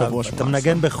שבוע 18. אתה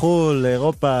מנגן בחול,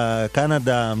 אירופה,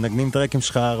 קנדה, מנגנים טרקים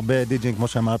שלך הרבה דיג'ים, כמו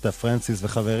שאמרת, פרנסיס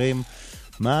וחברים,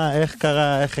 מה, איך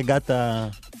קרה, איך הגעת?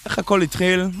 איך הכל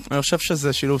התחיל? אני חושב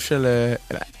שזה שילוב של...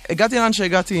 הגעתי לאן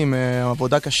שהגעתי עם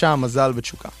עבודה קשה, מזל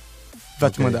ותשוקה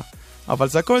והתמדה. אבל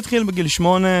זה הכל התחיל בגיל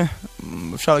 8,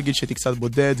 אפשר להגיד שהייתי קצת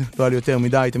בודד, לא היה לי יותר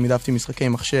מדי, תמיד אהבתי משחקי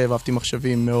מחשב, אהבתי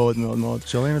מחשבים מאוד מאוד מאוד.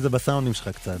 שומעים את זה בסאונדים שלך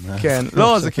קצת. כן,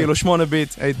 לא, זה כאילו 8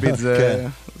 ביט, 8 ביט, זה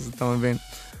אתה מבין.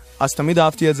 אז תמיד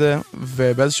אהבתי את זה,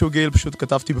 ובאיזשהו גיל פשוט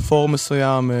כתבתי בפורום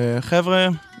מסוים, חבר'ה,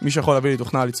 מי שיכול להביא לי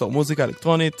תוכנה ליצור מוזיקה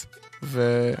אלקטרונית,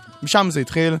 ומשם זה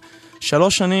התחיל.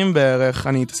 3 שנים בערך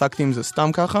אני התעסקתי עם זה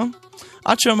סתם ככה,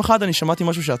 עד שיום אחד אני שמעתי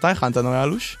משהו שאתה הכנת,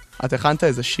 אלוש. אתה הכנת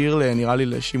איזה שיר, נראה לי,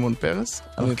 לשמעון פרס.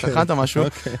 אני הכנת משהו,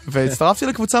 והצטרפתי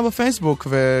לקבוצה בפייסבוק,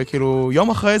 וכאילו, יום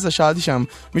אחרי זה שאלתי שם,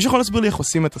 מי שיכול להסביר לי איך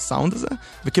עושים את הסאונד הזה?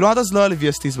 וכאילו, עד אז לא היה לי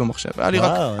VSTs במחשב. היה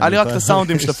לי רק את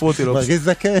הסאונדים שתפרו אותי לו. מרגיש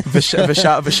זקן.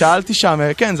 ושאלתי שם,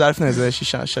 כן, זה היה לפני איזה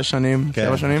 6 שנים,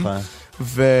 7 שנים.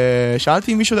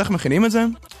 ושאלתי אם מישהו איך מכינים את זה,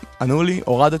 ענו לי,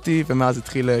 הורדתי, ומאז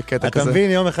התחיל קטע כזה. אתה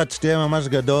מבין, יום אחד שתהיה ממש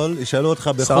גדול, ישאלו אותך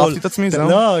בחול. שרפתי את עצמי, זהו.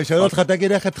 לא, ישאלו אותך,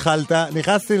 תגיד איך התחלת.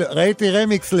 נכנסתי, ראיתי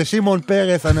רמיקס לשמעון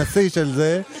פרס, הנשיא של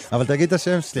זה, אבל תגיד את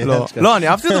השם שלי. לא, אני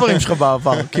אהבתי את הדברים שלך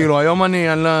בעבר. כאילו, היום אני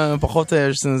פחות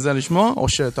שזה לשמוע, או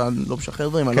שאתה לא משחרר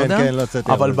דברים, אני לא יודע. כן, לא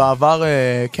צאתי. אבל בעבר,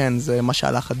 כן, זה מה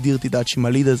שהלך אדיר תדעת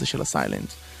שמליד הזה של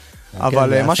הסיילנט.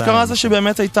 אבל מה שקרה זה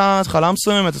שבאמת הייתה התחלה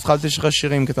מסוימת, התחלתי לשחרר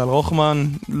שירים כטל רוחמן,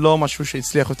 לא משהו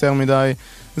שהצליח יותר מדי,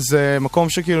 זה מקום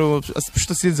שכאילו, אז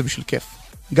פשוט עשיתי את זה בשביל כיף.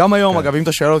 גם היום, אגב, אם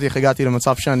אתה שואל אותי איך הגעתי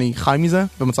למצב שאני חי מזה,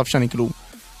 במצב שאני כאילו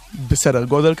בסדר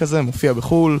גודל כזה, מופיע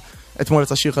בחול, אתמול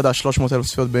יצא שיר חדש, 300,000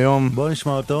 צפיות ביום. בואו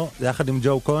נשמע אותו, יחד עם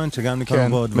ג'ו כהן, שגם נקרא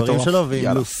בו דברים שלו,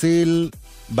 ועם לוסיל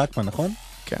בטמן, נכון?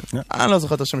 כן. אני לא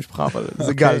זוכר את השם משפחה, אבל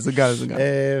זה גל, זה גל, זה גל.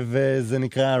 וזה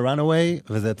נקרא Runaway,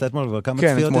 וזה יצא אתמול, וכמה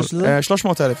צפיות יש לזה?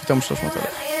 300,000, יותר מ-300,000.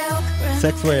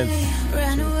 Sex Wales.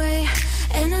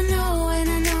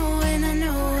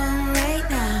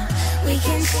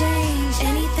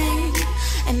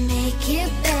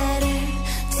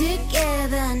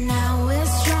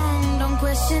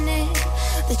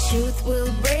 The truth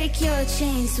will break your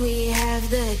chains, we have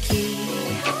the key.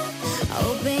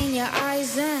 Open your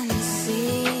eyes and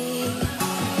see.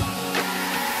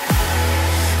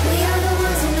 We are the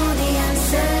ones who know the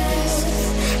answers,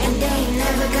 and they ain't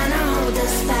never gonna hold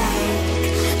us back.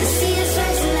 The sea is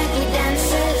rising like we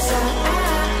dancers.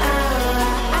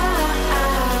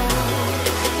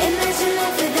 Imagine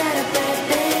life without a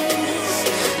purpose.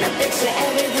 Now picture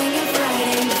everything you're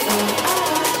fighting for.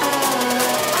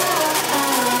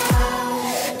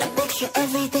 Now picture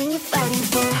everything you're fighting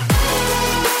for.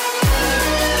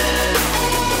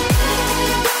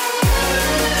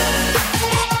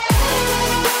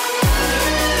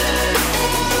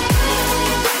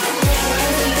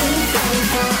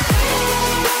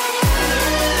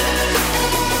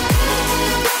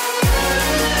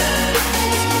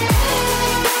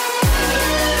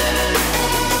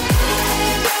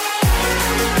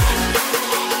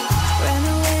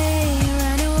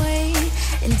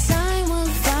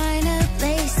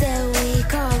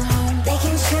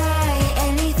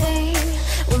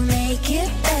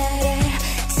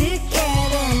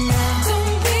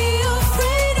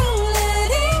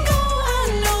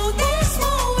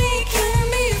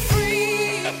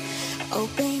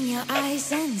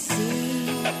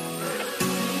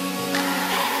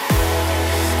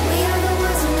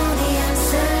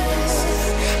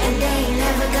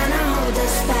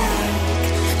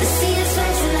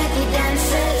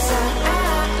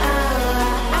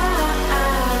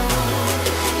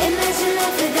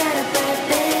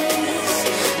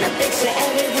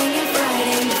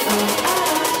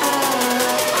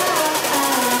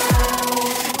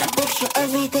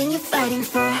 fighting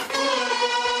for.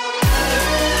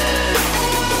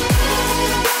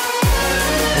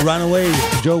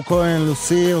 Runaway, ג'ו כהן,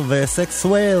 לוסיר וסקס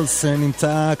ווילס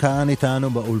נמצא כאן איתנו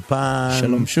באולפן.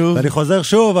 שלום שוב. ואני חוזר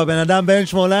שוב, הבן אדם בן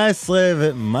 18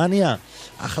 ומניה.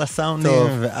 אחלה סאונדים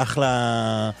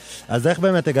ואחלה... אז איך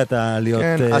באמת הגעת להיות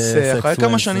סקס ווילס? אז אחרי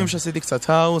כמה שנים שעשיתי קצת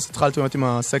האוס, התחלתי באמת עם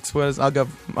הסקס ווילס. אגב,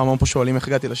 המון פה שואלים איך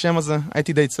הגעתי לשם הזה.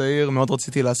 הייתי די צעיר, מאוד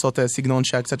רציתי לעשות סגנון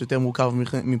שהיה קצת יותר מורכב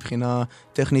מבחינה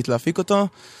טכנית להפיק אותו.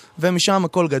 ומשם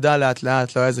הכל גדל לאט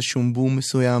לאט, לא היה איזה שום בום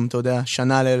מסוים, אתה יודע,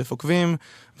 שנה ל1,000 עוקבים,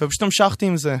 ופשוט המשכתי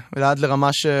עם זה, ולעד לרמה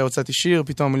שהוצאתי שיר,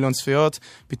 פתאום 1,000,000 צפיות,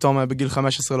 פתאום בגיל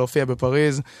 15 להופיע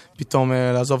בפריז, פתאום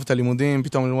לעזוב את הלימודים,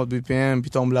 פתאום ללמוד BPM,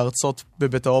 פתאום להרצות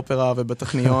בבית האופרה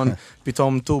ובטכניון,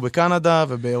 פתאום טור בקנדה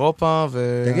ובאירופה.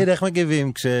 תגיד, איך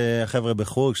מגיבים כשהחבר'ה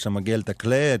בחוג, כשאתה מגיע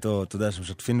לתקלט, או אתה יודע,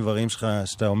 שמשתפים דברים שלך,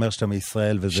 שאתה אומר שאתה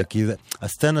מישראל וזה, כי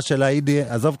הסצנה של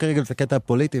ה-EDM, עזוב כרגע את הקטע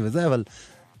הפוליטי וזה, אבל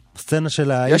הסצנה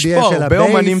של ה-EDM, יש פה הרבה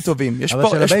אומנים טובים. אבל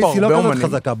של הבייס היא לא כזאת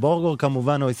חזקה. בורגור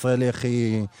כמובן הוא הישראלי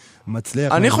הכי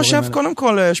מצליח. אני חושב, קודם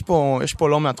כל, יש פה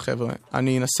לא מעט חבר'ה.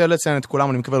 אני אנסה לציין את כולם,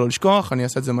 אני מקווה לא לשכוח, אני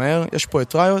אעשה את זה מהר. יש פה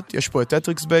את ריוט, יש פה את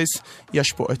טטריקס בייס,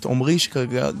 יש פה את עומרי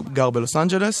שכרגע גר בלוס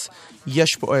אנג'לס,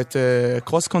 יש פה את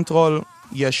קרוס קונטרול,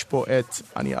 יש פה את,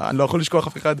 אני לא יכול לשכוח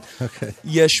אף אחד,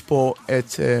 יש פה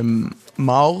את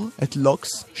מאור, את לוקס,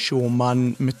 שהוא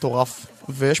אומן מטורף.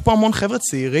 ויש פה המון חבר'ה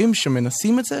צעירים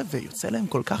שמנסים את זה, ויוצא להם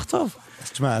כל כך טוב.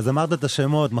 אז תשמע, אז אמרת את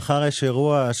השמות, מחר יש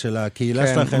אירוע של הקהילה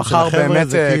שלכם, של מחר באמת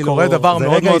קורה דבר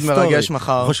מאוד מאוד מרגש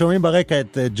מחר. אנחנו שומעים ברקע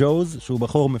את ג'וז, שהוא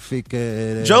בחור מפיק...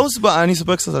 ג'וז, אני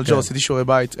אספר קצת על ג'וז, עשיתי שיעורי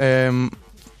בית.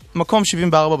 מקום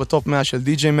 74 בטופ 100 של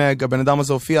די.ג'יי מג, הבן אדם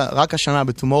הזה הופיע רק השנה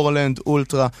בטומורלנד,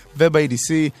 אולטרה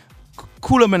וב-ADC,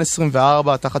 כולם בן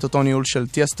 24, תחת אותו ניהול של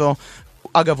טיאסטו.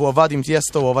 אגב, הוא עבד עם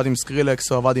טיאסטו, הוא עבד עם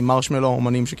סקרילקס, הוא עבד עם מרשמלו,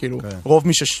 אומנים שכאילו, רוב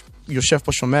מי שיושב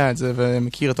פה שומע את זה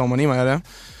ומכיר את האומנים האלה.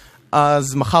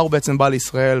 אז מחר הוא בעצם בא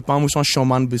לישראל, פעם ראשונה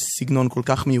שאומן בסגנון כל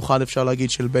כך מיוחד, אפשר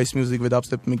להגיד, של בייס מיוזיק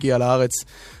ודאפסטפ מגיע לארץ,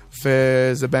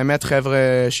 וזה באמת חבר'ה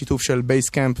שיתוף של בייס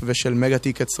קמפ ושל מגה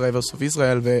טיקטס רייברס אוף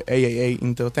ישראל ו-AAA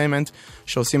אינטרטיימנט,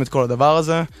 שעושים את כל הדבר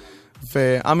הזה.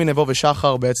 ועמי נבו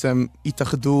ושחר בעצם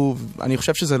התאחדו, אני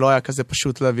חושב שזה לא היה כזה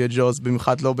פשוט להביא את ג'וז,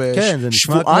 במיוחד לא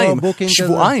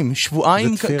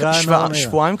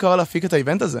שבועיים קרה להפיק את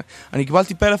האיבנט הזה. אני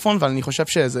קיבלתי פלאפון, אבל אני חושב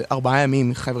שאיזה 4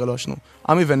 ימים חבר'ה לא ישנו.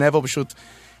 עמי ונבו פשוט,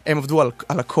 הם עבדו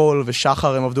על הכל,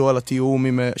 ושחר הם עבדו על התיאום,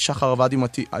 שחר עבד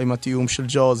עם התיאום של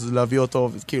ג'וז, להביא אותו,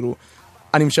 וכאילו,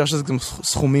 אני משער שזה גם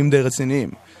סכומים די רציניים.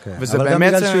 אבל גם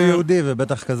בגלל שהוא יהודי,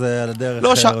 ובטח כזה על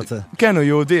הדרך רוצה. כן, הוא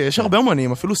יהודי. יש הרבה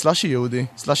אומנים, אפילו סלאשי יהודי.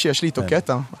 סלאשי יש לי איתו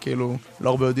קטע, כאילו, לא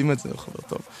הרבה יודעים את זה, הוא חבר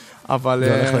טוב. אבל...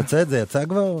 זה הולך לצאת? זה יצא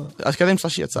כבר? הקטע עם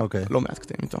סלאשי יצא, לא מעט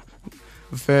קטעים איתו.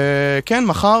 וכן,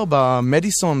 מחר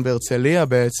במדיסון בהרצליה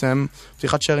בעצם,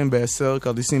 פתיחת שרים ב10,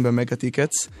 כרטיסים במגה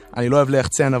טיקטס. אני לא אוהב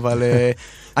ליחצן, אבל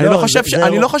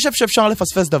אני לא חושב שאפשר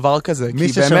לפספס דבר כזה.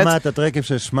 מי ששמע את הטרקים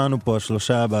ששמענו פה,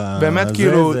 3 באמת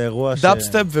כאילו,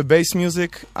 דאפסטפ ובייס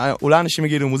מיוזיק, אולי אנשים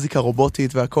יגידו מוזיקה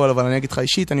רובוטית והכל, אבל אני אגיד לך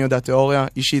אישית, אני יודע תיאוריה,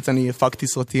 אישית אני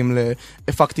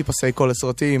הפקתי פסי קול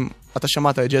לסרטים, אתה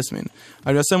שמעת את ג'סמין.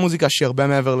 אני עושה מוזיקה שהיא הרבה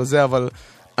מעבר לזה, אבל...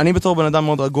 אני בתור בן אדם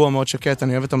מאוד רגוע, מאוד שקט,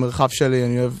 אני אוהב את המרחב שלי,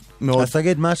 אני אוהב מאוד... אז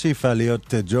תגיד, מה השאיפה?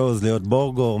 להיות ג'וז, להיות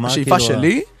בורגור? השאיפה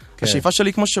שלי? השאיפה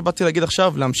שלי, כמו שבאתי להגיד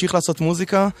עכשיו, להמשיך לעשות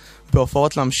מוזיקה,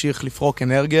 בהופעות להמשיך לפרוק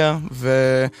אנרגיה,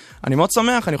 ואני מאוד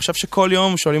שמח, אני חושב שכל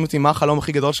יום שואלים אותי מה החלום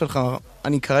הכי גדול שלך,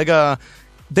 אני כרגע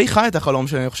די חי את החלום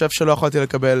שלי, אני חושב שלא יכולתי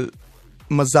לקבל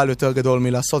מזל יותר גדול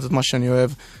מלעשות את מה שאני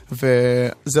אוהב,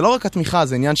 וזה לא רק התמיכה,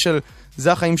 זה עניין של...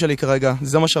 זה החיים שלי כרגע,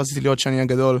 זה מה שרציתי להיות שאני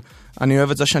הגדול. אני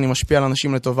אוהב את זה שאני משפיע על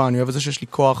אנשים לטובה, אני אוהב את זה שיש לי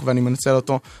כוח ואני מנצל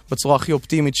אותו בצורה הכי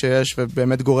אופטימית שיש,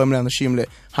 ובאמת גורם לאנשים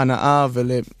להנאה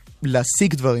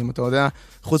ולהשיג דברים, אתה יודע.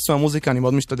 חוץ מהמוזיקה אני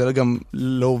מאוד משתדל גם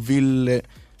להוביל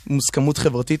מוסכמות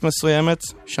חברתית מסוימת,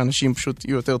 שאנשים פשוט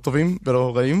יהיו יותר טובים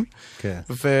ולא רעים.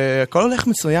 והכל הולך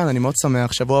מצוין, אני מאוד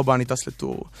שמח. שבוע הבא אני טס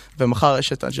לטור, ומחר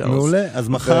יש את הג'אוז. מעולה, אז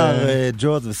מחר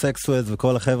ג'וז וסקסואט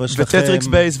וכל החבר'ה שלכם. וטטריקס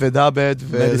בייס ודאבד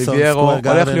וריביירו,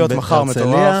 הולך להיות מחר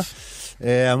מטורף.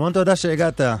 המון תודה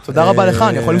שהגעת. תודה רבה לך,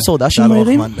 אני יכול למסור דשים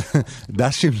מהירים?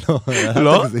 דשים לא,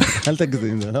 לא? אל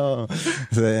תגזים, זה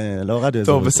לא רדיו.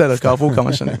 טוב, בסדר, קרבו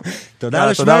כמה שנים. תודה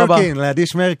לשמרקין, לעדי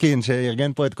שמרקין,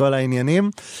 שארגן פה את כל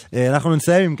העניינים. אנחנו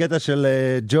נסיים עם קטע של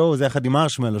ג'ו, זה יחד עם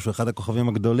מרשמלו, שהוא אחד הכוכבים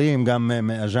הגדולים, גם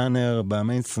מהז'אנר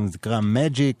במיינסטרים, זה נקרא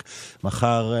מג'יק.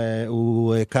 מחר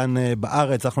הוא כאן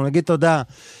בארץ. אנחנו נגיד תודה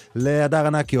להדר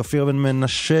ענקי, אופיר בן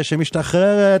מנשה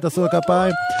שמשתחררת, עשו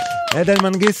הכפיים. עדן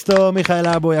מנגיסטו, מיכאל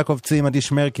אבו, יעקב צים, עדי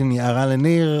שמרקין, יערה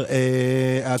לניר.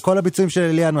 כל הביצועים של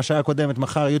אליעד מהשעה הקודמת,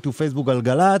 מחר יוטיוב, פייסבוק,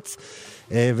 גלגלץ.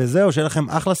 וזהו, שיהיה לכם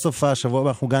אחלה סופה, שבוע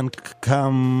אנחנו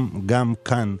גם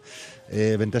כאן.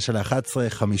 בין 9 ל-11,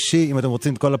 חמישי. אם אתם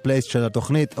רוצים את כל הפלייסט של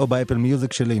התוכנית, או באפל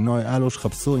מיוזיק שלי, נוי אלוש,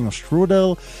 חפשו עם השטרודל,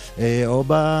 או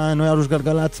בנוי אלוש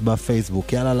גלגלץ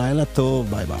בפייסבוק. יאללה, לילה טוב,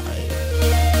 ביי ביי.